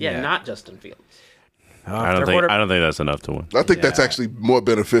 Badgett. Yeah, Yeah. not Justin Fields. I don't think that's enough to win. I think that's actually more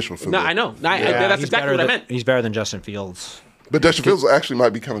beneficial for No, them. I know. That's exactly what I meant. He's better than Justin Fields. But Justin Fields actually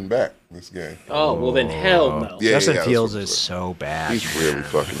might be coming back this game. Oh, well then hell no. Yeah, Justin that's Fields what- is so bad. He's really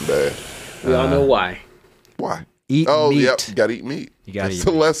fucking bad. We all know why. Why? Eat Oh, meat. yep. You got to eat meat. You gotta That's eat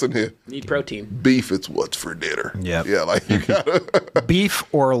the meat. lesson here. Need protein. Beef, it's what's for dinner. Yep. Yeah, like you got to. Beef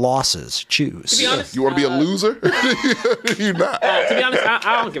or losses? Choose. To be honest, You want to be a loser? You're not. to be honest,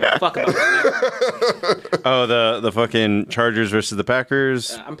 I don't give a fuck about that. Oh, the fucking Chargers versus the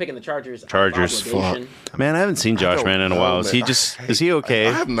Packers. I'm picking the Chargers. Chargers. Obligation. Man, I haven't seen Josh don't Man in a know, while. man. Is he okay?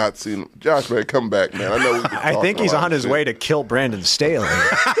 I have not seen him. Josh, man, come back, man. I know. we've been I think talking he's a lot on of his shit. way to kill Brandon Staley.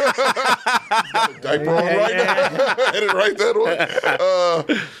 Diaper on right now. Headed right that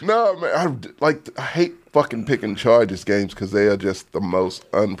way. No, man. I hate fucking picking Chargers games because they are just the most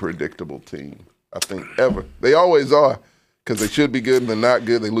unpredictable team I think ever. They always are because they should be good and they're not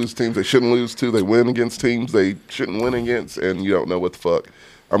good. They lose teams they shouldn't lose to. They win against teams they shouldn't win against, and you don't know what the fuck.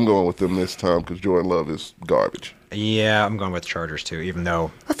 I'm going with them this time because Jordan Love is garbage. Yeah, I'm going with Chargers too, even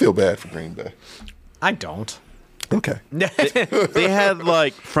though I feel bad for Green Bay. I don't. Okay. They had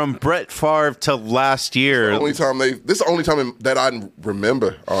like from Brett Favre to last year. This is the only time that I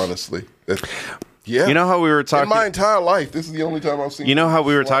remember, honestly. Yeah. You know how we were in talking. my entire life, this is the only time I've seen. You know how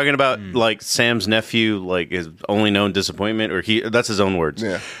we were talking about like Sam's nephew, like his only known disappointment, or that's his own words.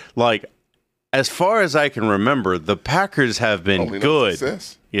 Yeah. Like, as far as I can remember, the Packers have been Only known good.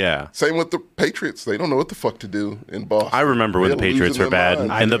 success. Yeah. Same with the Patriots. They don't know what the fuck to do in Boston. I remember when the They're Patriots losing were their bad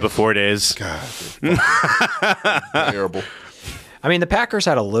minds. in the before days. God, they're fucking terrible. I mean, the Packers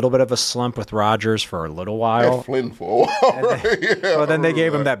had a little bit of a slump with Rodgers for a little Had while, Flynn for a while, right? Yeah, but then I they gave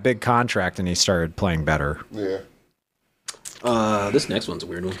him remember that big contract and he started playing better. Yeah. This next one's a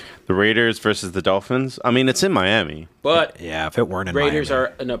weird one. The Raiders versus the Dolphins. I mean, it's in Miami. But Yeah, if it weren't in Raiders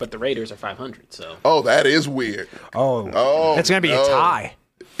Miami. are no, but the Raiders are 500. So Oh, that is weird. Oh, it's going to be no. a tie.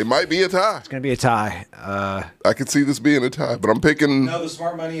 It might be a tie. It's going to be a tie. I could see this being a tie, but I'm picking. No, the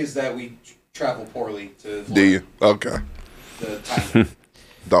smart money is that we travel poorly to Do you? Okay. the time.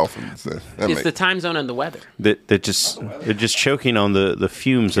 Dolphins. That it's makes- the time zone and the weather. They're just choking on the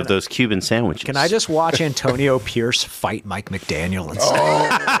fumes of those Cuban sandwiches. Can I just watch Antonio Pierce fight Mike McDaniel instead?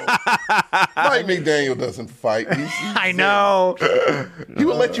 Mike McDaniel doesn't fight. I know. He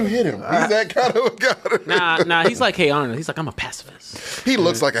will let you hit him. He's that kind of a guy. Nah, he's like, hey, Arnold. He's like, I'm a pacifist. He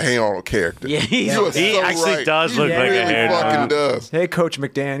looks like a Hey Arnold character. Yeah, he's You are He so actually right. does He look like a really Hey Arnold. fucking does. Hey, Coach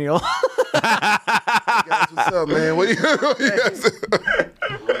McDaniel. Guys, what's up, man? What do you?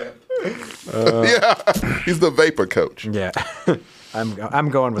 Yeah, he's the vapor coach. Yeah. I'm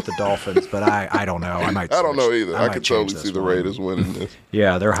going with the Dolphins, but I don't know. I might. I don't know switch. either. I might could change totally this see the one. Raiders winning this.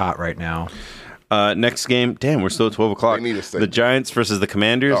 Yeah, they're hot right now. Next game. Damn, we're still at 12 o'clock. They need to stay- The Giants versus the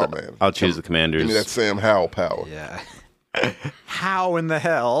Commanders. Oh, man. I'll choose the Commanders. Give me that Sam Howell power. Yeah. How in the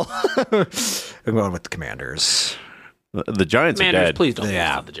hell? I'm going with the Commanders. The Giants are Commanders, dead. please don't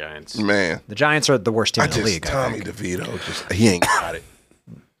Yeah. lose to the Giants. Man, The Giants are the worst team in the league. I Tommy think. DeVito, he ain't got it.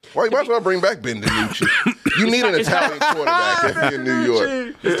 Why you might as well bring back Ben DiNucci? You need an Italian quarterback if you're in New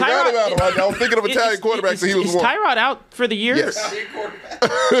York. I forgot about him. I was thinking of Italian quarterbacks, and he was Is one. Tyrod out for the year? Yes.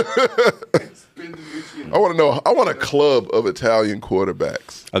 I want to know. I want a club of Italian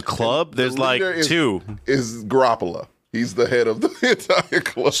quarterbacks. A club? There's like leader is- two. Is Garoppolo? He's the head of the Italian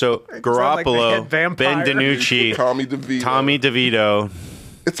club. So like the Garoppolo, head vampire. Ben DiNucci, Tommy DeVito. Tommy DeVito.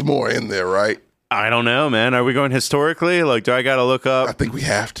 It's more in there, right? I don't know, man. Are we going historically? Like, do I got to look I up think we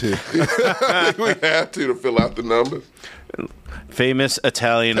have to. I think we have to fill out the numbers. famous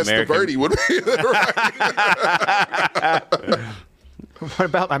Italian American? Testaverde would be right. What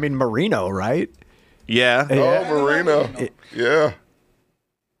about? I mean, Marino, right? Yeah. Oh, Marino. Yeah.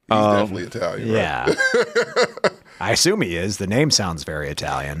 He's definitely Italian. Right? Yeah. I assume he is. The name sounds very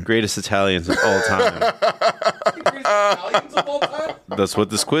Italian. Greatest Italians of all time. Greatest Italians of all time? That's what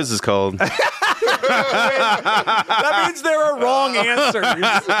this quiz is called. That means there are wrong answers.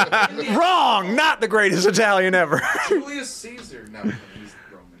 Wrong! Not the greatest Italian ever. Julius Caesar. No, he's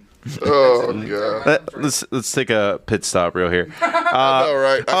Roman. Oh god. Let's take a pit stop real here. All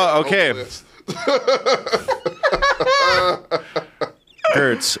right. okay.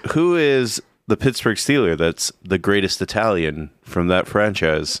 Kurtz, who is the Pittsburgh Steeler that's the greatest Italian from that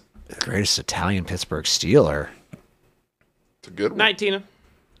franchise? The greatest Italian Pittsburgh Steeler. It's a good one. Night, Tina.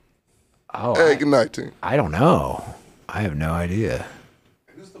 Oh, Hey, good night, team. I don't know. I have no idea.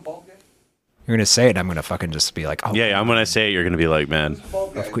 Who's the bald guy? You're gonna say it. I'm gonna fucking just be like, oh Yeah, I'm gonna say it. You're gonna be like, man, The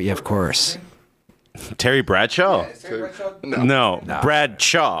bald guy. yeah, of course. Terry Bradshaw? Is Terry Bradshaw? No,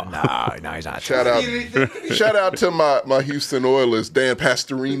 Bradshaw. No, he's not. Shout out. Shout out to my Houston Oilers, Dan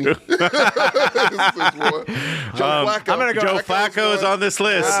Pastorini. This is one. Joe Flacco. I'm gonna go- Joe Flacco is on this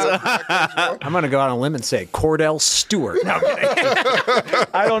list. I'm gonna go out on a limb and say Cordell Stewart. No, I'm kidding.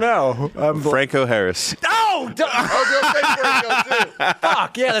 I don't know. Franco Harris. Oh, I was gonna say Franco too.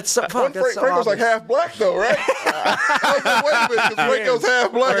 fuck yeah, that's so. Fuck, that's so Franco's like obvious. half black though, right? I was like, wait a minute, because Franco's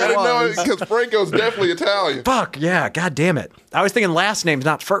half black. I didn't know it because Franco's definitely Italian. Fuck yeah, god damn it. I was thinking last names,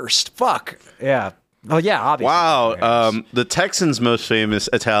 not first. Fuck yeah. Oh yeah, obviously. Wow. The Texans' most famous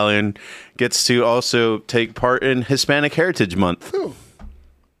Italian gets to also take part in Hispanic Heritage Month. Ooh.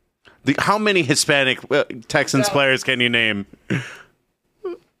 How many Hispanic Texans players can you name?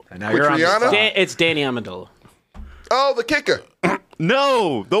 And now you're on the Triana? spot. It's Danny Amendola. Oh, the kicker.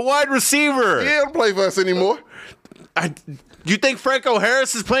 No, the wide receiver. He don't play for us anymore. You think Franco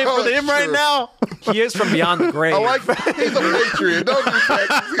Harris is playing for Oh, them right sure. now? He is from beyond the grave. I like that. He's a Patriot. Don't do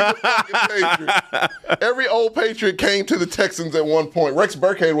Texans. He's a fucking Patriot. Every old Patriot came to the Texans at one point. Rex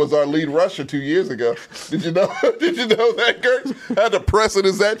Burkhead was our lead rusher 2 years ago. Did you know? Did you know that, Gertz? How depressing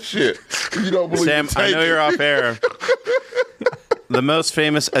is that shit? If you don't believe Sam, it, I take know it. you're off air. The most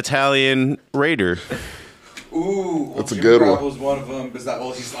famous Italian Raider. Ooh, well, That's a Jimmy good one. Garoppolo's one of them. Because that,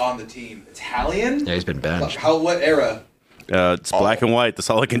 well, he's on the team. Italian? Yeah, he's been benched. What era? It's black and white. That's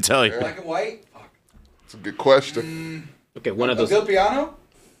all I can tell you. Black and white? Fuck. It's a good question. Okay, one of those. Bill Piano?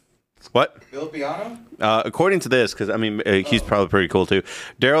 What? Bill Piano? According to this, because I mean, he's probably pretty cool too.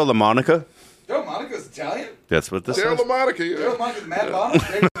 Daryl LaMonica. Joe Monica's Italian? That's what this Daryl is. LaMonica, Joe yeah. Monica's Matt Bonham?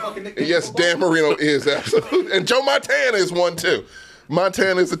 Greatest fucking nickname Yes, in football? Dan Marino is, absolutely. And Joe Montana is one, too.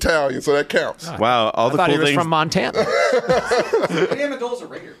 Montana is Italian, so that counts. Wow, all I the thought he cool was things. from Montana. Danny Amendola's a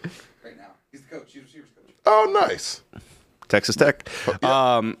Raider right now. He's the coach. He's receivers coach. Oh, nice. Texas Tech.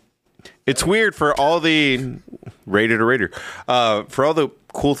 It's weird for all the Raider to Raider. For all the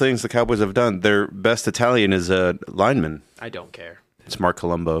cool things the Cowboys have done, their best Italian is a lineman. I don't care. It's Mark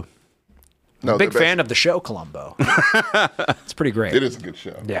Colombo. No, Big they're fan of the show, Columbo. It's pretty great. It is a good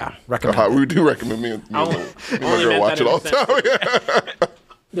show. Yeah, recommend. We do recommend me and my only girl meant watch that it all in the the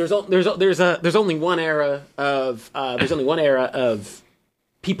time. There's only one era of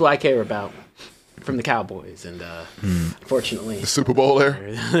people I care about from the Cowboys, and unfortunately, Super Bowl there.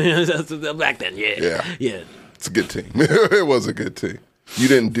 back then, Yeah. yeah. It's a good team. It was a good team. You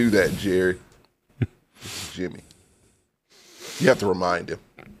didn't do that, Jerry. Jimmy. You have to remind him.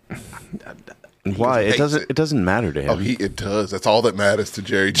 Why? It hates doesn't. It doesn't matter to him. Oh, it does. That's all that matters to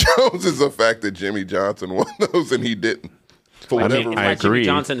Jerry Jones is the fact that Jimmy Johnson won those and he didn't. For I whatever mean, reason. I Jimmy agree.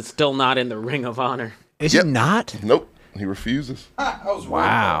 Johnson is still not in the Ring of Honor. Is Yep. he not? Nope. He refuses. I was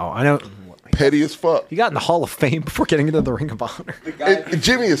Wow, I know. Petty as fuck. He got in the Hall of Fame before getting into the Ring of Honor. The guy And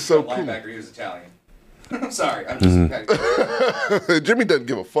Jimmy is so cool. linebacker, he was Italian. I'm sorry. I'm just Jimmy doesn't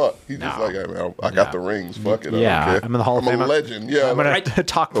give a fuck. He's just like, hey, man, I got the rings. Fuck it. I Yeah, don't care. I'm in the Hall of I'm Fame. a legend. Yeah. I'm gonna like,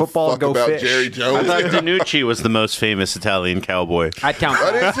 talk the football fuck and go about fish. Jerry I Jones. thought DiNucci was the most famous Italian cowboy. I'd count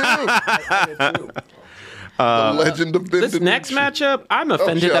I that. did too. The legend of Ben This next DiNucci. matchup, I'm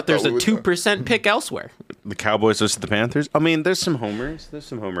offended shit, I that there's thought a we were done. 2% pick elsewhere. The Cowboys versus the Panthers. I mean, there's some homers. There's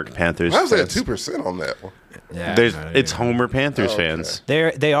some Homer Panthers. I was at fans. 2% on that one. Yeah, It's Homer Panthers fans.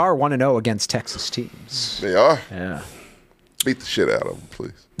 they are 1-0 against Texas teams. They are. Yeah. Beat the shit out of them,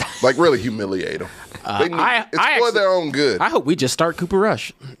 please. Like, really humiliate them. It's for actually- their own good. I hope we just start Cooper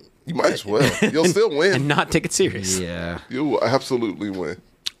Rush You might as well. You'll still win. and not take it serious. Yeah. You'll absolutely win.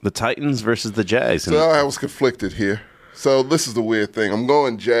 The Titans versus the Jags. So I was conflicted here. So this is the weird thing. I'm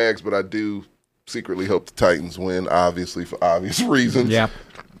going Jags, but I do secretly hope the Titans win, obviously, for obvious reasons. Yeah.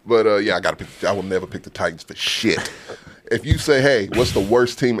 But I gotta pick. I will never pick the Titans for shit. If you say, "Hey, what's the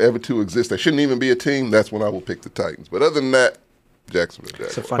worst team ever to exist?" That shouldn't even be a team. That's when I will pick the Titans. But other than that, Jacksonville. It's a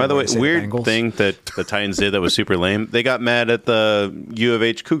Jaguars. funny By the way, to say weird Bengals. thing that the Titans did that was super lame. They got mad at the U of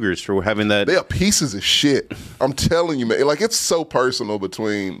H Cougars for having that. They are pieces of shit. I'm telling you, man. Like, it's so personal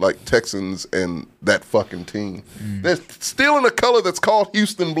between, like, Texans and that fucking team. They're stealing a color that's called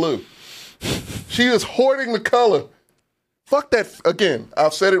Houston Blue. She is hoarding the color. Fuck that. Again,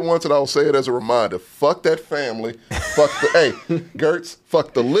 I've said it once and I'll say it as a reminder. Fuck that family. Fuck the, hey, Gertz,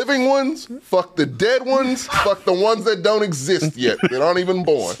 fuck the living ones. Fuck the dead ones. Fuck the ones that don't exist yet. That aren't even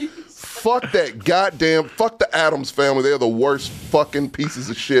born. Fuck that goddamn, fuck the Addams family. They're the worst fucking pieces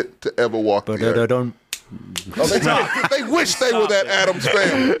of shit to ever walk the earth. Oh, they wish they were that Addams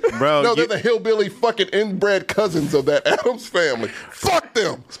family. Bro, no, they're the hillbilly fucking inbred cousins of that Addams family. Fuck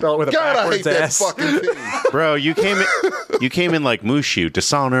them. Spell it with a God, I hate backwards that S. fucking team. Bro, you came in like Mushu,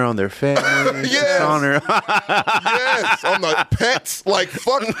 dishonor on their family. Yes. Dishonor. Yes, I'm like pets. Like,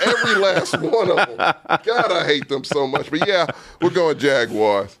 fuck every last one of them. God, I hate them so much. But yeah, we're going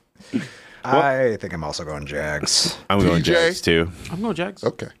Jaguars. I think I'm also going Jags. I'm going TJ? Jags too. I'm going Jags.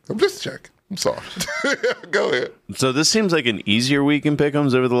 Okay, I'm just checking. I'm sorry. Go ahead. So this seems like an easier week in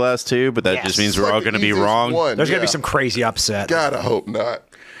pick'ems over the last two, but that Yes. just means It's we're like all the going to be easiest wrong. one, There's going to yeah. be some crazy upset. God, I hope not.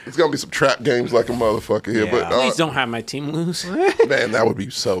 It's going to be some trap games like a motherfucker here. Yeah. But Please don't have my team lose. man, that would be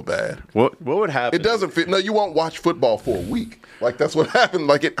so bad. What would happen? It doesn't fit. No, you won't watch football for a week. Like, that's what happened.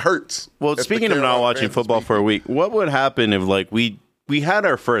 Like, it hurts. Well, At the speaking of not Carolina watching Panthers football week. for a week, what would happen if like we had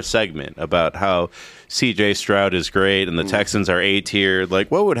our first segment about how CJ Stroud is great and the Texans are A tier? Like,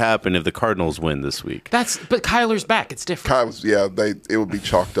 what would happen if the Cardinals win this week? But Kyler's back. It's different. Kyle's, yeah, it would be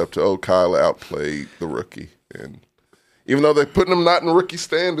chalked up to, Kyle outplayed the rookie. And even though they're putting him not in rookie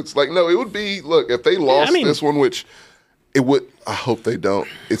standards, like, no, it would be, look, if they lost this one, which it would, I hope they don't,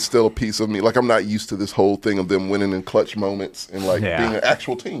 it's still a piece of me. Like, I'm not used to this whole thing of them winning in clutch moments and, like, being an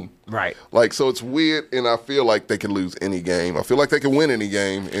actual team. Right. Like, so it's weird, and I feel like they can lose any game. I feel like they can win any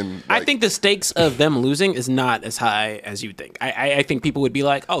game. And I think the stakes of them losing is not as high as you think. I think people would be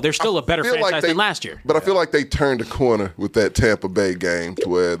like, oh, they're still a better feel like franchise than last year. But I feel like they turned a corner with that Tampa Bay game to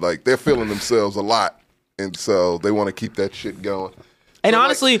where, like, they're feeling themselves a lot. And so they want to keep that shit going. And So, like,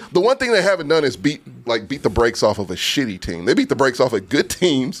 honestly, the one thing they haven't done is beat the brakes off of a shitty team. They beat the brakes off of good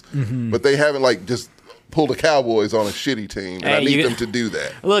teams, but they haven't like just pulled the Cowboys on a shitty team. And I Hey, need them to do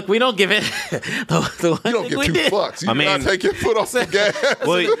that. look, we don't give it the one You don't thing give we two did. fucks. You I do not mean- take your foot off the gas.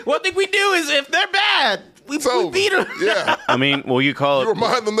 Well, One thing we do is if they're bad, we beat them. Yeah. I mean, will you call You it?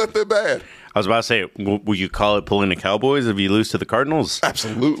 remind them that they're bad. I was about to say, will you call it pulling the Cowboys if you lose to the Cardinals?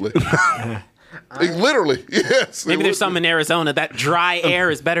 Absolutely. Literally, yes. Maybe It there's would some in Arizona. That dry air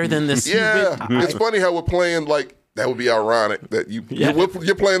is better than this. Yeah, it's funny how we're playing like that. Would be ironic that you're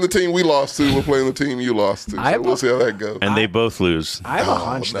playing the team we lost to. We're playing the team you lost to. So we'll see how that goes. And they both lose. I have a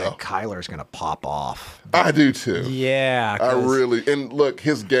hunch no. that Kyler's going to pop off. I do too. Yeah. I 'cause- really and look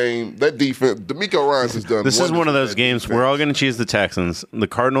his game. That defense, D'Amico Ryans has done. This is wonders one of with those that games defense. we're all going to choose the Texans. The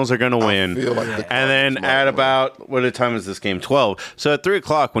Cardinals are going to win. feel like the and Cardinals then might at win. about, what time is this game? 12. So at 3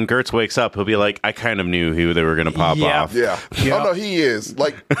 o'clock, when Gertz wakes up, he'll be like, I kind of knew who they were going to pop Yeah. off. Yeah. Yeah. Oh no, he is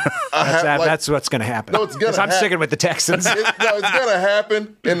like. That's what's going to happen. No, it's gonna 'Cause I'm hap- sticking with the Texans. It's gonna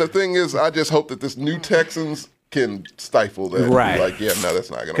happen. And the thing is, I just hope that this new Texans can stifle that. Right. Like, yeah, no, that's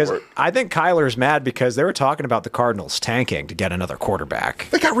not gonna Because work. I think Kyler's mad because they were talking about the Cardinals tanking to get another quarterback.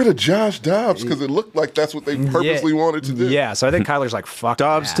 They got rid of Josh Dobbs because it looked like that's what they purposely wanted to do. Yeah, so I think Kyler's like, fuck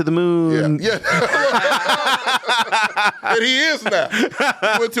Dobbs that. to the moon. Yeah. And he is now.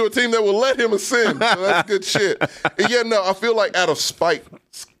 He went to a team that will let him ascend. So that's good shit. And yeah, no, I feel like out of spite,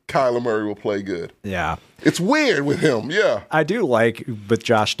 Kyler Murray will play good. Yeah. It's weird with him. Yeah. I do like with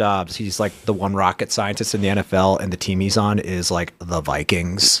Josh Dobbs, he's like the one rocket scientist in the NFL, and the team he's on is like the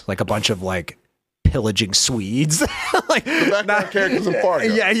Vikings, like a bunch of like pillaging Swedes. Like Background characters in Fargo.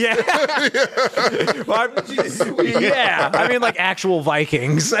 Yeah. Well, yeah. I mean like actual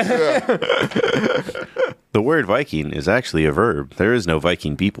Vikings. The word Viking is actually a verb. There is no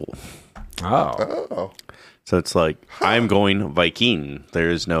Viking people. Oh. Oh, So it's like, I'm going Viking. There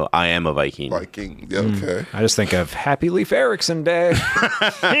is no, I am a Viking. Viking. Yeah, okay. I just think of Happy Leif Erikson Day.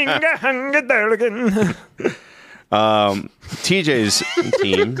 TJ's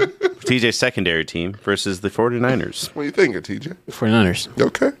team, TJ's secondary team versus the 49ers. What do you think of TJ? 49ers.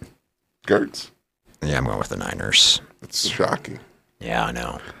 Okay. Gertz. Yeah, I'm going with the Niners. It's shocking. Yeah, I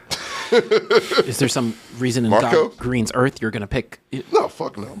know. Is there some reason in Marco? God Green's Earth you're going to pick? No,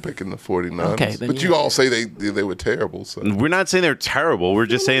 fuck no. I'm picking the 49ers. Okay, then but yeah. you all say they were terrible. So We're not saying they're terrible. We're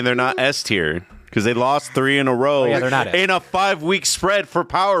just saying they're not S tier because they lost 3 in a row yeah, they're not S. in a 5-week spread for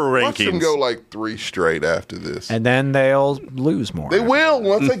power watch them rankings. go like 3 straight after this. And then they'll lose more. They will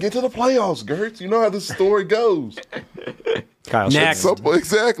once they get to the playoffs, Gertz. You know how this story goes. Kyle Next. Shanahan.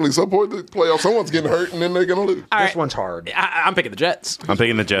 Exactly. Some point in the playoffs, someone's getting hurt, and then they're going to lose. This one's hard. I'm picking the Jets. I'm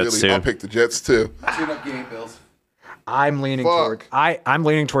picking the Jets Really, too. I'll pick the Jets, too. Tune-up game, Bills. I'm leaning Fuck. toward. I'm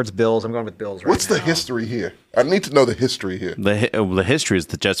leaning towards Bills. I'm going with Bills. Right What's the now. history here? I need to know the history here. The history is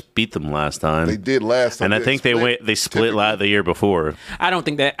the Jets beat them last time. They did last time. and I think they split the year before. I don't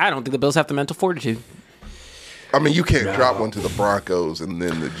think the Bills have the mental fortitude. I mean, you can't drop one to the Broncos and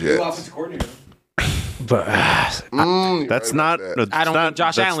then the New Jets. offensive coordinator. But You're That's right not. about that. I don't think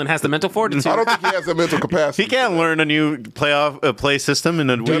Josh Allen has the mental fortitude. I don't think he has the mental capacity. He can't learn a new play system in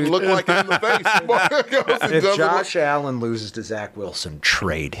a Doesn't week. look like it in the face. if Josh Allen loses to Zach Wilson,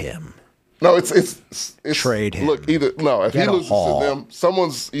 trade him. No, it's Trade him. Look, if Get he a loses haul. to them,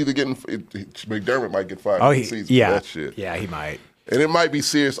 someone's either getting McDermott might get fired Oh, for the season for yeah, that shit. yeah, he might. And it might be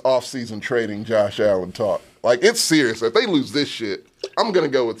serious off-season trading Josh Allen talk. Like it's serious. If they lose this shit, I'm going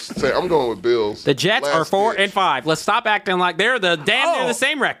with Bills. The Jets are Last 4-5. Let's stop acting like they're the near the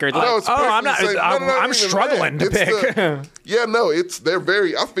same record. No, it's I'm not. perfectly safe. No, I'm even struggling that. to It's pick. they're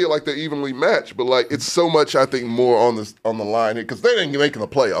very. I feel like they're evenly matched, but like it's so much. I think more on the line here because they ain't making the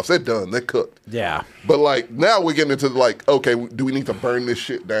playoffs. They're done. They're cooked. Yeah, But like now we're getting into like, okay, do we need to burn this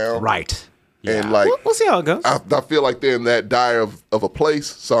shit down? right. And like We'll see how it goes. I feel like they're in that dire of a place.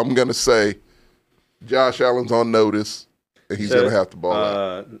 So I'm gonna say Josh Allen's on notice, and he's gonna have to ball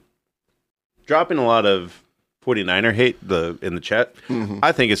out. Dropping a lot of 49er hate in the chat. Mm-hmm.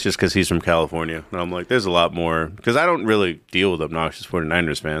 I think it's just because he's from California. And I'm like, there's a lot more. Because I don't really deal with obnoxious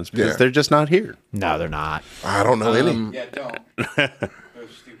 49ers fans because Yeah. they're just not here. No, they're not. I don't know any. Yeah, don't. They're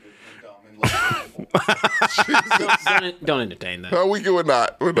stupid and dumb and lazy. Don't entertain that. No, we're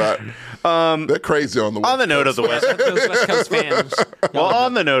not. We're not. They're crazy on the On the note of the West Those West Coast fans. Well,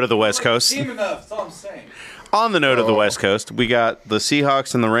 on the note of the West Coast. Team enough. That's all I'm saying. On the note of the West Coast, we got the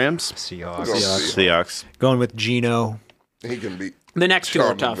Seahawks and the Rams. Seahawks. Seahawks. Going with Geno. He can beat The next two are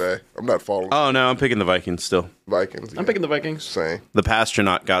Sean tough. McVay. I'm not following Oh, no, I'm picking the Vikings still. Vikings. I'm picking the Vikings. Same. The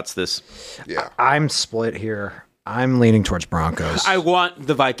Pastronaut got this. Yeah. I'm split here. I'm leaning towards Broncos. I want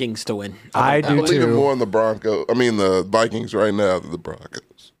the Vikings to win. I do I'm leaning too. more on the Vikings right now than the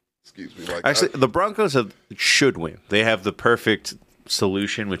Broncos. Excuse me. Like, Actually, the Broncos should win. They have the perfect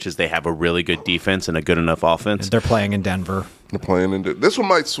solution, which is they have a really good defense and a good enough offense. They're playing in Denver. they're playing into this one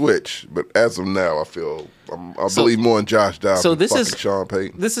might switch, but as of now, I feel I believe more in Josh Dobbs. so than this fucking is- Sean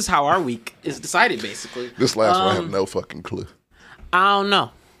Payton. This is how our week is decided, basically. This last one, I have no fucking clue. I don't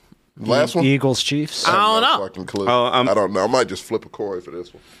know. Last one, Eagles, Chiefs. I have I don't no know. fucking clue. Oh, I don't know. I might just flip a coin for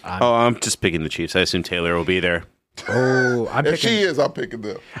this one. I'm just picking the Chiefs. I assume Taylor will be there. Oh, If she is, I'm picking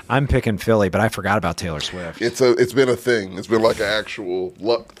them. I'm picking Philly, but I forgot about Taylor Swift. It's been a thing. It's been like an actual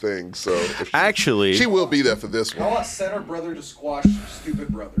luck thing. So if Actually, she will be there for this I one. want center brother to squash stupid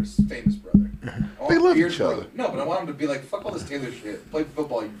brothers, famous brother. I want They love weird each other. brother. No, but I want him to be like, fuck all this Taylor shit. Play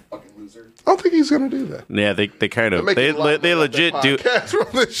football, you fucking loser. I don't think he's gonna do that. yeah, they kind of They're making a lot of they money off legit that do. podcast from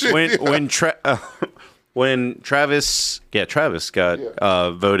this shit. When Travis got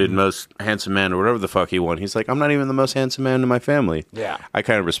voted most handsome man or whatever the fuck he won, he's like, I'm not even the most handsome man in my family. Yeah. I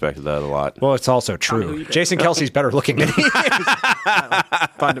kind of respected that a lot. Well, it's also true. Jason Kelsey's better looking than he is.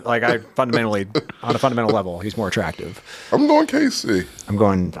 On a fundamental level, he's more attractive. I'm going KC. I'm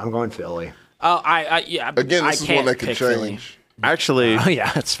going Philly. Oh, yeah. Again, I this is can't one that could pick Philly. change. Actually, Oh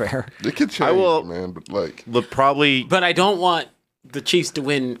yeah, that's fair. It could change, will- man. But like, probably But I don't want the Chiefs to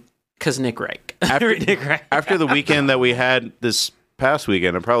win because Nick Reich. Nick Reich. after the weekend that we had this past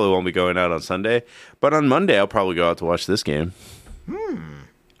weekend, I probably won't be going out on Sunday. But on Monday, I'll probably go out to watch this game. oh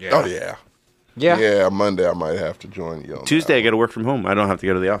yeah, Yeah. yeah. Monday I might have to join you. On Tuesday, I got to work from home. I don't have to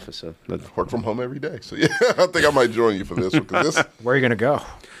go to the office. So that. Work from home every day. So yeah, I think I might join you for this one because this. Where are you gonna go?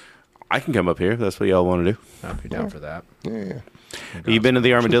 I can come up here if that's what y'all want to do. I'd be down for that. Yeah. You been to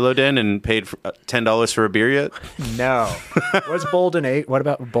the Armadillo Den and paid for, $10 for a beer yet? No. What's Bolden 8? What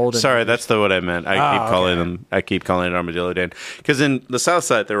about Bolden? Sorry, that's what I meant. I keep calling okay. them. I keep calling it Armadillo Den because in the South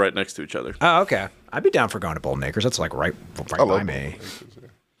Side they're right next to each other. Oh, okay. I'd be down for going to Bolden Acres. That's like right I by love me.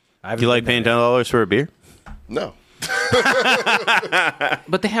 You like paying $10 for a beer? No.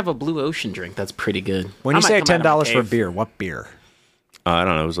 But they have a Blue Ocean drink that's pretty good. When I you might say come out of my $10 for a cave. beer, what beer? I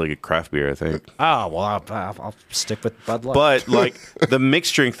don't know. It was like a craft beer, I think. Oh well, I'll stick with Bud Light. But like the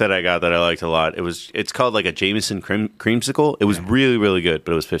mixed drink that I got that I liked a lot, it's called like a Jameson creamsicle. It was really, really good,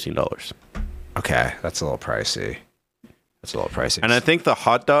 but it was $15. okay, that's a little pricey. And I think the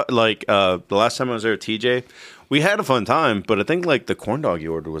hot dog, like the last time I was there at TJ, we had a fun time, but I think like the corn dog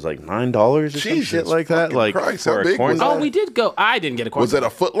you ordered was like $9 or some Jesus shit like that. fucking Like Christ, for how a big corn was dog. Oh, we did go. I didn't get a corn Was that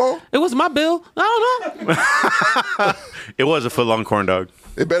dog. a foot long? It was my bill. I don't know. It was a foot long corn dog.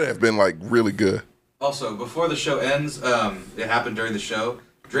 It better have been like really good. Also, before the show ends, it happened during the show.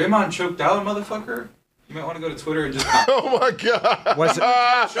 Draymond choked out a motherfucker. You might want to go to Twitter and just Oh my God! Was it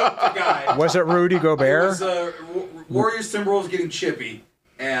choke the guy. was it Rudy Gobert? It was Warriors Timberwolves getting chippy,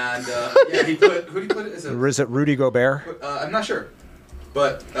 and yeah, he put who did he put it? Was it Rudy Gobert? I'm not sure,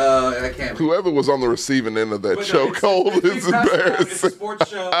 but I can't. Whoever was on the receiving end of that But no, chokehold is it's a embarrassing. sports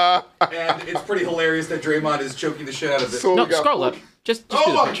show, and it's pretty hilarious that Draymond is choking the shit out of it. So No, we got scroll up. Just do Oh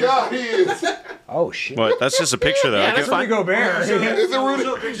the my picture. God, he is. Oh shit! What? That's just a picture, though. Yeah, I that's guess- fine. Gobert. Is it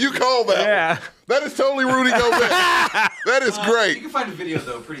Rudy? You called that. Yeah. One. That is totally Rudy Gobert. That is You great. can find a video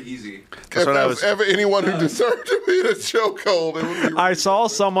though, pretty easy. If what I there was- was ever anyone who deserved to be in a chokehold, it would be I saw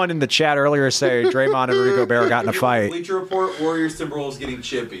someone in the chat earlier say Draymond and Rudy Gobert got in a fight. Bleacher Report: Warriors Timberwolves getting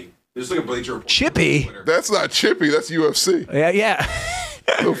chippy. There's like a Bleacher Report. Chippy? That's not Chippy. That's UFC. Yeah.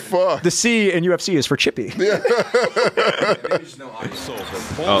 The fuck. The C in UFC is for Chippy. Maybe just no audio.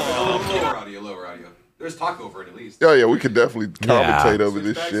 Lower audio. There's talk over it at least. Oh yeah, we could definitely commentate over Switch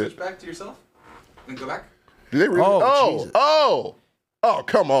this back, shit. Switch back to yourself. Then go back. Did they really? Oh, Jesus. Oh,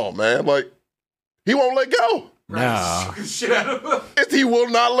 come on, man! Like he won't let go. No. Choke the shit out of him. He will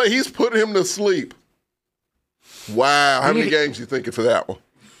not let. He's putting him to sleep. Wow, how many games you thinking for that one?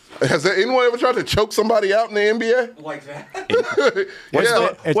 Has there anyone ever tried to choke somebody out in the NBA? Like that.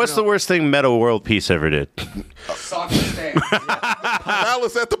 What's the worst thing Meta World Peace ever did? Soccer stand.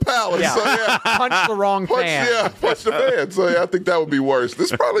 Malice at the Palace. Yeah. So yeah, Punch the wrong fan. punch the fan. So yeah, I think that would be worse.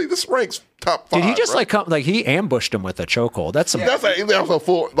 This ranks top 5. Did he just right? he ambushed him with a chokehold? That's some. That was a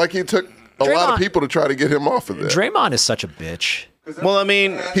full. Like it took a lot Draymond- of people to try to get him off of that. Draymond is such a bitch. Well, I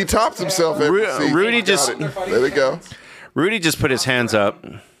mean, He tops himself every season. Rudy just- There they go. Rudy just put his hands up.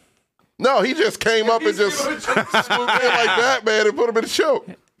 No, he just came up and just swooped in like that, man, and put him in a choke.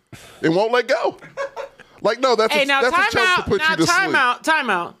 It won't let go. Like, no, that's Hey, a now choke time to out. put Now you to time sleep. out. Time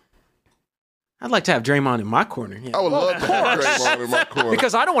out. I'd like to have Draymond in my corner. Yeah. I would love to have Draymond in my corner.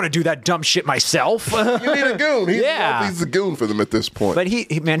 Because I don't want to do that dumb shit myself. You need a goon. Yeah. He's a goon for them at this point. But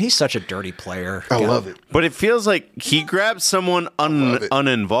he's such a dirty player. I love it. But it feels like he grabbed someone love it.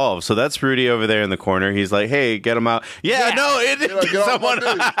 uninvolved. So that's Rudy over there in the corner. He's like, hey, get him out. Yeah, Yeah. no, it did Get off someone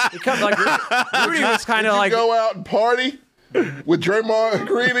my dude. Because like Rudy was kind of Did you like go out and party with Draymond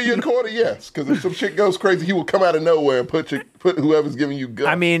Green in your corner? Yes, because if some shit goes crazy, he will come out of nowhere and put whoever's giving you guns.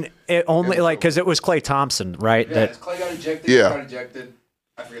 I mean, it only because it was Klay Thompson, right? Yeah, That Clay got ejected. Yeah. Got ejected.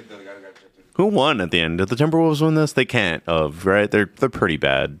 I forget the other guy who got ejected. Who won at the end? Did the Timberwolves win this? They can't. Right? They're pretty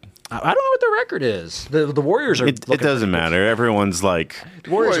bad. I don't know what the record is. The Warriors are. It looking doesn't pretty matter. Everyone's like,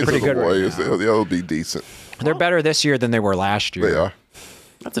 good. Warriors are pretty good right Warriors, now. they'll be decent. They're better this year than they were last year. They are.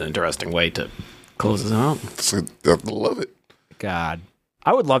 That's an interesting way to close this out. I love it. God,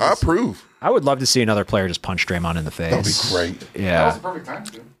 I would love. I To approve. I would love to see another player just punch Draymond in the face. That'd be great. That was Yeah. the perfect time,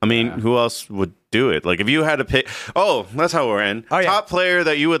 dude. I mean, who else would do it? Like, if you had to pick, that's how we're in. Oh, yeah. Top player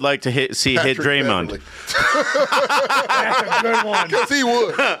that you would like to see hit Draymond. Good one. Because he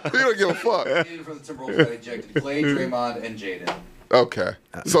would. He don't give a fuck. Even for the Timberwolves got ejected. Clay, Draymond, and Jaden. Okay.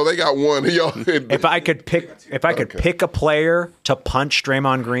 So they got one. Y'all. If I could pick a player to punch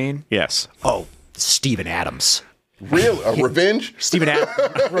Draymond Green, Yes. Steven Adams. Real revenge. Steven Adams.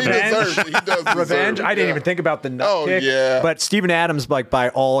 He deserves it. He does deserve Revenge. it. I didn't Yeah. even think about the nut Oh, kick. yeah. But Steven Adams, like by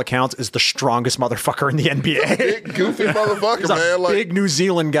all accounts, is the strongest motherfucker in the NBA. Big goofy motherfucker, He's a man. Like big New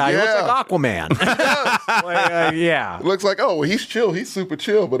Zealand guy. He looks Yeah. like Aquaman. Yeah. looks like he's chill. He's super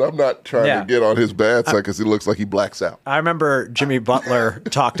chill, but I'm not trying Yeah. to get on his bad side because he looks like he blacks out. I remember Jimmy Butler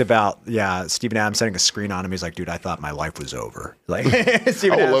talked about Steven Adams setting a screen on him. He's like, dude, I thought my life was over. Like Steven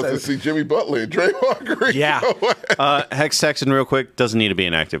I would Adams love to says- see Jimmy Butler and Draymond Green. Yeah. go at it. Hex Texan, real quick, doesn't need to be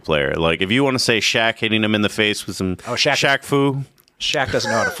an active player. Like, if you want to say Shaq hitting him in the face with some Shaq fu. Shaq doesn't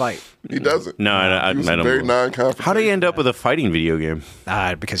know how to fight He doesn't. No, I He was don't very believe- non-confident. How do you end up with a fighting video game?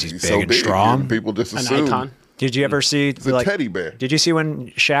 because he's He's big so and big, strong. people just An assume icon. Did you ever see it's a like teddy bear. Did you see when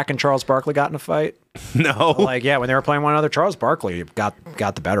Shaq and Charles Barkley got in a fight? No. Like, when they were playing one another, Charles Barkley got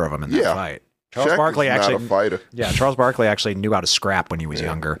the better of him in that Yeah. fight. Charles Shaq Barkley is actually not a fighter. Yeah, Charles Barkley actually knew how to scrap when he was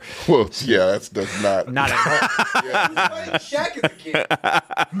younger. Well, yeah, that's not. Not at all. Shaq is a kid.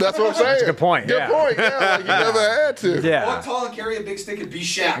 That's what I'm saying. That's a good point, Good yeah. point. Yeah, like you never had to. Walk Yeah. tall and carry a big stick and be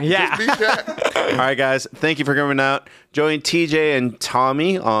Shaq. Yeah. Be Shaq. All right, guys. Thank you for coming out. Join TJ and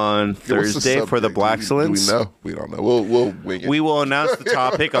Tommy on What's the Thursday for the subject? Black Do Excellence. we know? We don't know. We'll wing it. We will announce the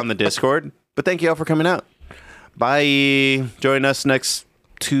topic on the Discord. But thank you all for coming out. Bye. Join us next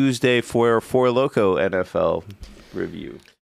Tuesday for Four Loco NFL review.